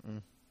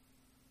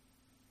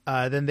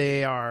 Then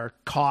they are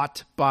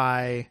caught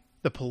by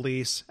the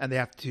police, and they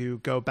have to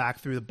go back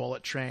through the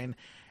bullet train,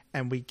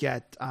 and we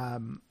get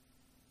the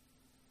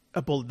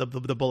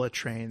bullet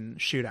train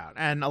shootout.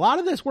 And a lot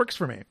of this works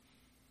for me.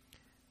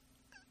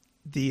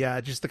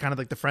 Just the kind of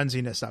like the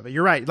frenziness of it.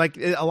 You're right. Like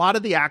a lot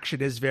of the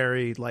action is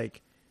very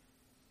like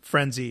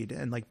frenzied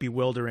and like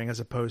bewildering as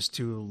opposed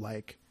to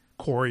like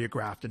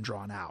choreographed and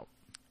drawn out.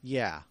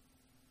 Yeah.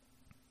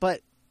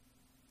 But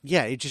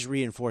yeah, it just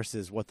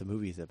reinforces what the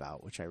movie's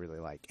about, which I really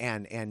like.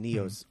 And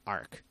Neo's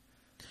arc.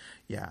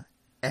 Yeah.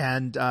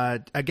 And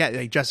again,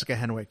 like Jessica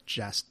Henwick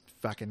just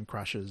fucking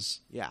crushes.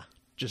 Yeah.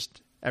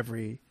 Just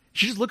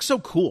she just looks so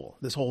cool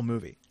this whole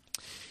movie.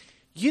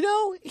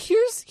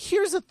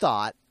 Here's a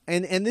thought.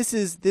 And this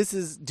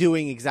is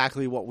doing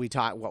exactly what we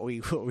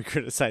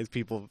criticize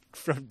people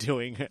from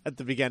doing at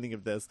the beginning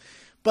of this.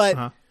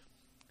 But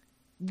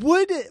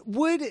would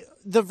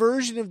the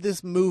version of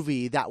this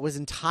movie that was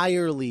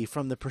entirely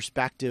from the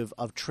perspective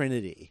of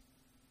Trinity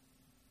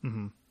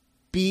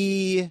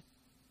be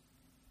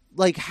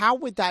like, how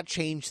would that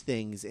change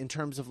things in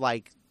terms of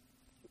like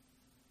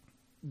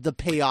the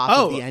payoff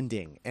of the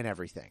ending and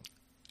everything?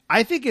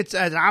 I think it's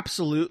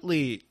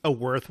absolutely a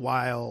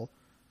worthwhile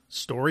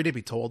story to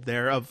be told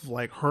there of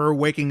like her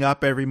waking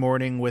up every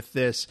morning with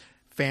this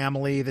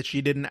family that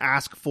she didn't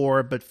ask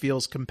for but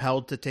feels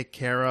compelled to take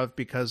care of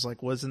because like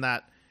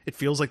it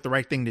feels like the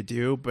right thing to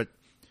do, but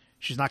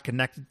she's not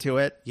connected to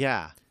it.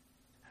 Yeah.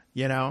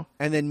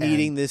 And then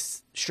meeting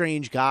this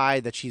strange guy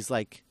that she's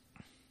like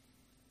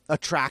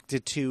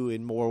attracted to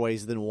in more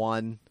ways than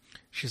one.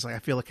 She's like, I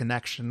feel a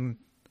connection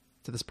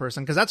to this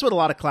person, because that's what a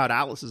lot of Cloud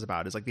Atlas is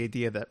about, is like the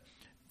idea that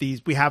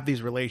we have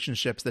these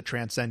relationships that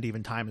transcend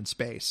even time and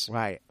space.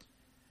 Right.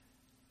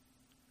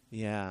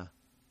 Yeah.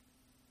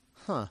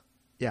 Huh.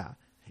 Yeah.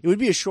 It would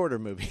be a shorter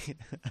movie,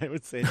 I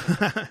would say.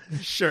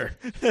 Sure.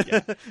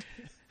 Yeah.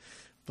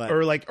 But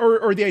Or like,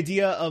 or the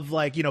idea of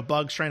like, you know,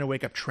 Bugs trying to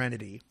wake up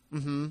Trinity.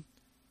 mm-hmm.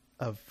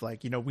 Of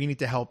like, you know, we need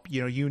to help.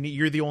 You know,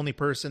 you're the only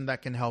person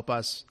that can help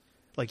us.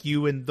 Like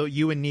you and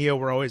Neo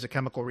were always a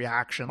chemical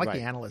reaction, like Right.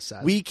 the analyst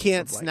says. We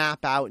can't Of, like-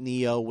 snap out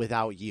Neo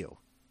without you.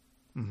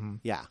 Mhm.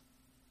 Yeah.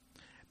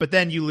 But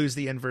then you lose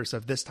the inverse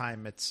of this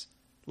time. It's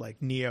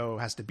like Neo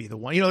has to be the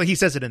one. You know, he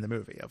says it in the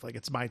movie of like,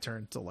 it's my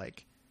turn to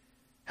like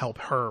help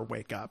her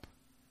wake up.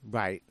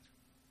 Right.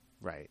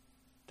 Right.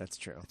 That's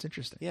true. It's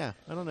interesting. Yeah.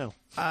 I don't know.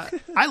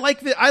 I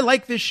like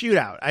this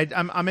shootout.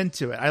 I'm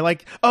into it. I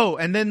like. Oh,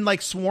 and then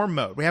like swarm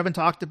mode. We haven't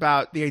talked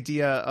about the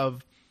idea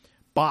of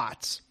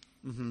bots.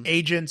 Mm-hmm.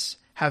 Agents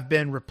have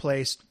been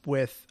replaced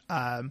with.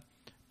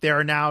 They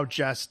are now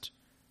just.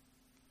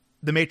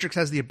 The Matrix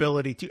has the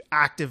ability to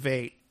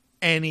activate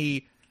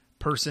any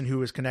person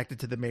who is connected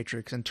to the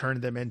Matrix and turn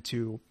them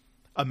into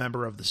a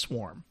member of the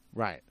swarm.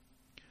 Right.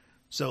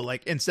 So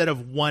like instead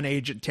of one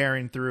agent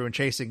tearing through and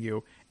chasing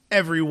you,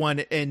 everyone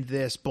in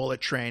this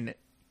bullet train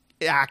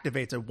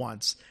activates at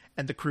once,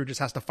 and the crew just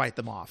has to fight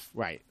them off.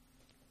 Right.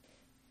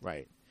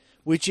 Right.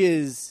 Which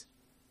is,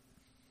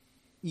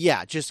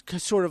 yeah, just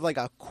sort of like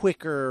a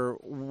quicker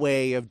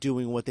way of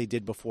doing what they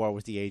did before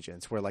with the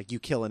agents, where like you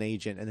kill an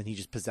agent and then he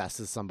just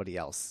possesses somebody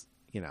else,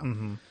 you know.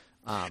 Mm-hmm.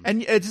 Um,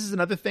 And this is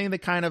another thing that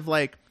kind of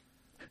like,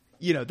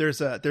 you know, there's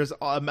a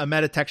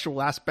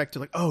metatextual aspect to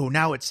like, oh,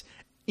 now it's,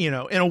 you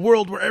know, in a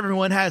world where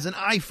everyone has an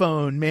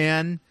iPhone,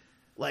 man,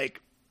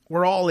 like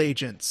we're all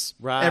agents.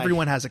 Right.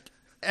 Everyone has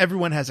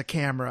a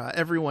camera.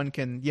 Everyone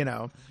can, you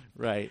know.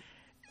 right.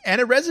 And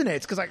it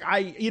resonates because like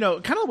you know,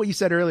 kind of what you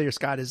said earlier,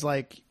 Scott, is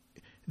like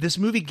this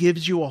movie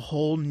gives you a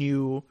whole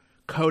new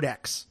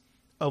codex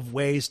of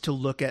ways to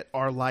look at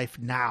our life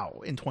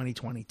now in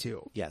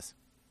 2022. Yes.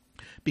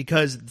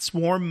 Because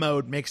swarm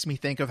mode makes me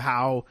think of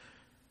how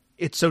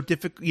it's so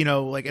difficult, you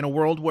know, like in a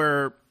world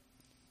where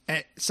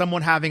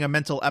someone having a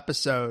mental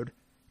episode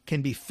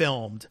can be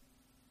filmed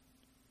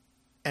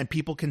and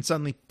people can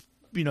suddenly,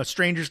 you know,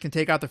 strangers can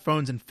take out their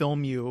phones and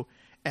film you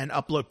and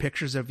upload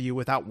pictures of you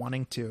without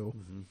wanting to.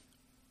 Mm-hmm.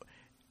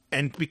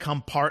 And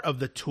become part of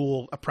the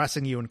tool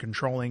oppressing you and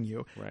controlling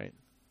you. Right.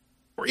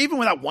 Or even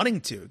without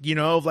wanting to, you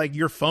know, like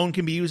your phone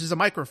can be used as a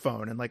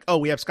microphone and like, oh,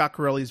 we have Scott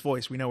Corelli's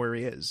voice. We know where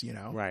he is, you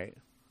know? Right.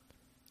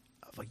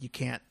 Like you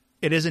can't,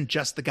 it isn't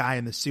just the guy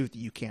in the suit that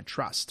you can't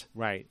trust.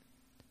 Right.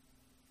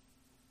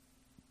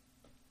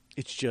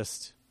 It's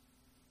just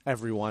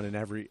everyone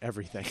and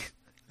everything.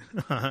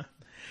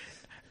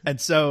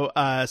 And so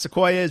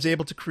Sequoia is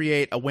able to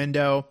create a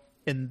window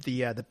in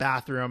the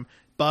bathroom.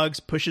 Bugs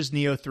pushes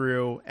Neo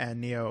through, and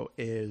Neo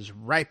is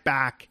right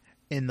back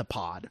in the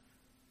pod.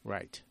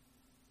 Right.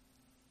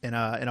 In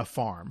a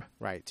farm.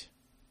 Right.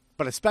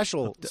 But a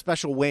special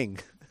wing.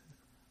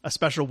 A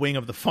special wing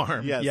of the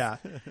farm. Yes. Yeah.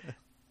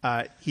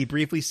 He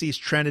briefly sees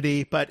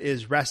Trinity, but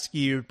is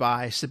rescued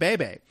by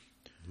Sabebe,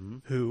 mm-hmm.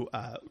 who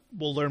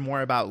we'll learn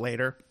more about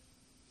later.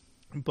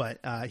 But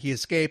he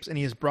escapes, and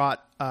he is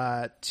brought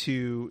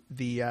to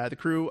the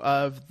crew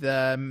of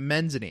the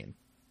Menzine.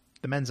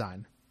 The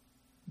Menzine.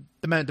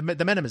 The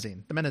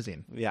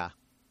Menazine. Yeah.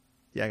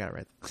 Yeah, I got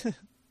it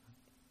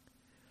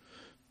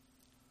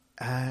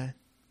right.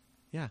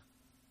 Yeah.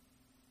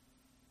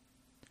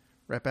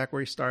 Right back where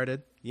he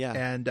started. Yeah.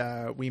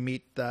 And we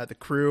meet the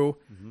crew,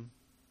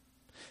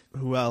 mm-hmm.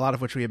 who a lot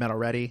of which we have met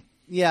already.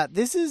 Yeah,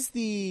 this is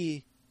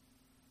this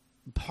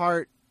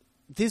part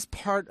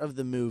of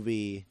the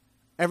movie,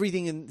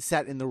 everything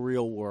set in the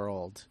real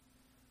world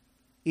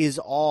is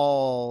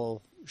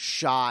all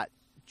shot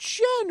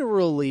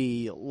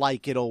generally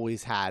like it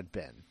always had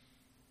been,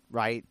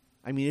 right?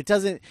 I mean,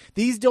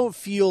 these don't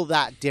feel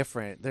that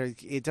different.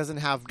 It doesn't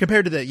have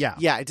compared to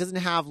it doesn't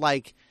have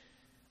like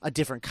a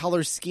different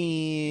color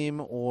scheme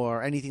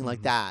or anything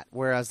like that.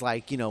 Whereas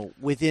like, you know,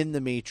 within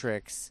the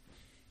Matrix,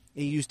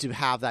 it used to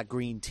have that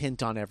green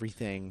tint on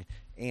everything.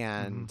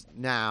 And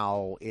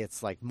now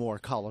it's like more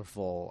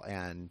colorful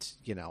and,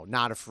 you know,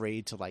 not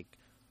afraid to like,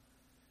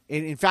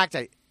 in fact,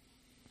 I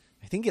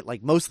think it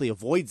like mostly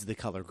avoids the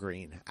color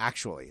green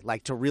actually,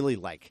 like to really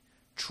like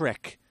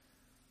trick,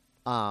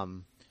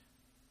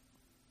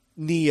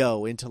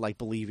 Neo into like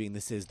believing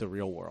this is the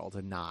real world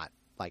and not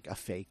like a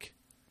fake,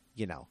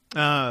 you know.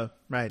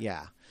 Right.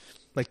 Yeah.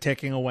 Like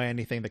taking away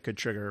anything that could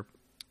trigger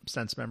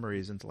sense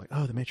memories into like,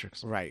 oh, the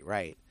Matrix. Right.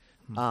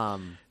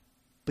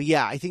 But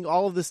yeah, I think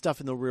all of this stuff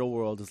in the real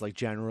world is like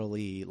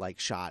generally like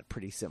shot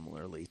pretty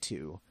similarly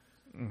to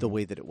the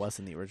way that it was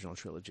in the original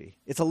trilogy.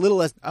 It's a little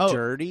less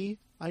dirty,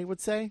 I would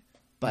say,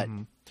 but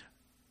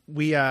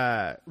we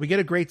get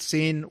a great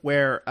scene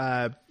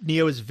where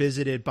Neo is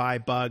visited by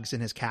Bugs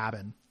in his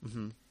cabin,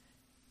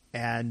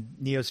 and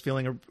Neo's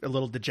feeling a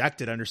little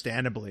dejected,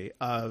 understandably,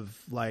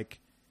 of like,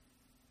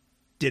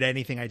 did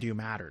anything I do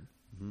mattered?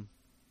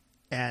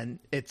 And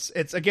it's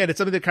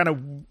something that kind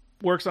of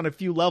works on a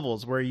few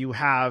levels where you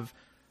have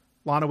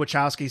Lana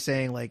Wachowski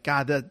saying like,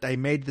 God, that I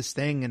made this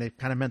thing and it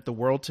kind of meant the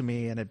world to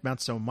me and it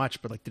meant so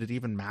much, but like, did it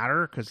even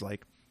matter? Because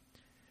like,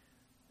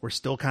 we're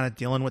still kind of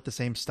dealing with the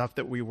same stuff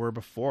that we were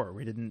before.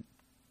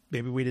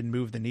 Maybe we didn't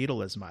move the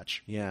needle as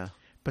much. Yeah.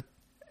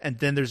 And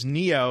then there's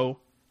Neo,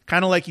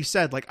 kind of like you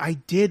said, like, I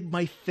did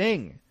my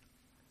thing.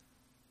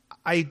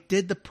 I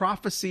did the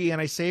prophecy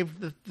and I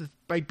saved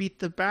I beat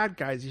the bad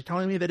guys. You're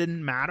telling me that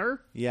didn't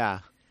matter? Yeah.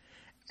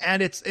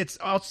 And it's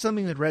also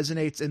something that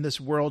resonates in this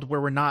world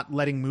where we're not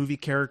letting movie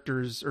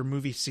characters or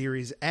movie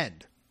series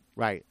end.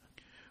 Right.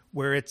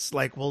 Where it's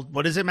like, well,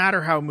 what does it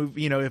matter how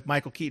if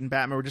Michael Keaton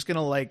Batman, we're just going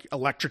to like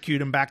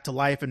electrocute him back to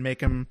life and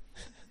make him,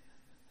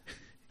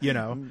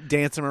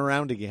 dance him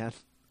around again.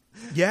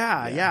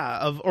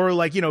 Yeah. Or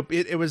like,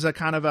 it was a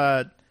kind of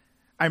a,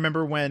 I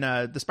remember when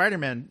the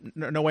Spider-Man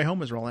No Way Home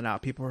was rolling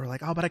out, people were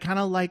like, oh, but I kind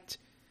of liked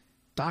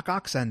Doc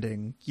Ock's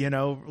ending,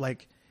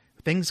 like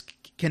things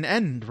can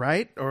end,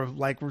 right? Or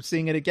like we're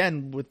seeing it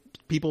again with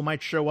people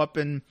might show up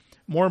in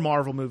more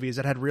Marvel movies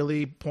that had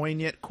really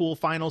poignant, cool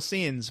final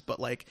scenes, but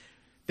like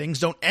things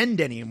don't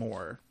end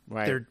anymore.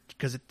 Right.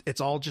 Because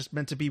it's all just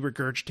meant to be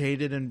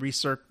regurgitated and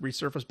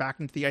resurfaced back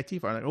into the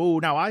IT file. Like, oh,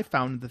 now I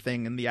found the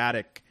thing in the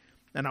attic.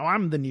 And now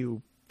I'm the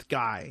new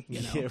guy,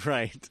 Yeah,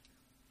 right.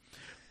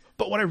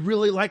 But what I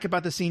really like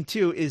about the scene,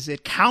 too, is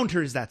it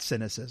counters that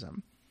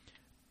cynicism.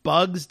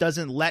 Bugs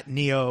doesn't let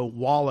Neo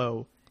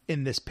wallow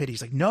in this pit.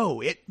 He's like,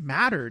 no, it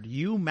mattered.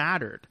 You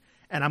mattered.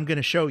 And I'm going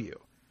to show you.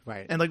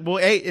 Right. And like, well,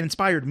 it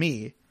inspired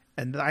me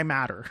and I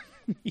matter,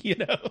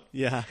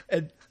 Yeah.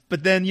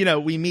 But then,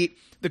 we meet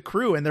the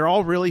crew and they're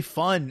all really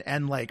fun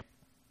and like,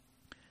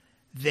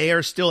 they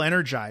are still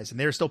energized and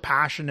they're still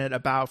passionate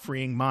about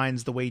freeing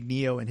minds the way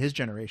Neo and his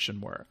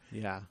generation were.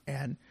 Yeah.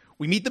 And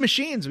we meet the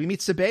machines. We meet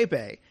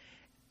Sabebe.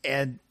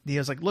 And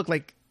Neo's like, look,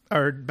 like,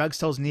 or Bugs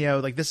tells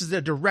Neo, like, this is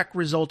a direct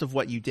result of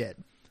what you did.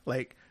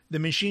 Like, the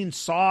machine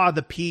saw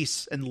the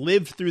peace and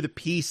lived through the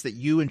peace that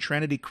you and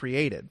Trinity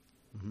created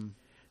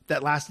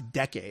that lasted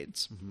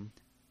decades. Mm-hmm.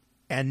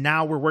 And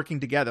now we're working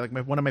together.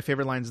 Like, one of my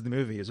favorite lines in the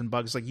movie is when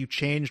Bugs like, you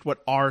changed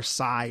what our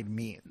side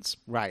means.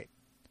 Right.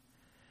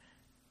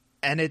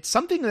 And it's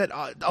something that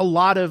a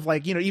lot of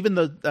like, even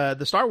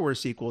the Star Wars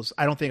sequels,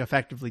 I don't think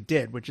effectively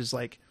did, which is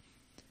like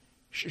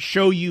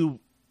show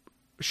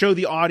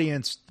the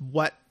audience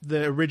what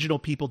the original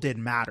people did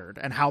mattered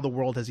and how the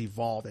world has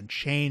evolved and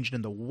changed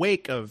in the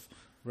wake of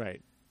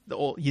the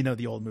old,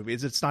 the old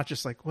movies. It's not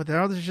just like, well,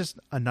 there's just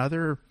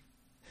another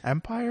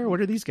empire.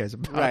 What are these guys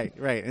about?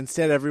 Right.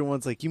 Instead,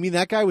 everyone's like, you mean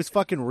that guy was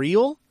fucking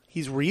real?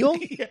 He's real?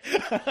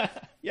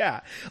 Yeah.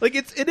 Like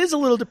it is a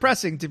little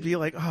depressing to be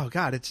like, oh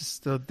God, it's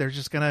just, they're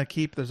just going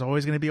to there's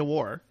always going to be a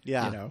war.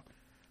 Yeah.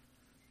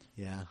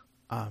 Yeah.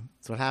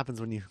 That's what happens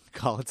when you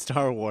call it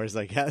Star Wars,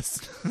 I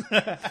guess.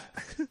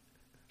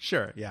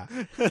 Sure. Yeah.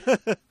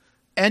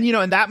 And,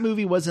 and that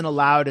movie wasn't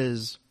allowed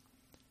as,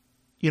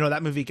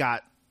 that movie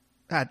had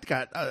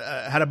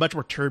a much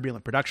more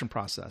turbulent production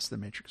process than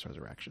Matrix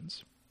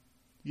Resurrections.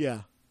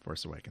 Yeah.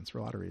 Force Awakens for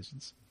a lot of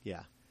reasons.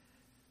 Yeah.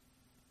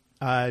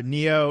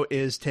 Neo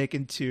is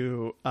taken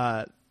to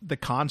the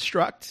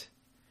Construct,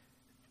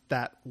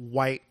 that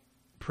white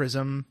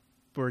prism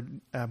where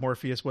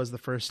Morpheus was the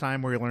first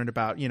time, where he learned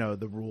about,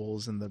 the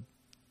rules and the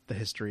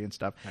history and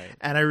stuff. Right.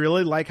 And I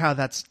really like how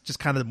that's just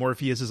kind of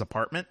Morpheus's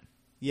apartment.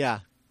 Yeah.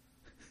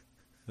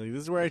 Like,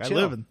 this is where I chill.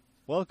 live in.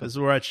 Welcome. This is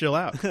where I chill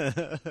out.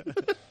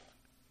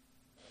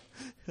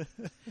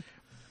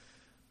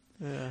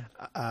 Yeah.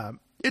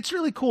 It's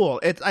really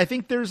cool. I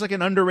think there's like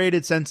an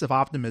underrated sense of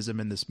optimism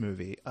in this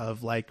movie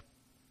of like,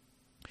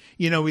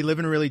 we live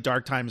in really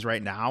dark times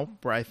right now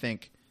where I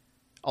think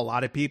a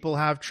lot of people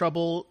have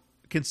trouble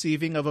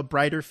conceiving of a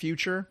brighter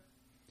future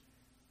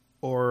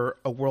or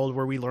a world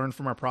where we learn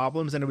from our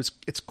problems. And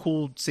it's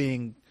cool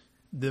seeing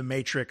the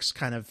Matrix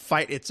kind of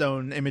fight its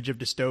own image of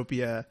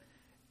dystopia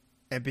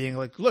and being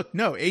like, look,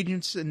 no,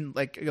 agents and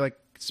like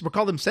we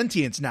call them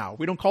sentients now.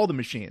 We don't call them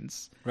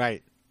machines.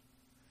 Right.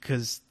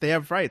 Because they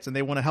have rights and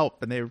they want to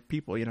help and they're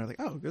people, like,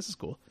 oh, this is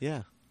cool.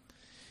 Yeah.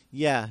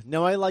 Yeah.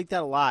 No, I like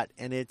that a lot.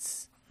 And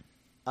it's,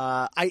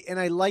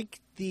 I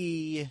like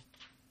the,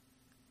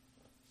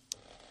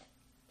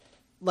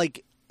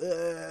 like,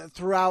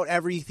 throughout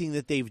everything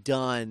that they've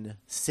done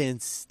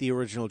since the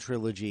original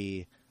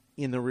trilogy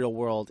in the real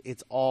world,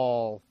 it's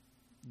all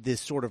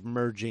this sort of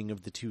merging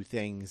of the two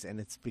things.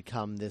 And it's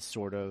become this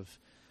sort of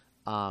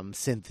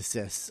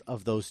synthesis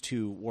of those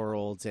two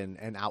worlds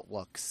and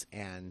outlooks.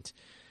 And,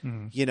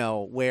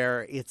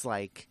 where it's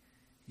like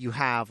you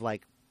have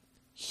like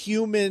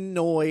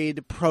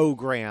humanoid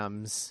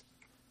programs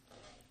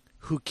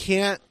who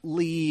can't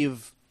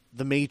leave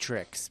the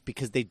Matrix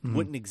because they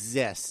wouldn't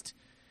exist.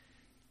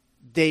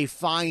 They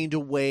find a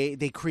way,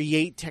 they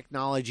create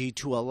technology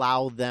to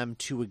allow them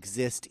to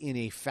exist in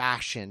a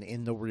fashion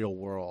in the real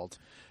world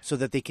so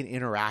that they can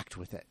interact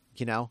with it,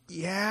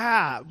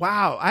 Yeah.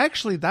 Wow.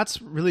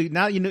 That's really,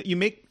 now, you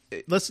make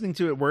listening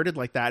to it worded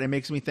like that, it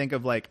makes me think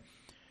of like,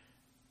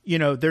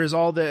 there's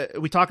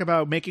we talk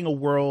about making a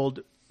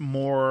world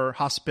more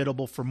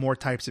hospitable for more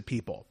types of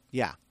people.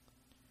 Yeah.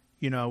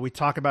 You know, we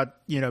talk about,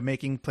 you know,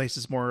 making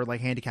places more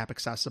like handicap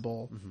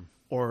accessible,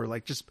 or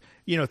like just,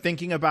 you know,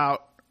 thinking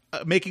about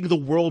making the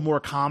world more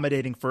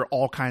accommodating for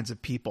all kinds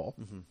of people.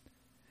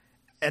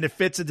 And it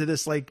fits into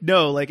this, like,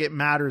 no, like it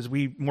matters.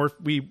 We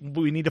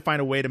need to find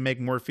a way to make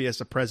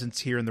Morpheus a presence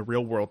here in the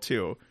real world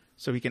too,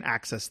 so he can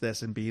access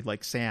this and be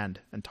like Sand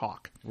and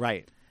talk.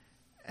 Right.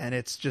 And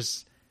it's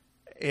just,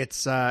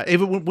 it's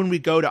even when we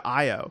go to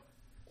Io,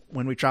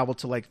 when we travel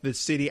to like the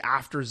city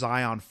after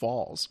Zion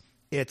falls,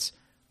 it's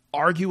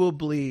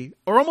arguably,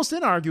 or almost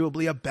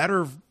inarguably, a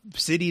better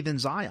city than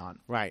Zion.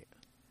 Right.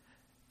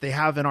 They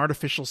have an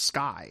artificial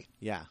sky.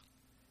 Yeah.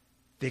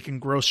 They can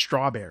grow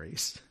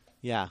strawberries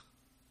Yeah.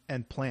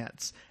 and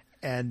plants.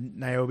 And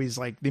Niobe's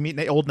like, they meet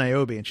old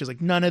Niobe, and she's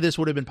like, none of this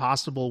would have been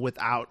possible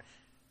without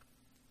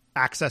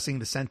accessing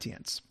the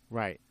sentience.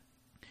 Right.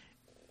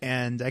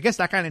 And I guess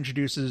that kind of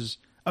introduces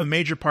a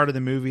major part of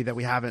the movie that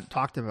we haven't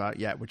talked about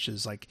yet, which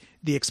is like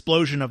the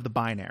explosion of the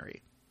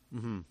binary.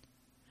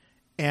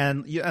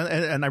 And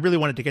I really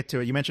wanted to get to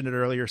it. You mentioned it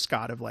earlier,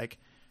 Scott, of like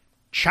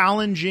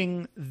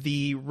challenging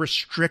the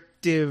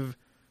restrictive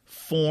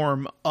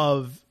form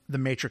of the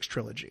Matrix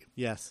trilogy.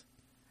 Yes.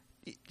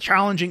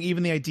 Challenging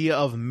even the idea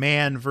of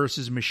man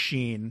versus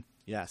machine,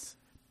 Yes.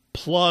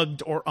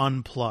 plugged or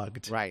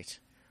unplugged, Right.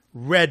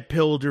 red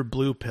pilled or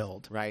blue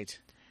pilled. Right.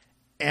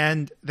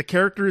 And the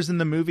characters in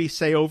the movie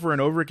say over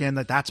and over again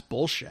that that's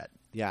bullshit.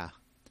 Yeah.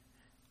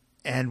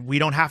 And we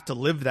don't have to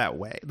live that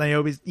way.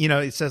 Niobe, you know,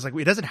 it says like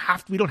we don't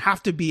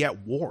have to be at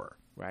war.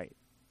 Right.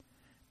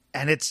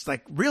 And it's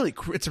like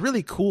it's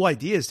really cool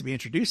ideas to be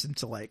introduced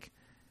into, like,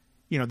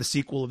 you know, the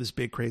sequel of this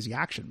big crazy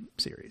action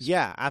series.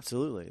 Yeah,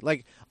 absolutely.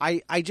 Like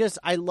I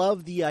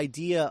love the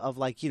idea of,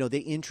 like, you know, they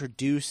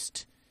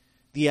introduced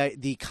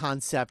the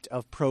concept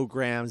of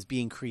programs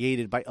being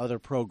created by other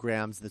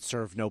programs that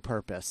serve no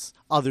purpose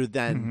other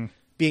than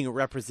being a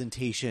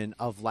representation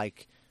of,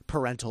 like,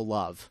 parental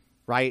love.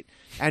 Right.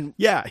 And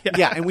yeah.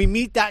 and we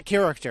meet that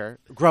character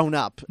grown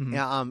up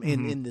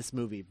in this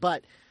movie.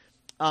 But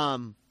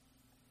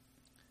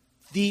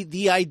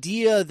the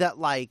idea that,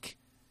 like,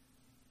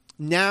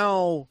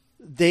 now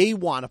they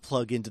want to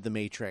plug into the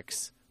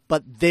Matrix,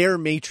 but their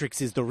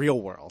Matrix is the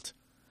real world.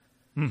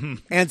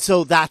 And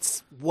so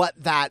that's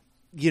what that,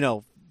 you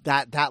know,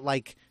 that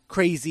like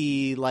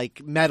crazy,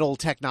 like, metal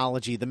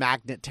technology, the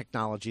magnet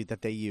technology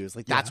that they use,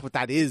 like, that's what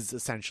that is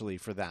essentially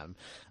for them,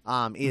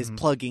 is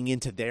plugging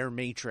into their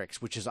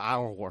Matrix, which is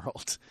our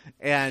world.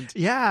 And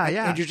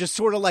and you're just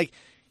sort of like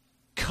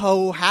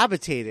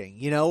cohabitating,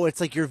 you know,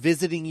 it's like you're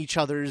visiting each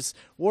other's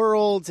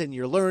worlds and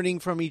you're learning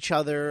from each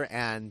other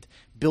and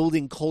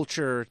building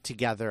culture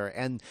together.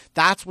 And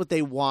that's what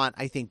they want,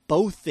 I think,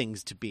 both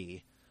things to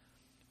be.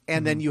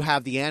 And then you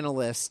have the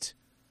analyst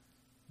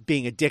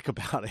being a dick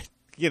about it,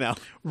 you know?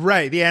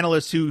 Right. The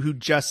analyst who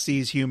just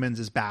sees humans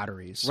as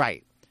batteries.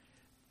 Right.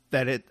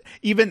 That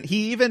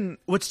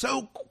what's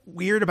so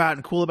weird about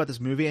and cool about this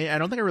movie, I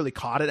don't think I really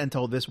caught it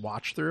until this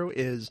watch through,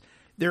 is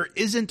there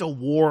isn't a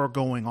war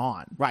going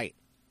on. Right.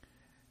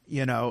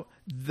 You know,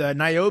 the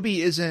Niobe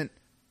isn't,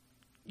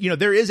 you know,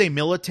 there is a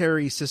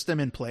military system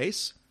in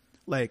place.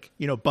 Like,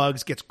 you know,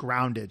 Bugs gets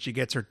grounded. She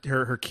gets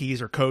her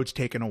keys or codes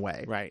taken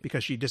away. Right.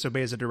 Because she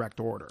disobeys a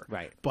direct order.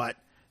 Right. But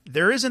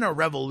there isn't a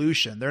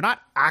revolution. They're not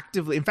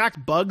actively. In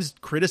fact, Bugs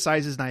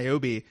criticizes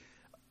Niobe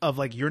of,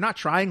 like, you're not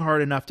trying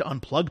hard enough to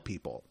unplug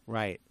people.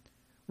 Right.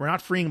 We're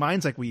not freeing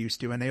minds like we used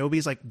to. And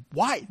Niobe's like,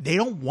 why? They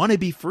don't want to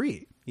be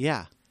free.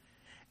 Yeah.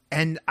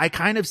 And I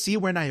kind of see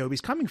where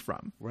Niobe's coming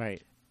from.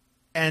 Right.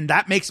 And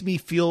that makes me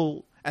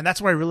feel, and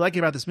that's what I really like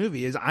about this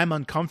movie, is I'm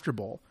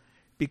uncomfortable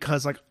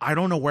because, like, I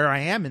don't know where I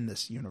am in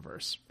this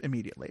universe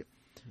immediately.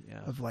 Yeah.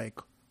 Of, like,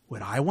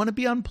 would I want to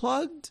be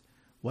unplugged?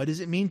 What does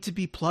it mean to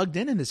be plugged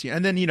in this?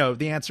 And then, you know,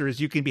 the answer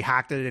is you can be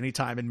hacked at any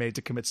time and made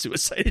to commit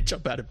suicide and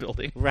jump out of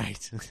building.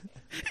 Right.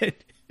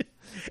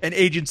 And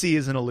agency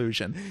is an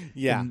illusion.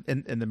 Yeah.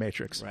 In the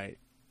Matrix. Right.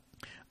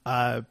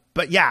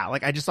 But yeah,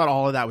 like, I just thought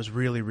all of that was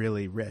really,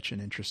 really rich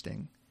and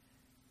interesting.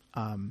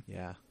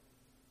 Yeah.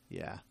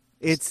 Yeah.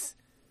 It's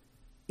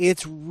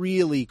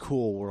really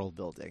cool world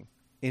building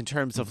in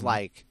terms of,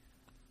 like,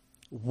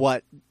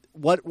 what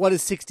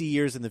does 60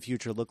 years in the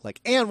future look like?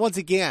 And once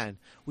again,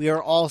 we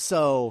are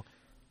also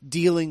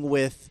dealing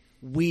with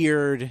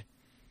weirdness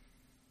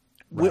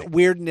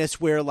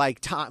where,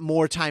 like,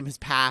 more time has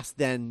passed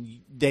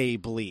than they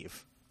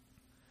believe.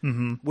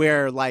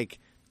 Where, like,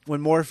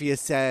 when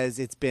Morpheus says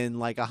it's been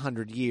like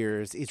 100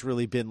 years, it's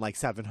really been like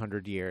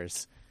 700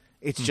 years.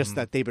 It's just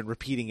that they've been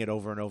repeating it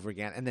over and over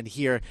again. And then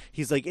here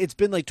he's like, it's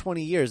been like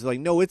 20 years. They're like,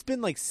 no, it's been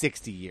like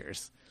 60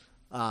 years.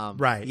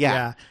 Right. Yeah.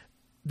 Yeah.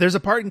 There's a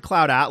part in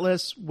Cloud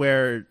Atlas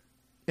where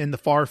in the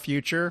far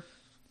future,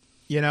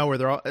 you know, where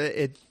they're all,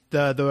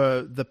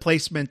 the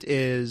placement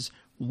is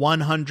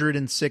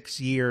 106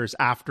 years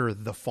after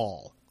the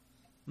fall.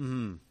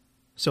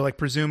 So, like,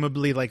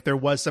 presumably, like, there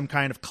was some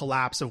kind of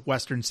collapse of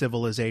Western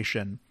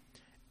civilization,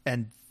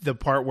 and the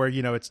part where,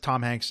 you know, it's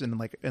Tom Hanks in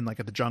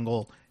the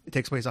jungle, it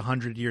takes place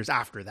 100 years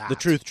after that. The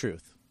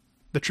truth.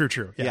 The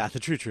true. Yeah, the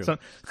true.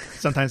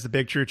 Sometimes the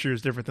big true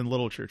is different than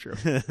little true.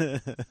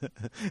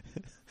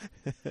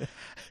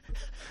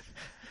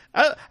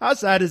 How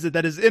sad is it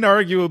that is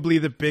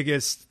inarguably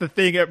the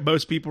thing that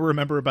most people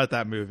remember about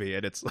that movie,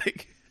 and it's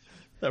like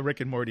a Rick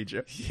and Morty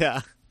joke.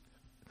 Yeah.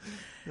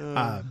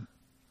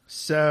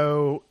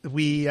 So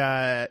we,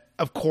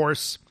 of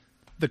course,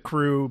 the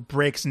crew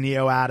breaks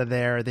Neo out of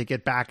there. They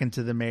get back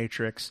into the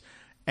Matrix,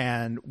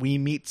 and we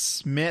meet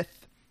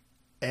Smith.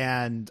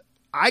 And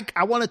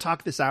I want to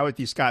talk this out with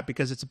you, Scott,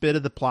 because it's a bit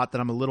of the plot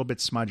that I'm a little bit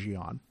smudgy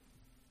on.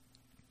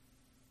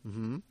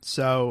 Mm-hmm.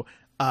 So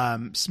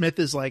Smith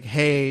is like,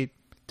 hey,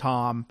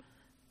 Tom,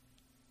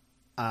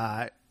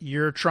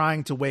 you're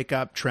trying to wake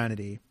up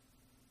Trinity.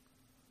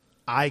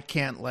 I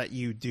can't let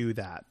you do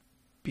that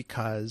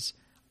because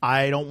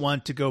I don't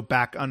want to go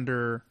back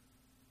under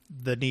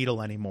the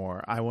needle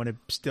anymore. I don't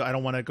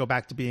want to go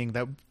back to being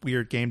that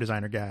weird game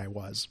designer guy I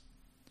was.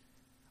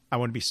 I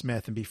want to be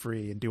Smith and be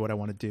free and do what I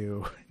want to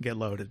do, get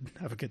loaded,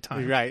 have a good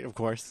time. Right, of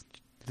course.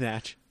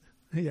 Natch.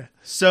 Yeah.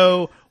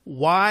 So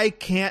why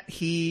can't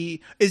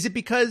he? Is it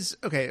because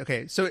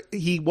okay? So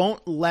he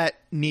won't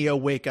let Neo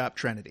wake up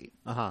Trinity.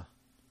 Uh-huh.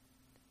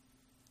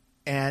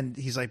 And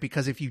he's like,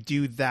 because if you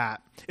do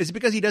that, is it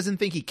because he doesn't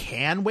think he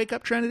can wake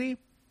up Trinity?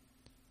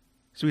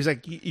 So he's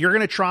like, you're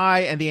going to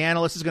try, and the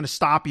analyst is going to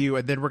stop you,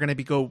 and then we're going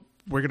to go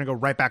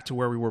right back to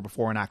where we were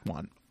before in Act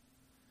 1.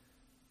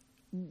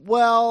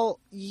 Well,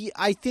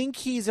 I think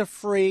he's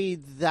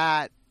afraid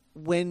that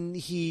when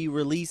he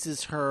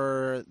releases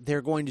her,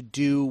 they're going to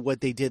do what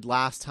they did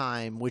last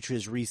time, which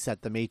was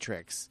reset the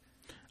Matrix.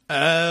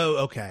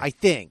 Oh, okay. I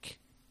think.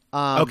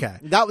 Okay.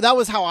 That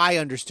was how I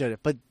understood it,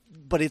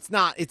 but it's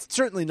not. It's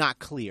certainly not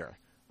clear.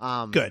 Good.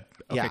 Okay,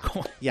 yeah,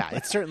 cool. Yeah,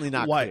 it's certainly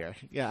not clear.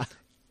 Yeah.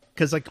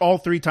 Because like all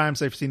 3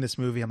 times I've seen this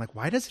movie, I'm like,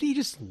 why doesn't he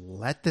just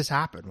let this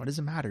happen? What does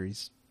it matter?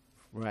 He's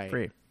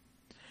free.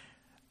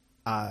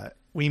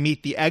 We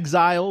meet the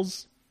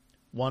Exiles,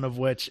 one of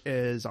which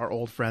is our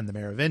old friend, the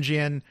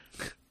Merovingian.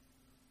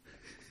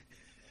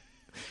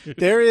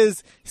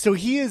 So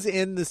he is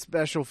in the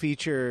special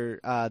feature,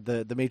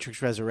 the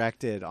Matrix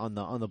Resurrected on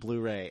the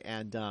Blu-ray,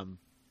 and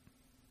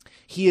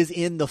he is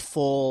in the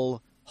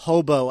full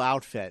hobo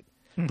outfit,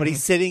 but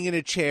he's sitting in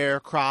a chair,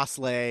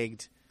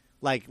 cross-legged,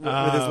 like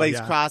with his legs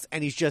crossed,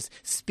 and he's just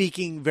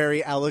speaking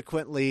very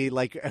eloquently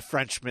like a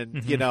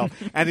Frenchman, you know.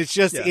 And it's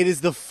just it is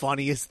the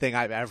funniest thing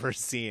I've ever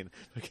seen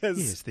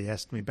because they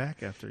asked me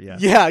back after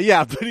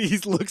yeah, but he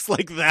looks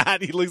like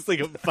that. He looks like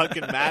a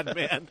fucking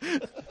madman.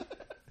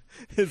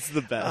 It's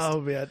the best. Oh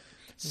man.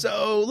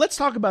 So let's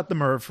talk about the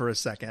Merv for a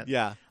second.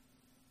 Yeah.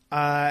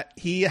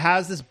 He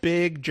has this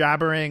big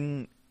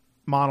jabbering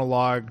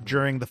monologue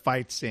during the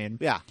fight scene.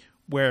 Yeah.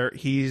 Where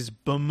he's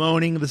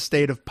bemoaning the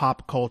state of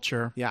pop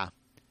culture. Yeah.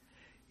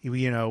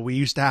 We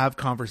used to have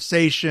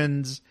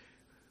conversations.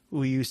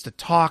 We used to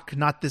talk,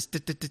 not this,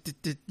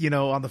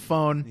 on the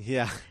phone.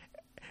 Yeah.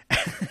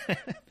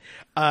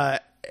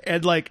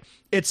 And like,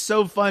 it's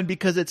so fun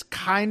because it's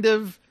kind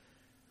of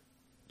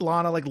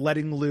Lana like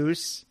letting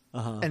loose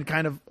and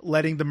kind of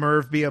letting the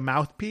Merv be a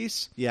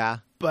mouthpiece. Yeah.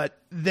 But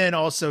then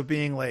also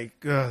being like,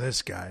 oh,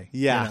 this guy.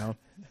 Yeah.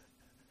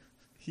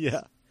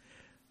 Yeah.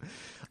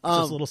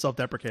 Just a little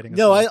self-deprecating.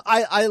 No,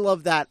 I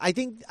love that. I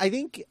think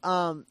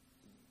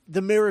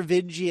the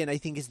Merovingian, I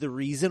think, is the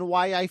reason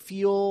why I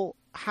feel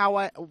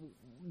how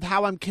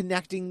I'm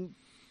connecting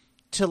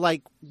to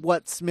like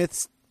what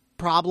Smith's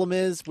problem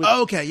is. With,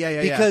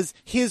 because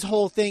his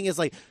whole thing is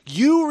like,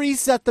 you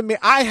reset the.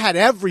 I had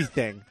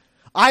everything.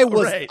 I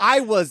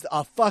was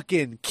a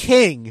fucking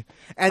king,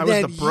 and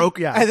then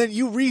and then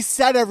you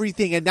reset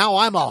everything, and now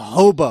I'm a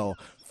hobo.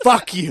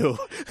 Fuck you.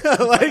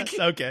 Like,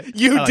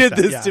 you did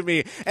this to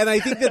me. And I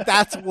think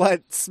that's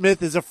what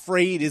Smith is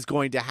afraid is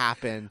going to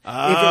happen if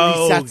it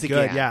resets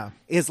again. Yeah.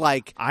 Is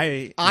like,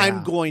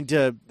 I'm going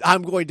to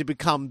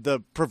become the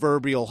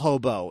proverbial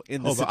hobo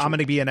in this situation. I'm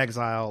going to be in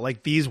exile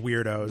like these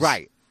weirdos.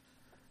 Right.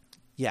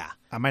 Yeah.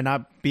 I might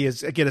not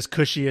get as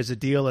cushy as a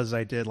deal as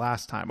I did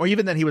last time. Or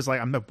even then he was like,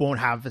 I won't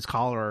have this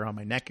collar on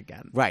my neck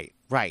again. Right.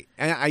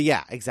 And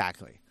yeah,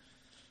 exactly.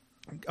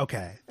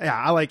 Okay.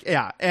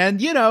 Yeah.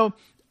 And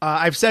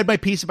I've said my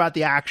piece about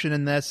the action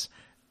in this.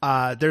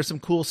 There's some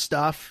cool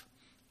stuff.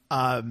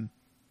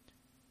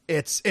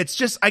 It's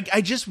just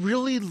I just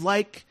really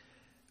like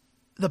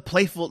the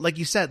playful, like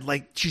you said,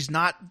 like she's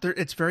not.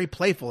 It's very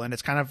playful, and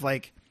it's kind of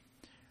like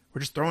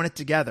we're just throwing it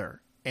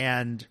together.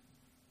 And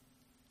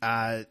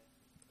I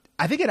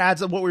think it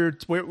adds up what we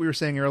were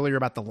saying earlier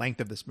about the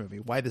length of this movie.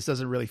 Why this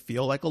doesn't really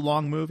feel like a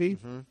long movie.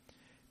 Mm-hmm.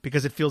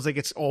 Because it feels like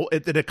it's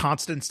in a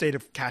constant state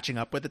of catching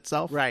up with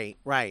itself. Right.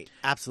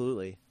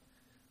 Absolutely.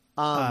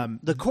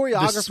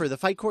 The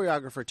fight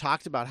choreographer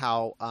talked about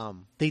how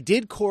they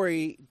did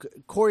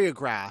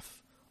choreograph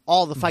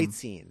all the fight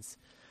scenes,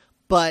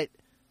 but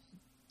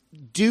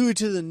due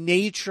to the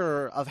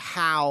nature of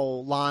how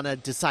Lana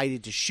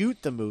decided to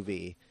shoot the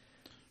movie,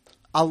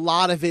 a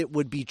lot of it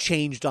would be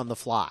changed on the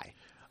fly.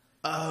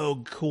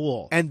 Oh,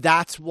 cool. And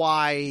that's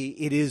why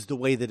it is the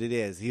way that it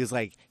is. He's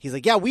like,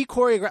 yeah, we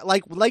choreograph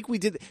like we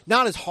did,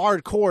 not as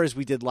hardcore as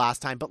we did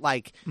last time, but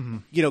like,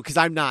 you know, because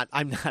I'm not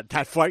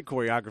that fight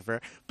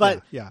choreographer,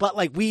 but but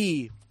like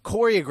we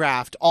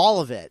choreographed all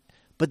of it.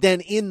 But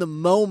then in the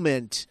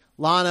moment,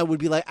 Lana would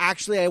be like,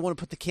 actually, I want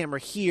to put the camera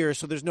here,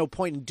 so there's no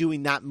point in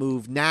doing that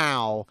move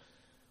now.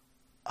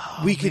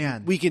 Oh, we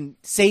can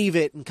save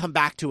it and come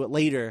back to it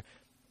later,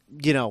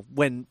 you know,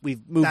 when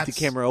we've moved the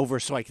camera over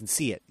so I can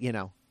see it, you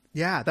know.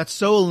 Yeah, that's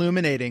so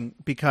illuminating,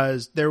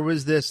 because there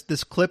was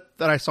this clip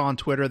that I saw on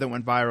Twitter that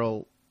went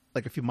viral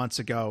like a few months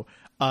ago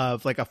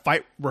of like a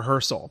fight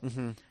rehearsal.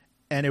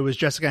 And it was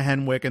Jessica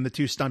Henwick and the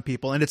two stunt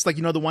people. And it's like,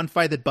 you know, the one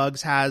fight that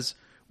Bugs has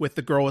with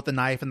the girl with the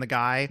knife and the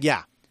guy.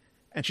 Yeah.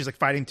 And she's like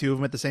fighting two of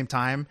them at the same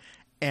time.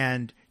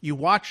 And you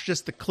watch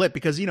just the clip,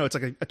 because, you know, it's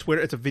like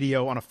it's a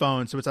video on a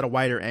phone, so it's at a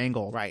wider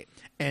angle. Right.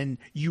 And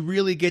you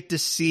really get to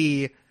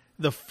see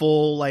the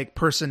full like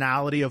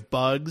personality of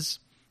Bugs,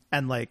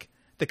 and like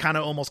the kind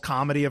of almost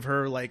comedy of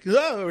her, like,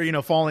 or, you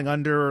know, falling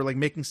under or like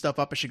making stuff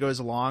up as she goes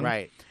along.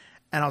 Right.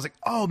 And I was like,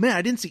 oh man,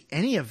 I didn't see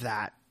any of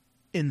that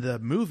in the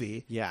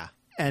movie. Yeah.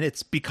 And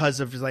it's because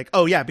of like,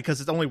 oh yeah, because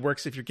it only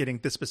works if you're getting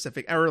this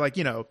specific, or like,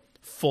 you know,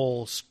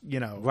 full, you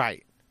know,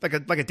 right. Like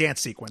a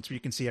dance sequence where you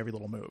can see every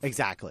little move.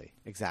 Exactly.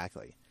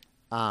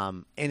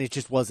 And it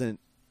just wasn't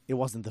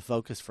the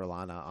focus for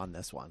Lana on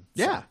this one.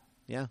 So, yeah.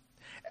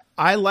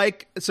 Yeah.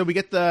 So we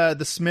get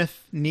the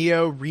Smith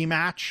Neo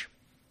rematch.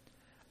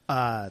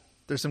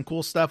 There's some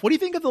cool stuff. What do you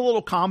think of the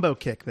little combo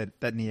kick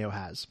that Neo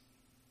has?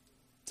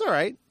 It's all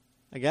right,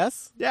 I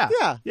guess. Yeah.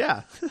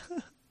 Yeah.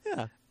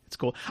 It's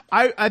cool.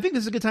 I think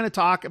this is a good time to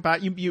talk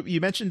about,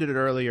 you mentioned it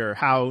earlier,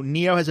 how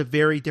Neo has a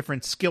very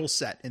different skill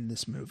set in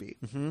this movie.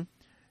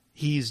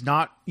 He's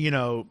not, you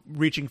know,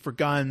 reaching for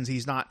guns.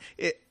 He's not,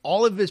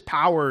 all of his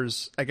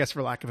powers, I guess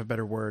for lack of a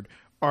better word,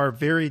 are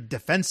very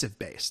defensive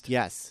based.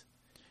 Yes.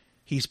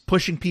 He's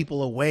pushing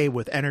people away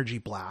with energy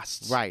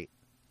blasts. Right.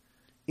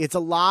 It's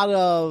a lot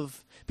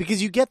of,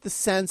 because you get the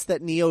sense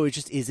that Neo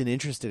just isn't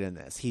interested in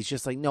this. He's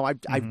just like, no,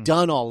 I've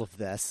done all of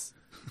this.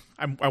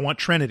 I want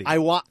Trinity.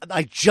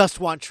 I just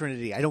want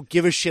Trinity. I don't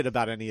give a shit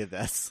about any of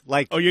this.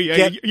 Like, oh, you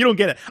don't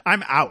get it.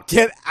 I'm out.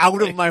 Get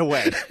out of my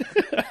way.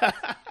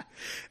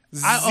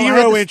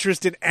 Zero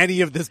interest in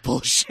any of this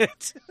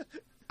bullshit.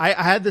 I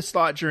had this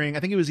thought during, I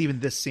think it was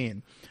even this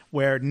scene,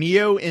 where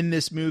Neo in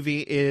this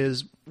movie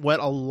is what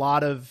a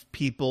lot of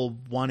people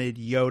wanted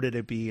Yoda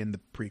to be in the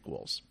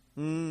prequels.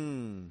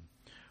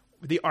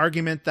 The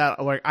argument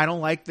that, like, I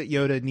don't like that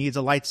Yoda needs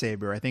a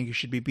lightsaber. I think he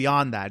should be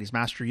beyond that. He's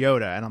Master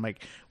Yoda. And I'm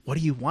like, what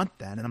do you want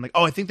then? And I'm like,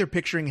 oh, I think they're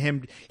picturing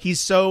him. He's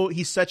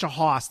such a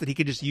hoss that he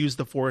could just use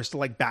the Force to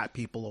like bat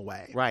people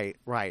away.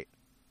 Right.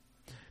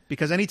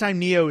 Because anytime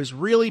Neo is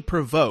really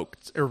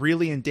provoked or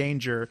really in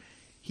danger,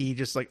 he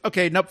just like,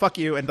 okay, nope, fuck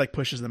you, and like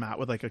pushes them out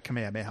with like a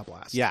Kamehameha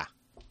blast. Yeah.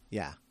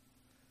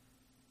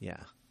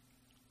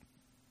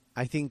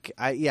 I think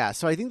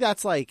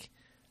that's like,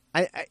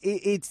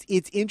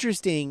 it's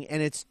interesting,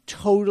 and it's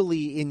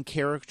totally in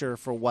character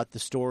for what the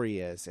story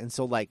is. And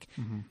so like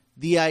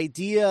the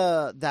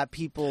idea that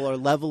people are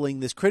leveling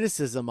this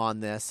criticism on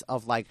this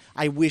of like,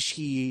 I wish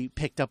he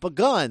picked up a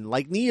gun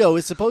like Neo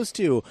is supposed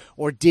to,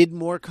 or did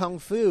more kung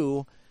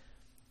fu.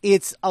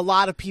 It's a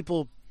lot of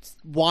people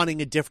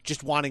wanting a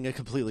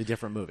completely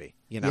different movie,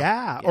 you know?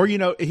 Yeah. Or, you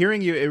know,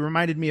 hearing you, it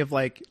reminded me of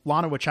like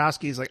Lana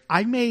Wachowski's like,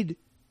 I made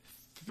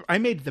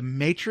The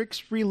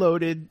Matrix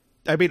Reloaded.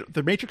 I made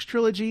the Matrix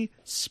trilogy,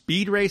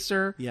 Speed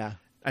Racer. Yeah.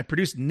 I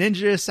produced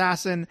Ninja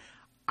Assassin.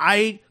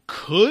 I'm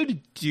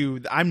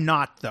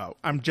not, though.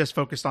 I'm just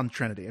focused on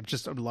Trinity. I'm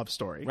just a love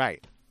story.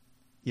 Right.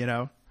 You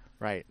know?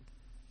 Right.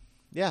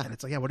 Yeah. And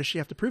it's like, yeah, what does she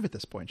have to prove at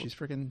this point? She's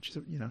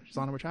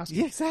Lana Wachowski.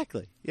 Yeah,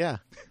 exactly. Yeah.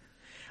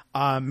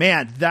 So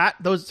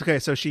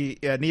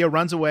Neo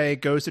runs away,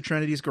 goes to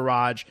Trinity's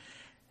garage.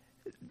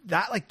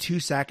 That like 2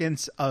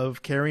 seconds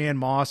of Carrie-Anne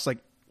Moss like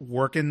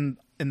working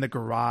in the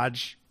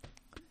garage.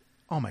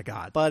 Oh my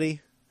God, buddy.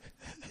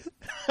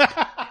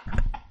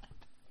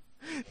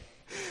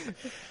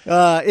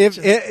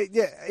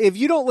 If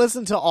you don't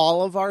listen to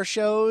all of our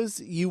shows,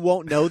 you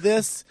won't know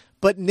this.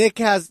 But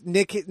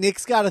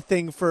Nick's got a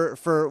thing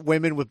for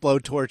women with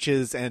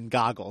blowtorches and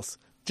goggles.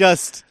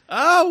 Just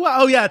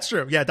yeah, it's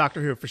true. Yeah,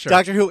 Doctor Who for sure.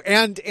 Doctor Who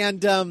and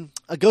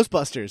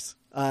Ghostbusters.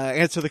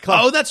 Answer the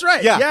call. Oh, that's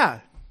right. Yeah.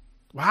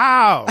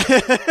 Wow,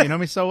 you know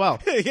me so well.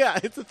 Yeah,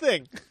 it's a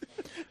thing.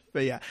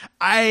 But yeah,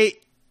 I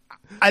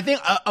think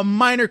a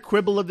minor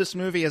quibble of this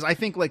movie is I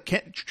think like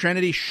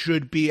Trinity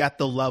should be at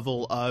the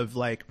level of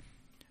like,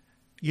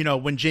 you know,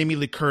 when Jamie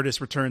Lee Curtis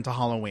returned to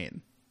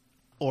Halloween,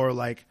 or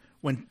like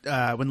when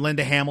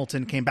Linda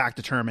Hamilton came back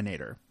to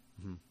Terminator.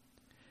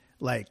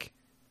 Like,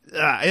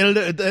 I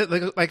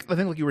think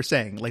like you were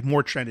saying, like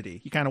more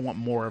Trinity. You kind of want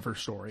more of her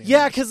story.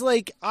 Yeah, because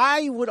like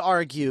I would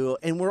argue,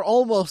 and we're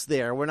almost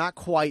there. We're not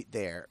quite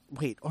there.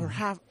 Wait,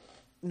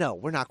 no,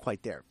 we're not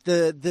quite there.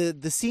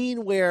 The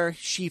scene where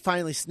she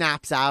finally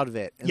snaps out of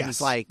it and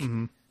is like,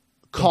 don't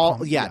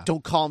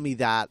call me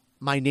that.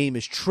 My name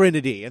is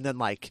Trinity. And then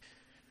like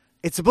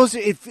It's supposed to.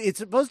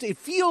 It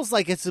feels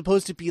like it's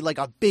supposed to be like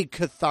a big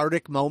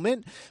cathartic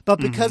moment, but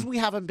because we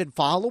haven't been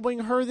following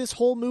her this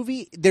whole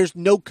movie, there's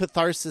no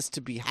catharsis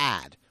to be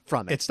had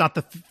from it. It's not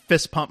the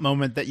fist pump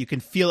moment that you can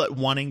feel it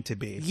wanting to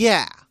be.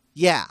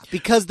 Yeah,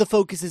 because the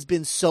focus has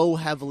been so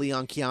heavily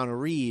on Keanu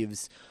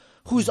Reeves,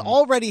 who's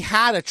already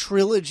had a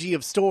trilogy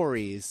of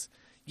stories.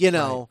 You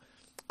know,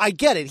 right. I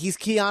get it. He's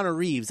Keanu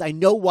Reeves. I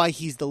know why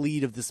he's the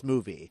lead of this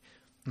movie.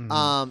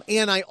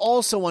 And I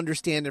also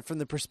understand it from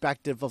the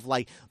perspective of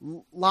like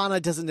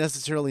Lana doesn't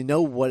necessarily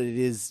know what it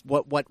is,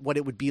 what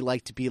it would be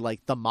like to be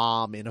like the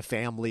mom in a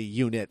family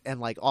unit and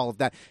like all of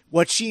that.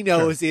 What she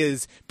knows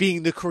is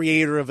being the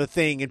creator of a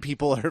thing and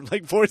people are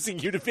like forcing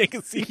you to make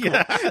a sequel.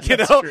 You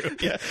know? True.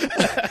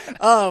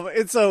 Yeah.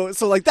 And so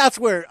like that's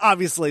where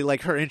obviously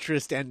like her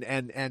interest and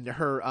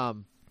her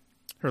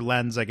her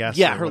lens, I guess.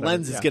 Yeah, her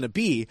lens is going to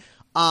be.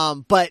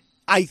 But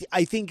I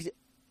think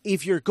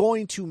if you're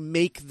going to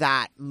make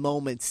that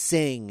moment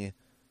sing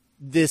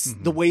this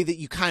the way that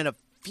you kind of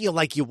feel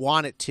like you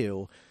want it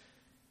to,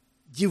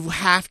 you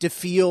have to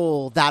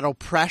feel that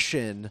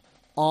oppression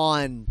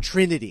on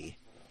Trinity.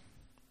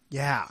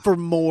 Yeah. For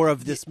more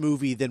of this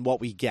movie than what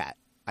we get,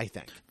 I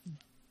think.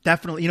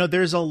 Definitely. You know,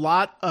 there's a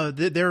lot of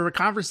there were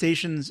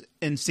conversations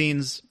and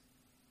scenes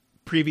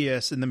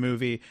previous in the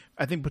movie,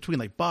 I think between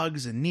like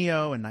Bugs and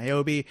Neo and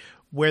Niobe,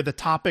 where the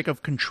topic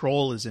of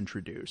control is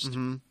introduced.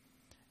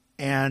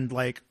 And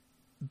like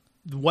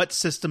what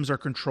systems are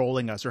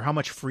controlling us or how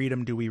much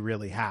freedom do we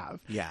really have?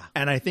 Yeah.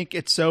 And I think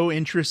it's so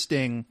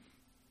interesting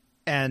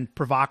and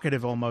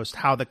provocative almost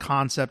how the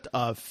concept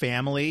of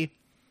family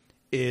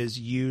is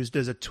used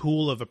as a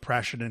tool of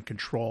oppression and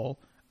control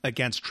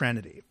against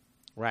Trinity.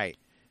 Right.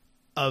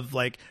 Of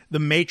like the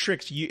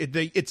Matrix,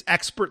 it's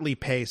expertly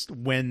paced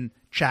when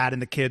Chad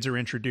and the kids are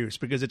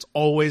introduced because it's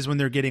always when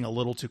they're getting a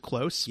little too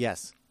close.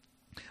 Yes.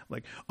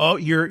 Like, oh,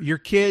 your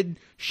kid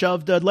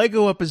shoved a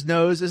Lego up his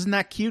nose. Isn't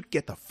that cute?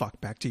 Get the fuck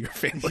back to your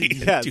family.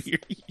 Yes.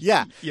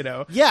 Yeah. You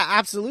know? Yeah,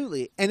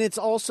 absolutely. And it's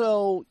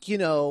also, you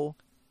know,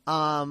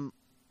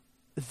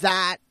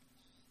 that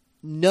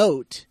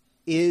note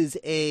is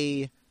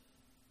a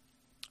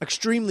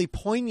extremely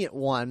poignant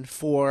one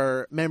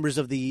for members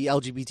of the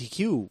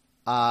LGBTQ,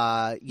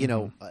 you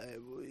know,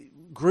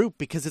 group,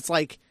 because it's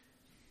like,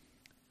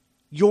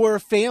 your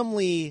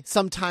family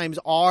sometimes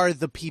are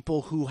the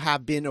people who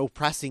have been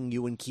oppressing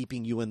you and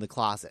keeping you in the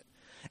closet,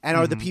 and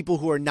are the people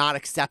who are not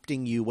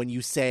accepting you when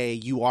you say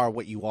you are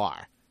what you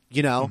are,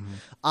 you know?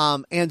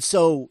 And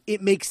so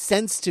it makes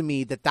sense to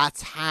me that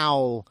that's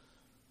how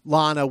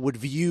Lana would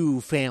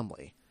view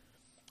family.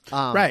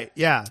 Right.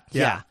 Yeah.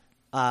 Yeah.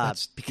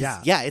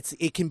 Because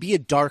it can be a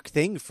dark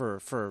thing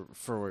for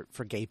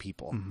gay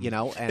people, you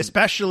know, and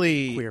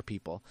especially queer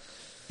people.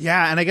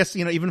 Yeah, and I guess,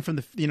 you know, even from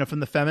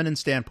the feminine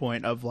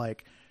standpoint of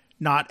like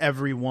not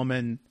every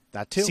woman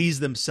that too sees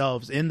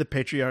themselves in the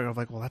patriarch of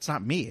like, well, that's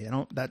not me.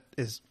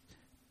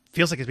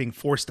 Feels like it's being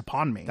forced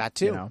upon me. That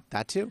too. You know?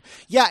 That too.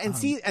 Yeah,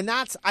 and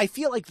I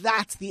feel like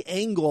that's the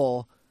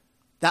angle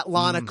that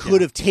Lana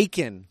could have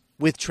taken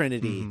with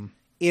Trinity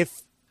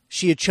if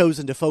she had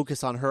chosen to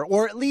focus on her,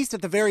 or at least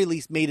at the very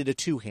least made it a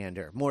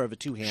two-hander, more of a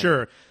two-hander.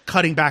 Sure,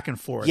 cutting back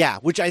and forth. Yeah,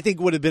 which I think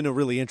would have been a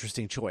really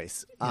interesting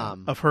choice. Yeah.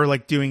 Of her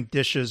like doing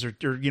dishes or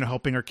you know,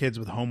 helping her kids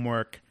with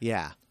homework.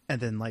 Yeah. And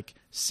then like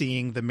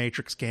seeing the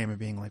Matrix game and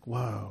being like,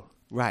 whoa,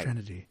 right.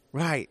 Trinity.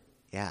 Right.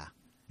 Yeah.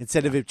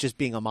 Instead of it just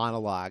being a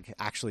monologue,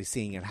 actually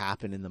seeing it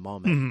happen in the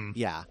moment.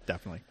 Yeah.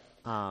 Definitely.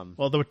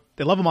 Well,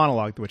 they love a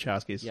monologue, the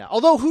Wachowskis. Yeah.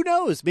 Although, who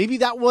knows? Maybe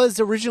that was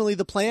originally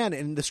the plan,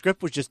 and the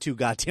script was just too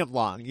goddamn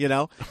long. You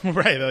know?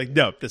 Right? They're like,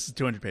 nope, this is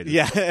 200 pages.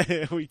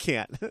 Yeah, we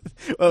can't.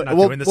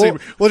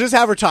 We'll just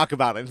have her talk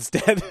about it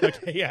instead.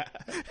 Okay. Yeah.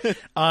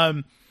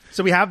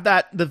 So we have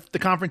that the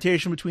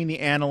confrontation between the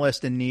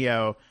analyst and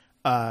Neo.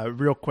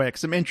 Real quick,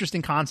 some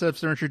interesting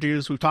concepts are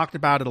introduced. We've talked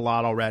about it a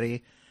lot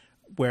already,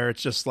 where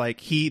it's just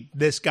like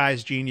this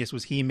guy's genius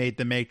was he made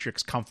the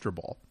Matrix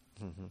comfortable.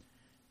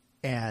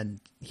 And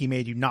he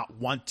made you not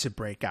want to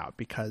break out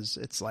because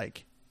it's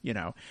like, you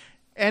know,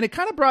 and it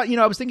kind of brought, you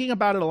know, I was thinking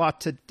about it a lot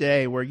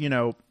today where, you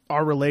know,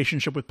 our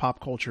relationship with pop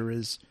culture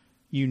is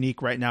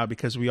unique right now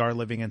because we are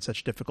living in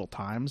such difficult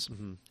times.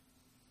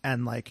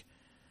 And like,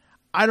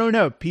 I don't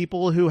know,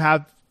 people who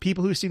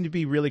seem to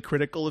be really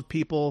critical of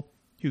people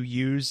who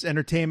use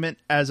entertainment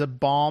as a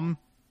balm.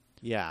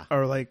 Yeah.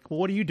 Are like,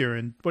 well, what are you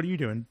doing? What are you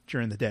doing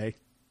during the day?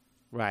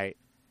 Right.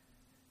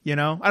 You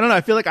know, I don't know.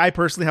 I feel like I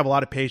personally have a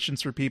lot of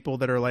patience for people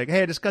that are like,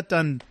 hey, I just got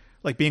done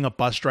like being a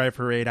bus driver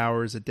for 8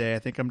 hours a day. I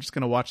think I'm just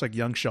going to watch like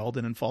Young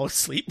Sheldon and fall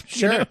asleep.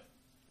 Sure. You know?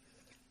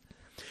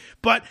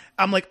 But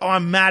I'm like, oh,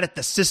 I'm mad at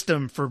the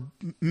system for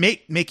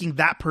making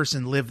that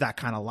person live that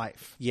kind of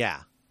life.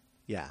 Yeah.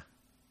 Yeah.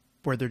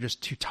 Where they're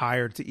just too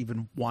tired to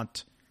even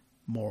want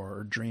more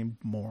or dream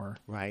more.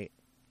 Right.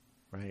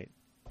 Right.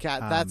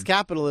 That's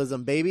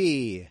capitalism,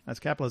 baby. That's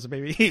capitalism,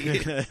 baby.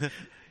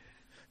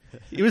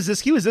 He was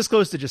this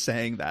close to just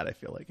saying that, I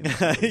feel like.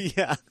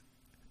 Yeah.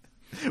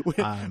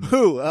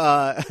 Who?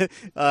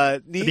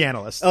 The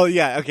analyst. Oh,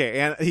 yeah. Okay.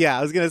 And yeah,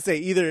 I was going to say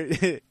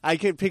either I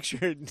could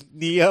picture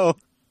Neo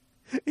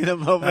in a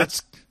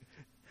moment.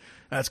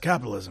 That's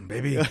capitalism,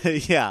 baby.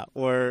 Yeah,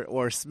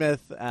 or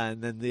Smith,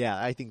 and then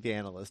I think the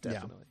analyst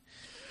definitely.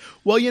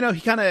 Well, he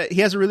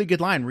has a really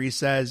good line where he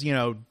says,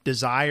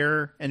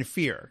 desire and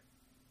fear.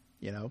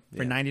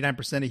 For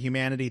 99% of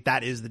humanity,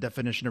 that is the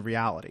definition of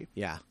reality.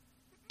 Yeah.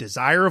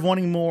 Desire of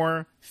wanting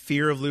more,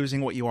 fear of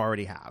losing what you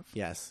already have.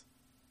 Yes.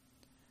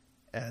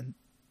 And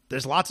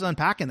there's lots to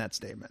unpack in that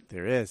statement.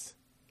 There is.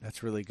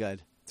 That's really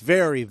good. It's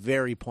very,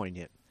 very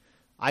poignant.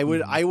 I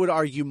would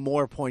argue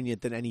more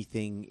poignant than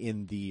anything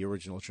in the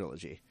original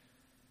trilogy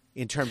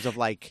in terms of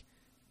like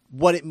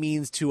what it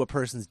means to a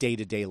person's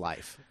day-to-day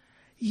life.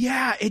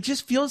 Yeah, it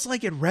just feels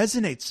like it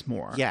resonates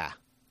more. Yeah.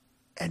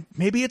 And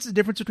maybe it's the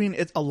difference between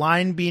it's a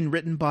line being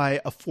written by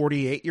a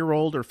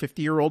 48-year-old or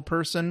 50-year-old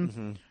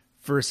person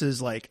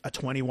versus like a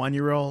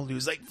 21-year-old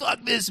who's like,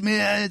 fuck this,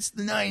 man, it's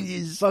the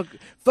 90s.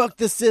 Fuck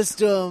the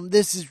system.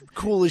 This is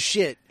cool as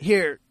shit.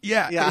 Here.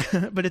 Yeah.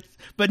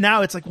 but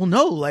now it's like, well,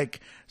 no,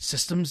 like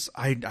systems,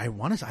 I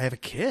have a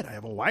kid. I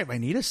have a wife. I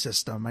need a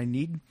system. I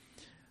need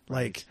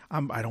like,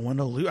 I don't want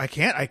to lose. I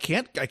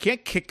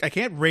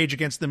can't rage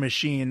against the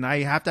machine.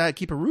 I have to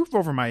keep a roof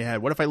over my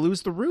head. What if I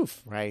lose the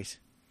roof? Right.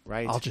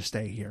 I'll just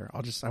stay here.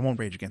 I won't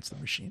rage against the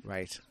machine.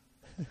 Right.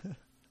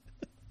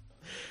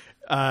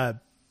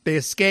 They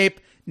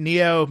escape.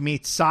 Neo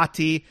meets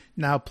Sati,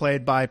 now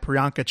played by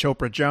Priyanka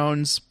Chopra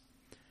Jones.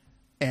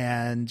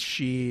 And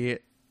she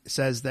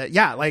says that,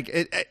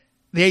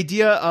 the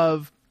idea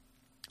of,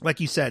 like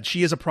you said,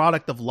 she is a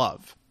product of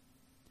love.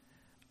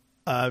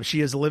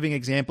 She is a living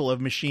example of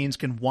machines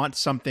can want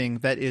something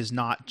that is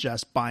not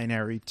just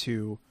binary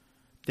to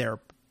their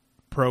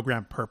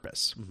program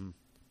purpose. Mm-hmm.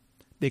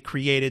 They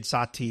created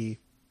Sati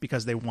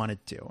because they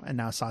wanted to, and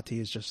now Sati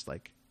is just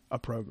like a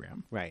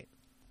program. Right.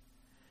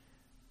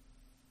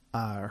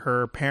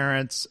 Her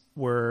parents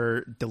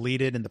were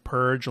deleted in the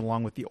Purge,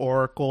 along with the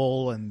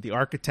Oracle and the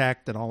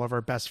Architect and all of our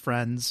best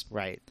friends.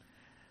 Right.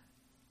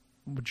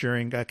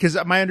 During,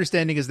 because my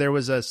understanding is there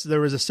was a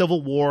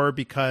civil war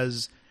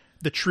because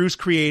the Truce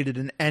created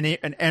an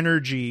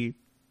energy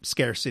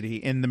scarcity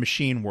in the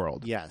machine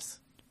world. Yes.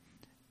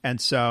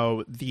 And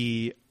so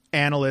the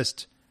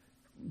analyst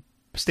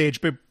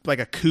staged like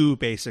a coup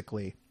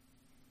basically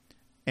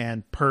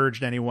and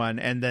purged anyone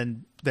and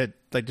then that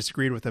like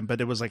disagreed with him,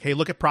 but it was like, hey,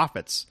 look at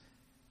profits,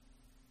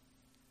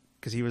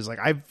 because he was like,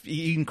 I've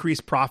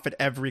increased profit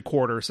every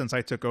quarter since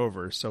I took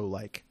over, so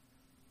like,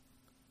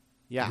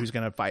 yeah, who's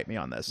gonna fight me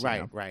on this?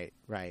 Right.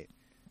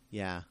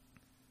 Yeah.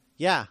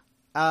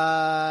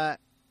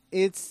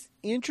 It's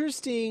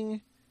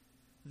interesting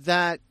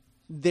that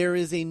there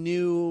is a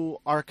new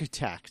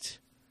architect,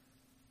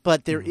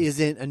 but there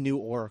isn't a new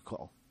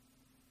Oracle.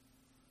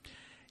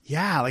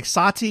 Yeah, like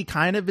Sati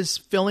kind of is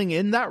filling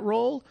in that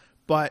role,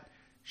 but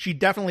she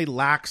definitely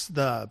lacks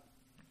the,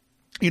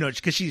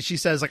 because she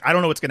says like, I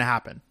don't know what's going to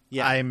happen.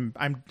 Yeah, I'm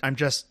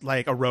just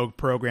like a rogue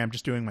program,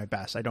 just doing my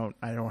best. I don't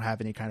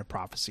have any kind of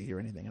prophecy or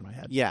anything in my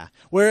head. Yeah.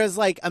 Whereas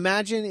like,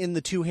 imagine in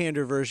the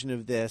two-hander version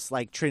of this,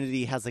 like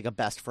Trinity has like a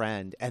best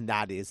friend, and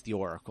that is the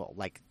Oracle.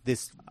 Like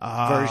this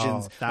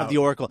versions of the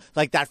Oracle,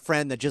 like that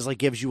friend that just like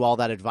gives you all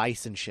that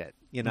advice and shit.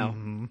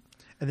 Mm-hmm.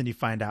 And then you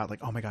find out, like,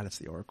 oh my God, it's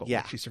the Oracle.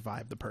 Yeah. Like, she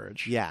survived the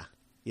Purge. Yeah.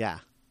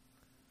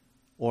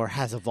 Or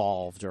has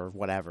evolved or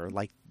whatever,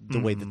 like the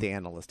way that the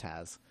analyst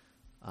has.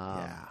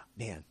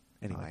 Man.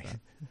 Anyway.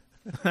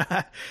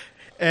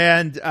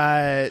 And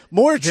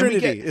more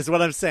Trinity is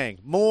what I'm saying.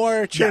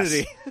 More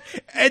Trinity.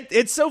 Yes.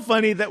 It's so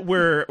funny that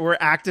we're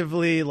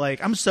actively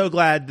like, I'm so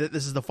glad that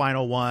this is the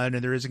final one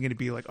and there isn't going to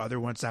be like other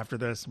ones after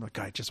this. I'm like,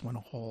 I just want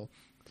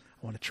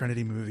I want a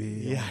Trinity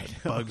movie. Yeah, I want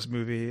a Bugs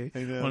movie.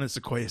 I want a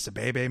Sequoia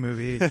Sabebe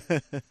movie.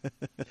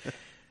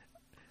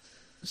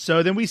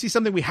 So then we see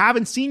something we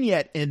haven't seen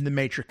yet in the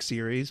Matrix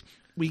series.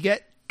 We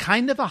get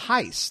kind of a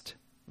heist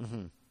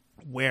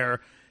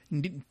where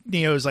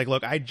Neo's like,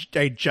 look, I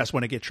just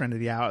want to get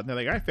Trinity out. And they're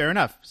like, all right, fair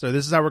enough. So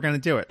this is how we're going to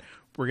do it.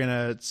 We're going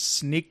to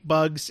sneak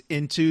Bugs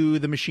into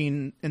the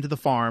machine, into the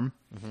farm,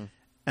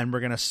 and we're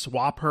going to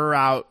swap her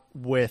out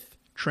with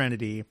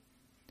Trinity,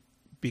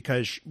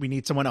 because we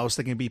need someone else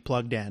that can be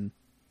plugged in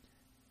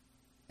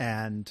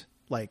and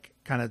like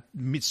kind of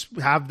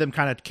have them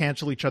kind of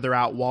cancel each other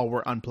out while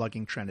we're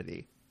unplugging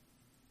Trinity.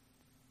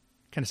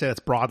 Can I say that's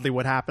broadly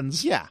what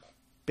happens? Yeah,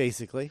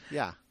 basically.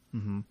 Yeah.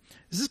 Mm-hmm.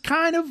 This is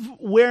kind of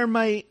where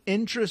my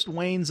interest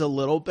wanes a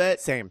little bit.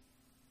 Same.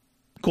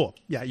 Cool.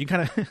 Yeah. You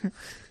kind of,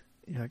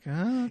 you're like,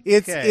 okay.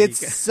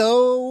 It's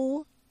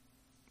so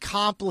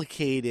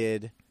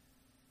complicated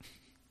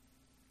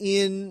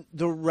in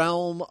the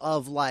realm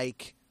of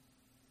like,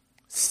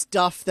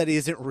 stuff that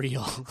isn't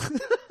real.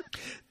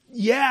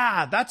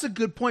 Yeah, that's a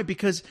good point,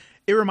 because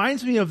it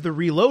reminds me of the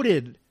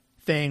Reloaded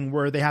thing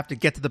where they have to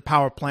get to the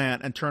power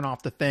plant and turn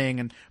off the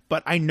thing,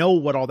 but I know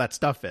what all that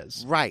stuff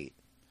is. Right.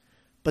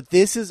 But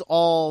this is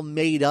all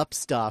made up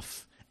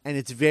stuff, and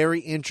it's very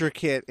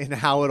intricate in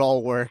how it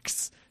all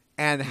works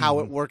and how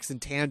it works in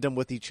tandem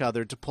with each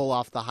other to pull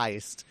off the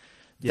heist.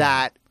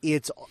 Yeah. That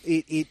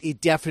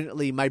it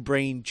definitely, my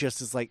brain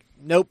just is like,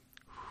 nope.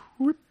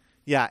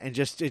 Yeah, and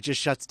it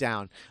just shuts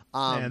down.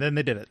 And then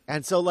they did it.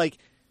 And so, like,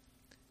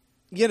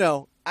 you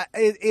know,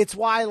 it's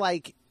why,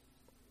 like,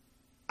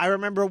 I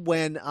remember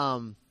when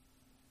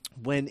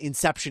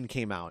Inception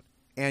came out,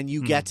 and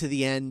you get to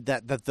the end,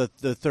 that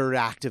the third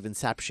act of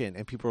Inception,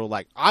 and people were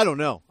like, I don't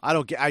know, I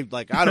don't get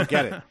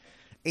it.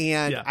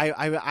 And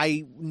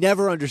I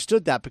never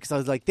understood that, because I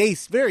was like, they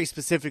very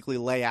specifically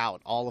lay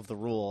out all of the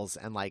rules,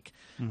 and like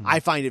I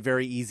find it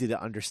very easy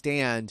to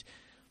understand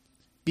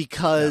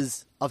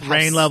because of how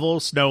rain level,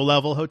 snow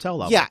level, hotel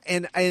level. Yeah,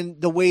 and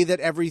the way that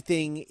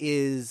everything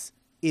is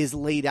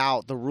laid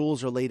out, the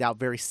rules are laid out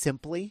very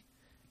simply,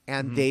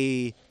 and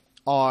they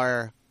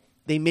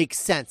make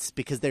sense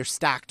because they're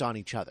stacked on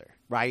each other,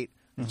 right?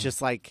 It's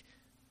just like,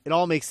 it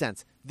all makes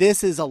sense.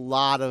 This is a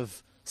lot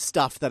of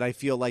stuff that I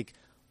feel like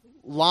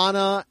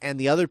Lana and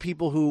the other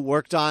people who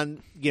worked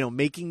on, you know,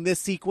 making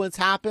this sequence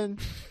happen,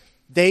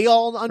 they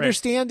all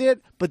understand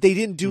it, but they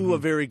didn't do a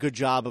very good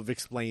job of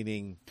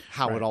explaining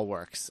how it all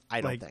works, I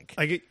don't think.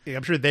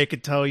 I'm sure they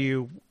could tell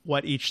you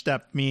what each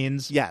step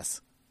means.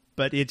 Yes.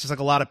 But it's just like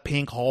a lot of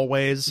pink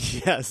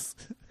hallways. Yes.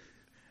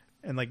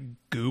 And like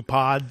goo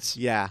pods.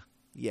 Yeah.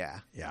 Yeah.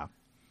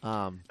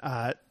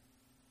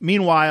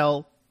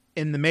 Meanwhile,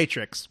 in the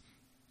Matrix,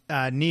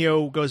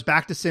 Neo goes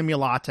back to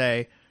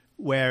Simulate,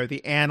 where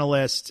the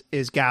analyst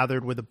is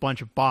gathered with a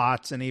bunch of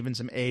bots and even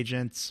some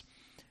agents,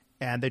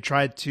 and they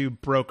tried to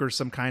broker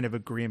some kind of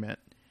agreement.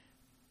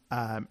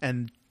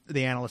 And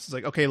the analyst is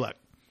like, okay, look,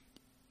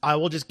 I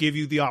will just give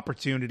you the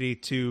opportunity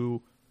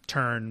to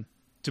turn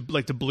to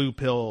blue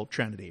pill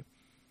Trinity.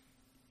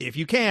 If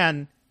you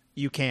can,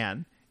 you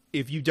can.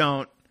 If you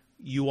don't,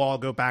 you all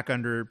go back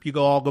into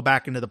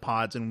the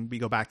pods, and we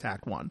go back to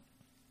Act 1.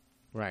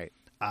 Right.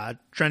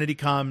 Trinity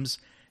comes.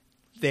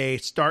 They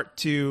start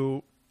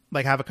to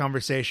like have a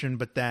conversation,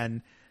 but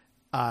then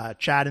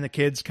Chad and the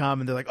kids come,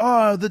 and they're like,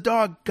 "Oh, the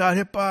dog got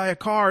hit by a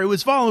car. It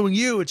was following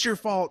you. It's your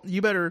fault.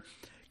 You better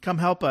come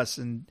help us."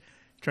 And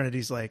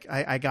Trinity's like,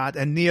 I got.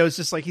 And Neo's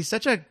just like, he's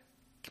such a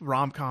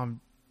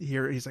rom-com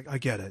here. He's like, I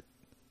get it.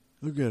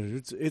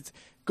 It's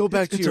go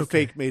back to your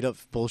fake made up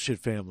bullshit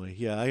family.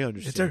 Yeah, I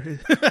understand.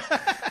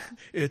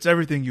 It's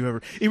everything you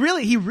ever. He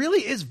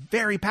really is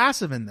very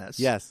passive in this.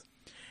 Yes.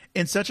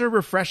 In such a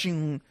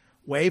refreshing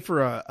way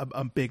for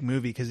a big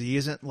movie, because he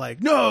isn't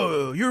like,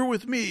 no, you're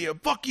with me,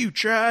 fuck you,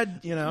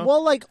 Chad, you know.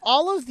 Well, like,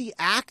 all of the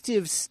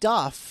active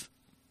stuff,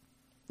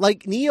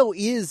 like, Neo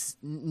is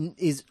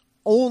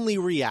only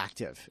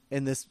reactive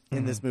in this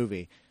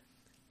movie.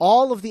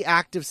 All of the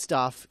active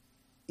stuff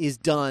is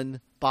done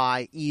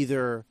by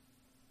either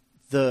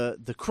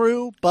the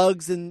crew,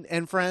 Bugs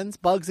and friends,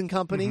 Bugs and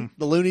Company,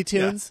 the Looney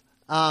Tunes,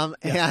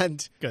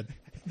 and good.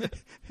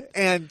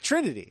 and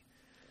Trinity.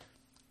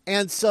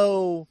 And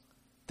so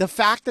the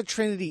fact that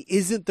Trinity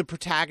isn't the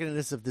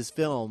protagonist of this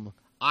film,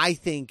 I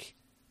think,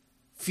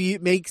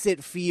 makes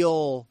it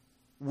feel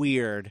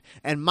weird,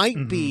 and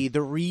might be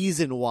the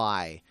reason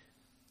why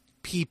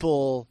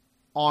people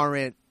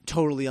aren't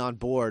totally on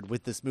board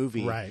with this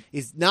movie. Right.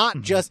 Is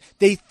not just,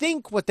 they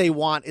think what they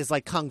want is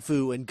like kung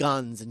fu and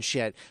guns and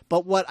shit,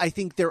 but what I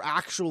think they're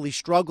actually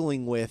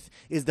struggling with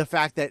is the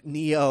fact that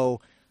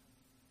Neo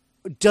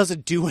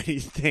doesn't do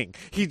anything.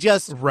 He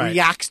just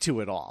reacts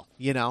to it all,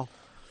 you know?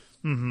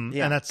 Mm-hmm.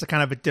 Yeah. And that's the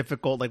kind of a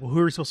difficult, like, who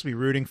are we supposed to be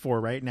rooting for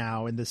right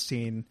now in this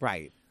scene?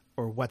 Right.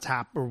 Or what's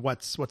or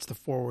what's the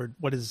forward?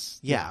 What is?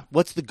 Yeah.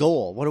 What's the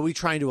goal? What are we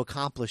trying to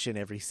accomplish in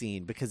every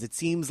scene? Because it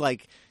seems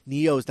like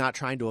Neo's not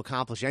trying to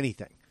accomplish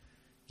anything.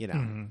 You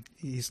know,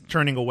 he's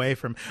turning away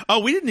from. Oh,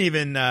 we didn't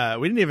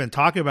even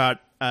talk about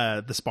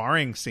the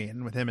sparring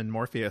scene with him and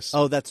Morpheus.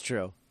 Oh, that's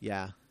true.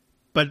 Yeah,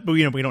 but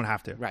you know, we don't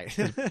have to. Right.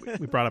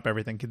 We brought up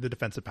everything, the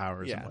defensive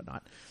powers and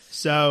whatnot.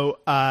 So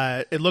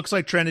it looks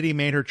like Trinity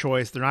made her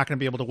choice. They're not going to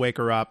be able to wake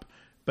her up,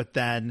 but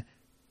then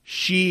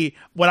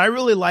what I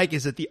really like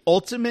is that the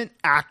ultimate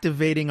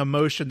activating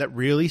emotion that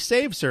really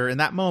saves her in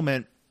that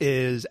moment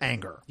is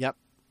anger. Yep.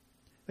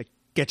 Like,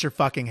 get your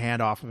fucking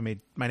hand off of me.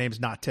 My name's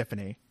not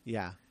Tiffany.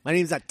 Yeah. My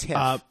name's not Tiff.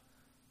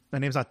 My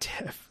name's not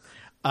Tiff.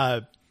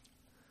 I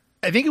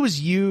think it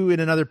was you in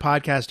another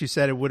podcast who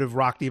said it would have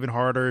rocked even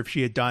harder if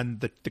she had done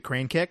the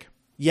crane kick.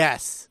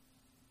 Yes.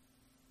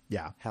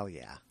 Yeah. Hell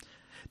yeah.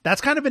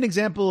 That's kind of an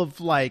example of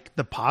like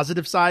the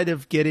positive side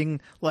of getting,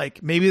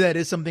 like, maybe that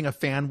is something a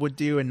fan would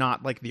do and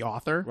not like the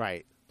author.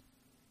 Right.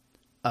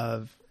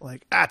 Of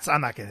like,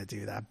 I'm not going to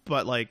do that.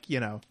 But like, you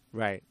know.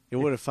 Right. It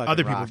would have fucking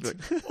other rocked.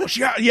 people would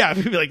be like, oh,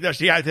 people be like, no,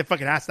 it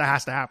fucking has to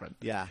happen.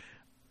 Yeah.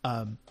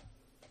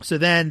 So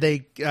then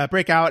they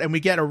break out, and we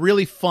get a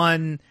really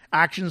fun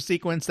action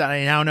sequence that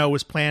I now know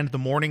was planned the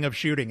morning of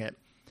shooting it.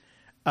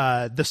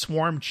 The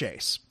swarm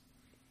chase.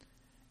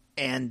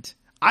 And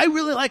I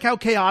really like how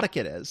chaotic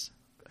it is.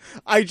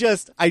 I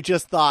just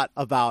thought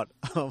about,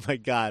 oh my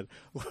God,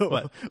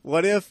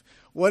 what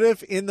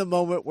if in the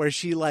moment where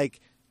she like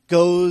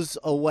goes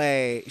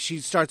away, she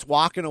starts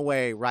walking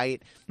away,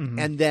 right?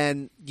 And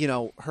then, you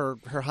know,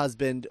 her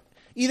husband,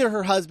 either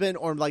her husband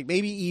or like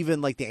maybe even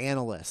like the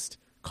analyst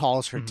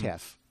calls her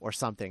Tiff or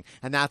something,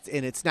 and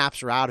it snaps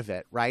her out of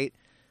it, right?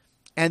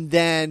 And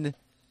then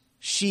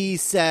she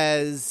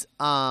says,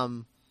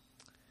 like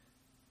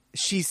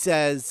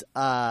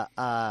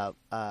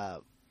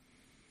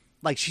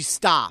she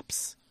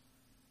stops,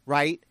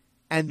 right?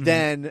 And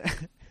then,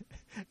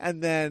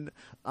 and then,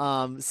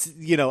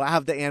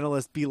 have the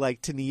analyst be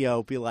like to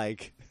Neo, be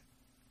like,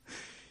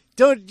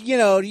 don't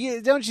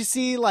you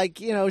see, like,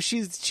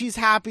 she's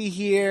happy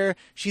here.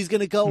 She's going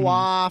to go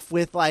off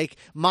with like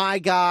my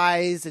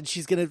guys, and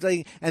she's going to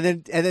like,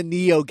 and then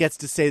Neo gets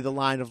to say the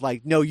line of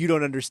like, no, you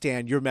don't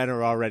understand. Your men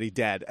are already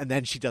dead. And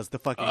then she does the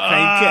fucking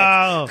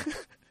crane kick.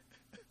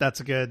 That's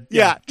a good.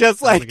 Yeah.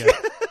 Just like,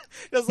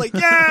 just like,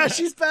 yeah,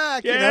 she's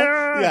back.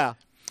 Yeah. Yeah.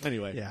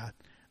 Anyway.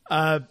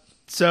 Yeah.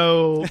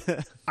 So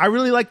I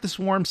really like the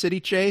Swarm City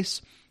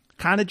chase.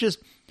 Kind of just,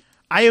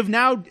 I have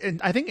now, and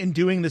I think in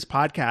doing this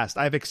podcast,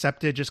 I've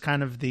accepted just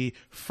kind of the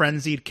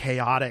frenzied,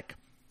 chaotic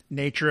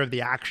nature of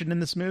the action in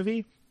this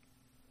movie.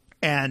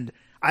 And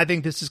I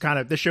think this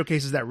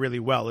showcases that really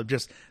well, of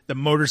just the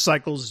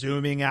motorcycles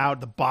zooming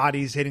out, the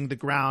bodies hitting the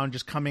ground,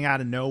 just coming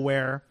out of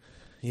nowhere.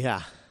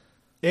 Yeah.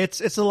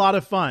 It's a lot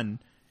of fun.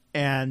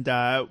 And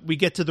we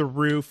get to the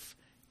roof.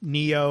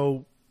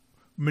 Neo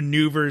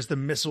maneuvers the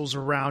missiles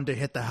around to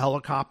hit the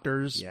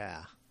helicopters.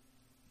 Yeah.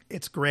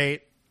 It's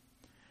great.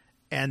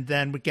 And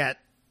then we get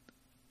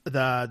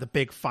the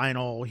big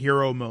final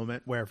hero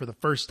moment where for the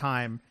first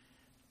time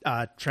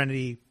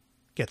Trinity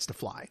gets to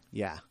fly.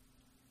 Yeah.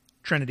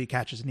 Trinity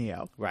catches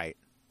Neo. Right.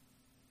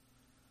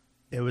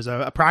 It was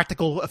a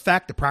practical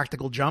effect, a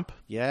practical jump.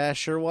 Yeah,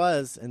 sure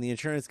was. And the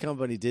insurance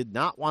company did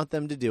not want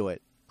them to do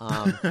it.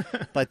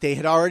 But they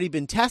had already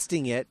been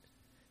testing it.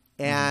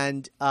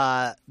 And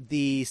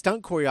the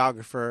stunt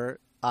choreographer,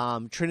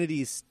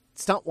 Trinity's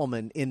stunt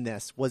woman in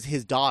this, was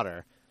his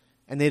daughter.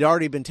 And they'd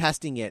already been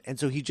testing it. And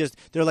so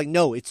they're like,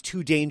 no, it's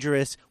too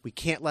dangerous. We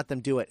can't let them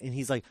do it. And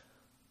he's like,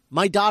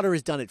 my daughter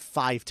has done it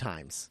 5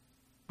 times.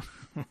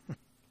 Oh,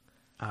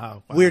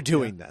 wow. We're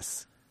doing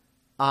this.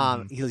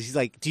 He's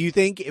like, do you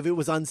think if it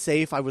was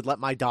unsafe, I would let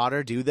my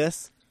daughter do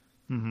this?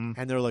 And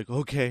they're like,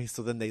 okay.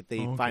 So then they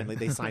finally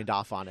they signed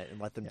off on it and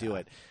let them do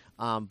it.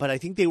 But I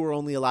think they were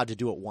only allowed to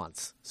do it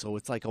once. So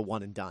it's like a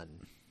one and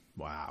done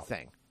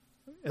thing.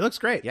 It looks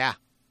great. Yeah.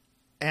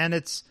 And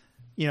it's,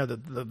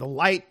 the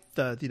light,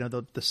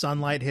 the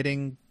sunlight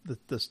hitting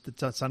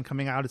the sun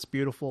coming out. It's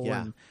beautiful.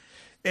 Yeah. And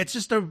it's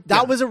just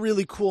that was a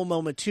really cool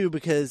moment too,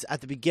 because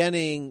at the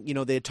beginning,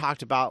 they had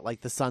talked about like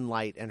the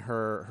sunlight and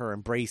her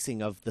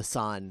embracing of the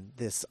sun,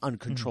 this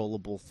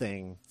uncontrollable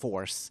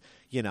force,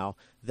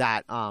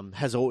 that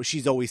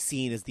she's always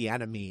seen as the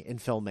enemy in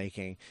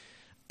filmmaking.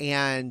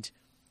 And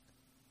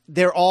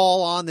they're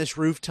all on this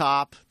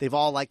rooftop. They've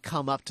all like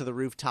come up to the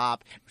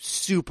rooftop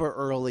super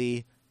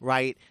early,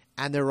 right?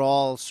 And they're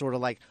all sort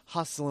of like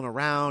hustling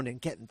around and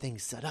getting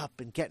things set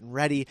up and getting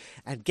ready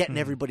and getting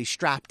everybody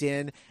strapped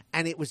in.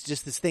 And it was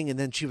just this thing. And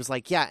then she was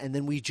like, yeah. And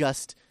then we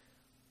just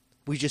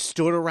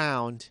stood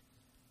around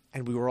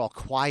and we were all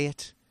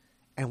quiet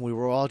and we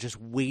were all just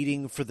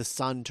waiting for the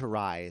sun to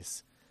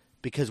rise,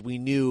 because we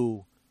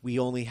knew we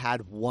only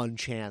had one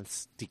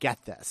chance to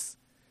get this.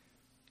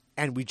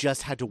 And we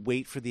just had to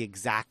wait for the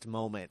exact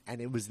moment. And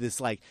it was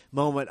this like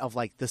moment of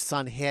like the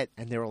sun hit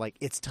and they were like,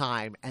 it's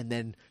time. And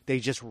then they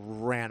just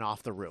ran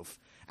off the roof.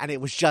 And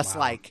it was just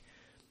like,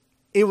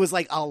 it was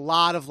like a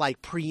lot of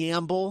like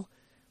preamble,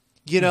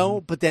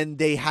 but then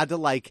they had to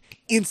like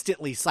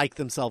instantly psych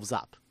themselves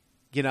up,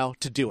 to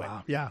do it.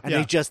 Yeah. And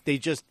they just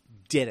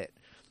did it.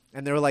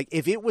 And they were like,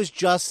 if it was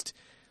just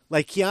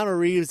like Keanu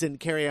Reeves and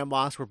Carrie-Anne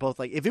Moss were both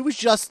like, if it was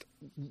just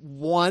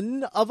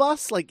one of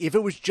us, like if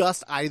it was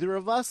just either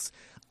of us,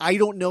 I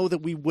don't know that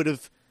we would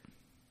have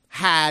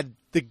had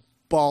the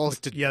balls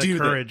to do the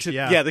courage.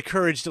 the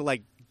courage to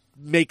like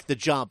make the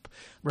jump.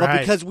 But Right.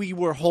 because we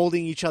were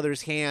holding each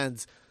other's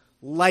hands,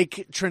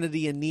 like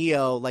Trinity and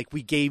Neo, like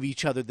we gave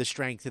each other the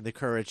strength and the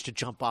courage to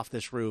jump off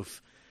this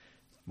roof.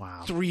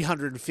 Wow.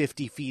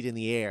 350 feet in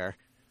the air.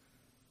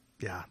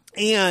 Yeah.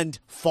 And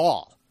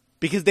fall,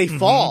 because they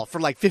fall for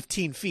like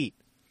 15 feet.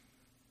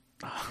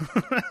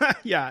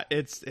 Yeah.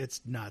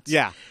 It's nuts.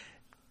 Yeah.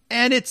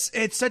 And it's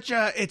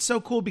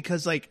so cool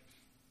because like,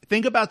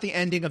 think about the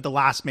ending of the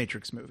last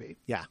Matrix movie.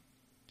 Yeah.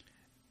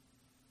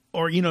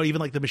 Or, even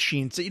like the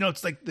machine. So,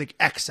 it's like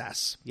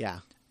excess. Yeah.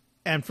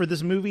 And for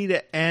this movie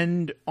to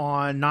end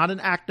on not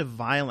an act of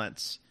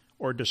violence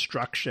or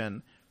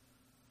destruction,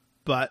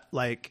 but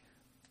like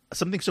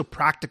something so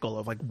practical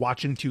of like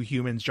watching 2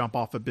 humans jump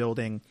off a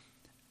building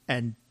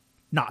and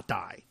not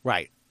die.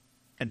 Right.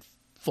 And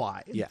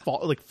fly. And Yeah.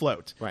 fall, like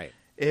float. Right.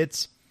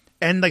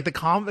 And like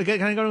kind of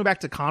going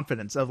back to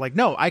confidence of like,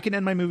 no, I can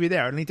end my movie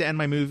there. I don't need to end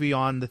my movie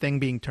on the thing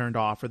being turned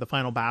off or the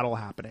final battle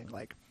happening.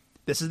 Like,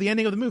 this is the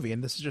ending of the movie,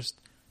 and this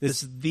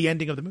is the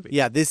ending of the movie.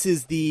 Yeah, this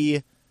is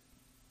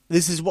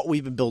what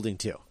we've been building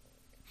to.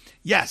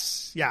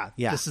 Yes, yeah.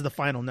 Yeah. This is the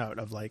final note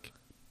of like,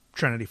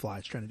 Trinity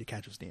flies, Trinity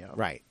catches Neo.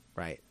 Right.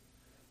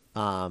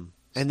 And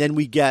then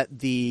we get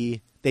they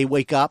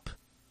wake up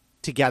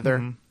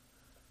together,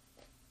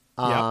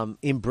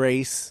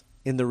 embrace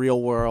in the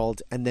real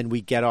world, and then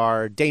we get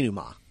our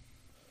denouement.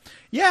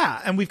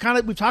 Yeah, and we've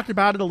talked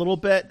about it a little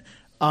bit.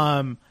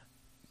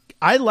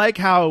 I like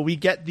how we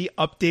get the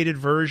updated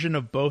version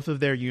of both of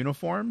their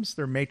uniforms,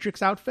 their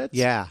Matrix outfits.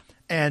 Yeah.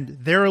 And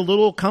they're a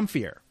little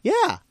comfier.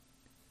 Yeah.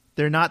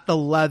 They're not the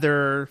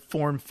leather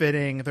form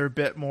fitting. They're a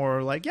bit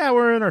more like, yeah,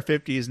 we're in our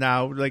 50s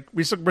now. Like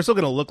we're still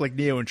going to look like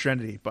Neo and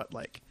Trinity, but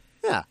like,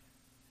 yeah, a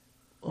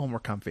little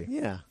more comfy.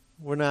 Yeah.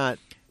 We're not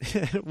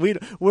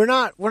we're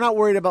not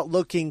worried about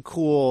looking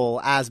cool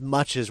as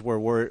much as we're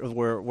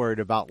worried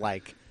about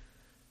like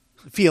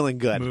feeling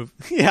good.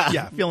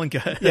 Yeah, feeling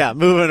good. Yeah,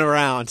 moving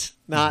around.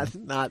 Not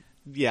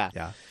yeah.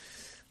 Yeah.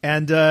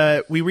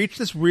 And we reached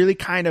this really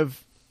kind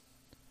of.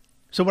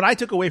 So what I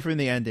took away from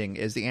the ending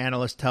is the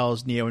analyst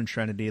tells Neo and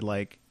Trinity,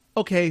 like,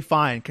 okay,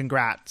 fine,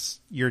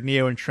 congrats. You're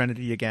Neo and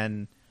Trinity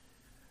again.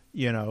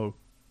 You know,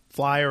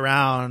 fly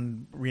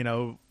around, you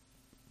know,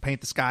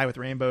 paint the sky with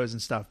rainbows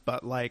and stuff.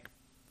 But, like,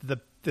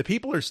 the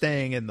people are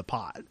staying in the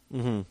pod.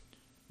 Mm-hmm.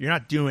 You're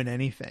not doing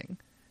anything.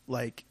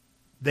 Like,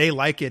 they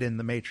like it in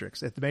the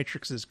Matrix. If the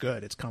Matrix is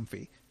good, it's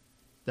comfy.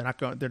 They're not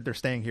going. They're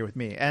staying here with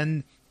me.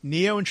 And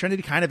Neo and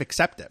Trinity kind of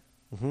accept it.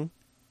 Mm-hmm.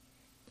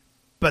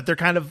 But they're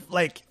kind of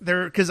like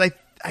because I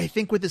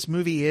think what this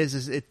movie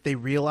is they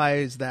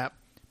realize that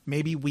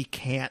maybe we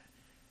can't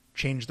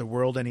change the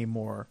world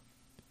anymore,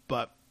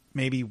 but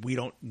maybe we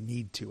don't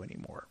need to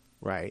anymore.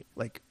 Right.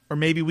 Like, or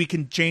maybe we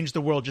can change the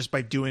world just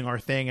by doing our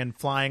thing and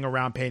flying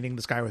around painting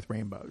the sky with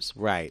rainbows.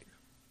 Right.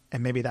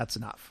 And maybe that's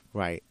enough.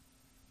 Right.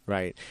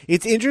 Right.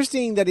 It's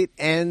interesting that it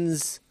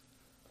ends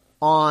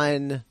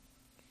on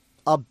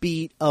a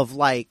beat of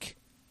like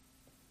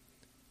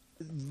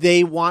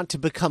they want to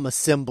become a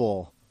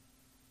symbol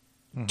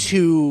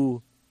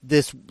to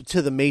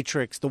the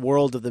Matrix, the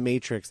world of the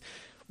Matrix.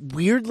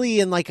 Weirdly,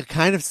 in like a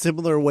kind of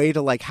similar way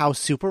to like how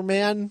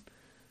Superman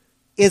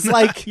is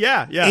like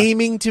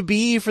aiming to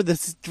be for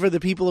the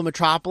people of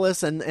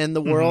Metropolis and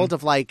the world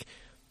of like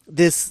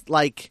this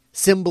like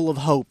symbol of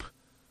hope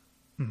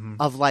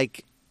of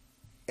like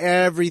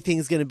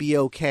everything's gonna be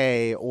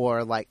okay,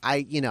 or like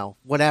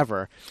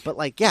whatever. But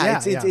like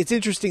it's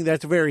interesting that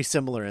it's very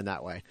similar in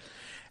that way.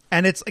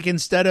 And it's like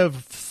instead of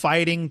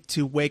fighting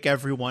to wake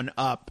everyone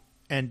up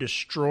and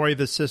destroy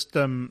the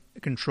system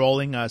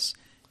controlling us,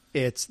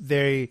 it's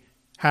they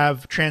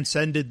have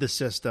transcended the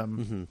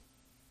system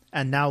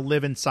and now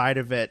live inside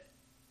of it,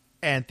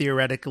 and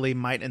theoretically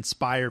might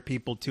inspire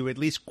people to at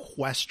least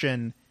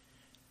question.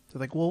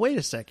 They're like, well, wait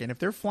a second. If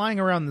they're flying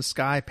around the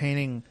sky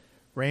painting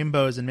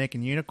rainbows and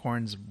making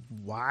unicorns,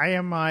 why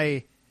am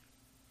I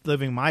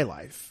living my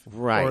life?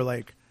 Right. Or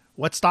like,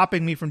 what's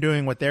stopping me from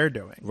doing what they're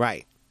doing?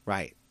 Right.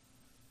 Right.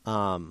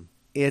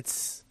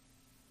 It's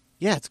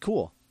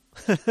cool.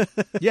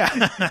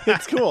 Yeah.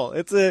 It's cool.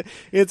 It's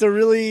a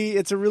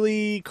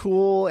really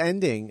cool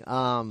ending.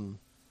 And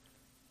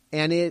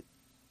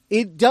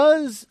it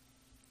does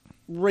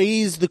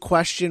raise the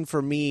question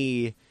for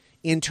me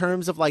in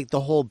terms of like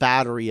the whole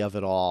battery of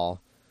it all.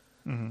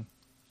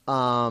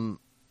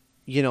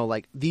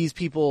 Like these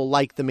people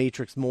like the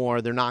Matrix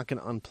more, they're not going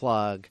to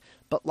unplug,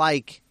 but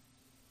like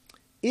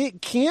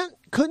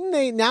couldn't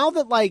they, now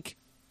that like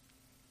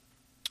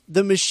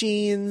the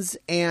machines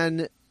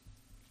and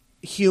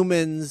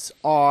humans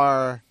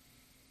are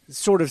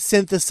sort of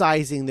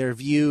synthesizing their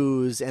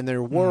views and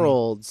their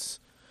worlds,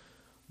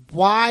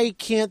 why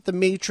can't the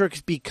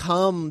Matrix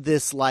become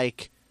this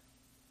like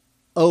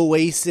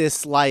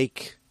Oasis,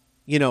 like,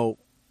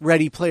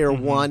 Ready Player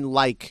One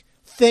like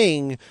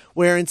thing,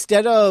 where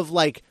instead of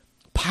like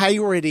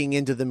pirating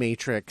into the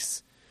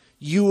Matrix,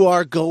 you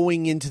are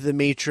going into the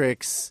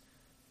Matrix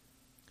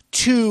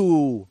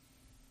to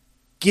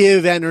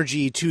give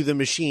energy to the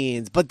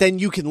machines, but then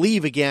you can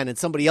leave again and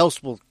somebody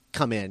else will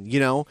come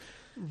in,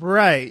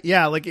 Right.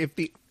 Yeah. Like if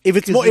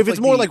it's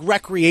more like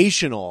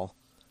recreational.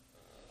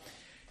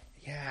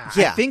 Yeah.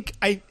 Yeah.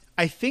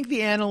 I think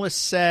the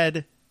analyst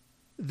said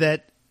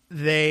that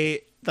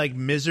they like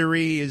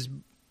misery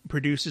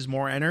produces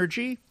more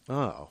energy.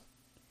 Oh.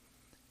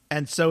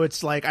 And so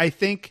it's like, I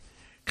think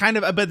kind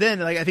of, but then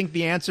like, I think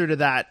the answer to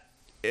that,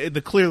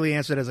 the clearly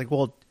answer is like,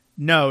 well,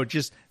 no,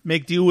 just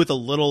make do with a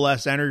little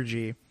less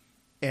energy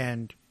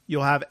and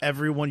you'll have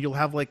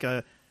like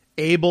a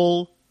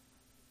able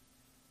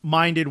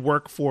minded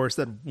workforce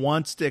that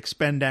wants to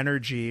expend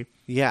energy.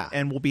 Yeah.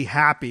 And will be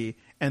happy.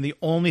 And the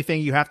only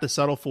thing you have to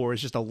settle for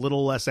is just a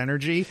little less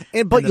energy.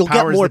 But you'll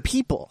get more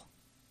people.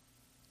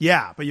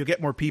 Yeah, but you'll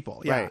get more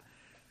people. Yeah. Right.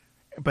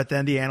 But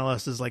then the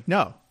analyst is like,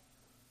 no,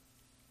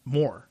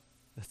 more.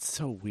 That's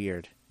so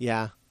weird.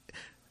 Yeah.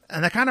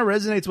 And that kind of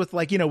resonates with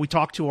like, we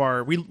talk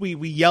to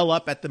we yell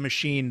up at the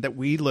machine that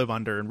we live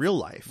under in real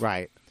life.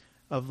 Right.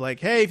 Of like,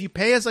 hey, if you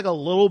pay us like a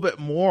little bit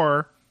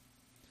more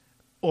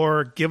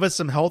or give us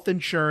some health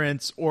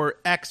insurance or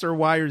X or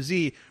Y or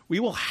Z, we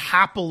will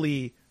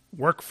happily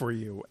work for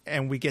you.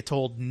 And we get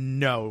told,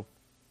 no,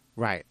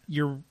 right.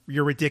 You're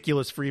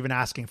ridiculous for even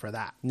asking for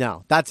that.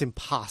 No, that's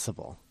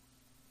impossible.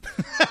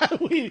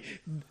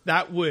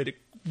 That would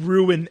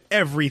ruin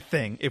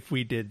everything if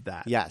we did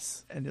that.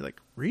 Yes. And you're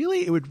like,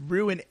 really? It would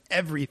ruin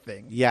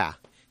everything. Yeah.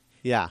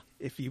 Yeah.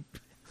 If you...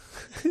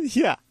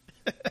 Yeah.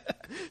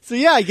 So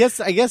yeah, I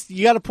guess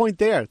you got a point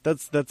there.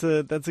 That's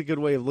a good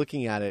way of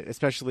looking at it,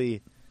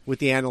 especially with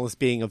the analyst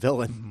being a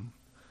villain.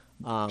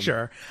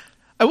 Sure.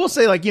 I will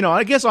say, like,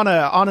 I guess on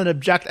an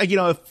object,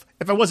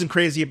 if I wasn't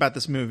crazy about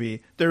this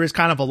movie, there is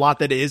kind of a lot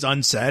that is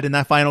unsaid in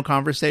that final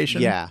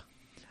conversation. Yeah,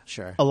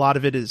 sure. A lot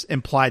of it is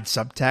implied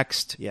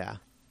subtext. Yeah.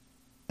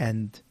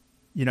 And,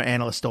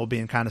 analyst still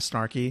being kind of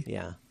snarky.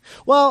 Yeah.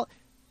 Well,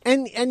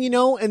 and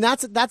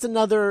that's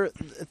another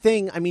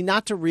thing. I mean,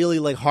 not to really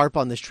like harp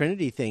on this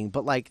Trinity thing,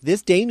 but like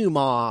this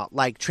denouement,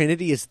 like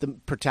Trinity is the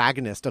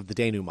protagonist of the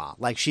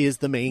denouement. Like she is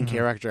the main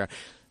character.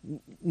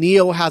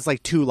 Neo has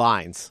like 2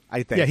 lines,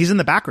 I think. Yeah, he's in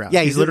the background.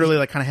 Yeah, he's literally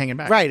like kind of hanging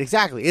back. Right,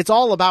 exactly. It's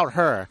all about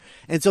her.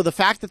 And so the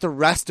fact that the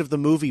rest of the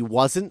movie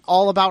wasn't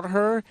all about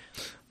her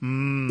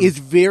is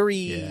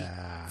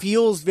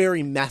feels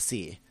very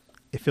messy.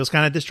 It feels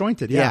kind of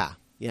disjointed, yeah.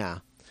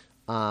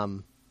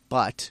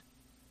 But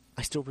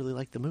I still really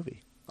like the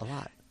movie a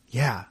lot.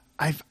 Yeah.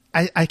 I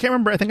can't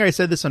remember. I think I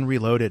said this on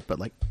Reloaded, but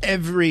like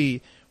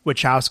every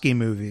Wachowski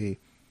movie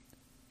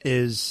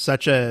is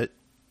such a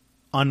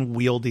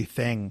unwieldy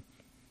thing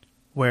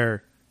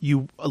where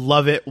you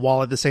love it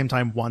while at the same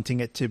time wanting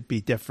it to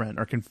be different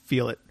or can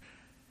feel it.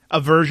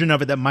 A version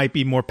of it that might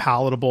be more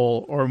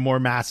palatable or more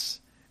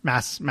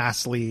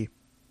massly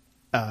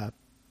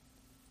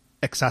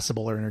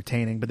accessible or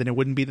entertaining, but then it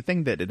wouldn't be the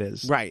thing that it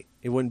is. Right.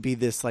 It wouldn't be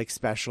this like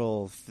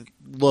special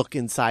look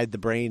inside the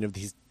brain of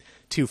these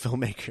 2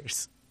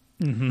 filmmakers.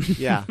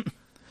 Mm-hmm. Yeah.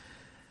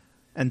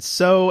 And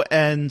so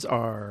ends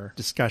our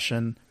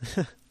discussion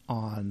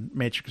on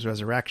Matrix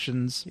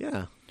Resurrections.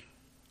 Yeah.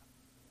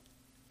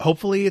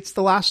 Hopefully it's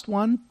the last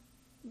one.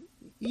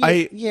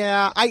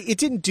 It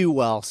didn't do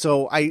well,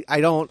 so I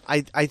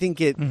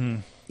think it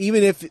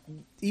even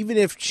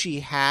if she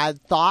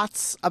had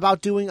thoughts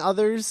about doing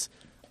others,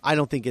 I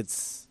don't think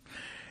it's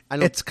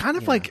kind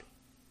of like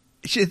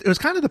it was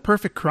kind of the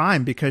perfect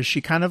crime because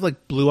she kind of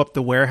like blew up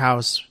the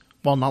warehouse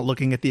while not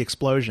looking at the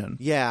explosion.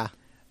 Yeah.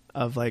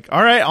 Of like,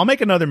 all right, I'll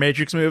make another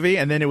Matrix movie,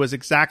 and then it was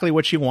exactly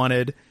what she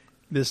wanted.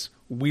 This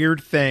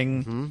weird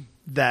thing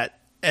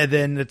and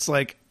then it's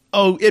like,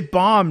 oh, it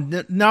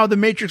bombed. Now the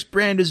Matrix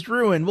brand is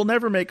ruined. We'll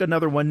never make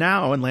another one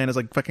now. And Lana's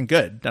like, fucking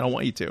good. I don't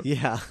want you to.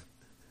 Yeah.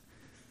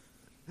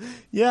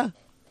 Yeah.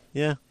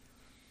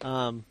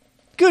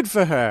 Good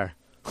for her.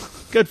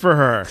 Good for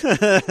her.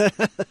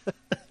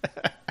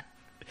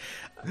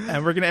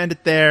 And we're going to end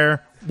it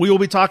there. We will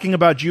be talking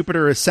about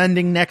Jupiter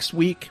Ascending next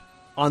week.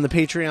 On the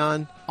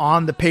Patreon.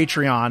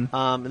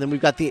 And then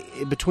we've got the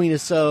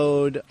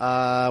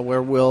Between-isode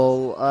where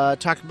we'll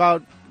talk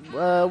about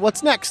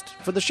what's next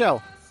for the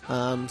show.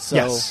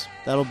 Yes.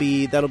 that'll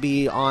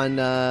be on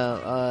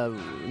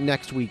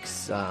next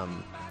week's.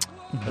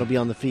 It'll be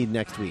on the feed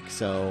next week.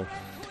 So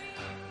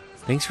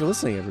thanks for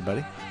listening,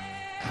 everybody.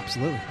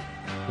 Absolutely.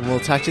 And we'll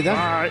talk to you then.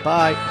 Bye.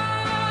 Bye.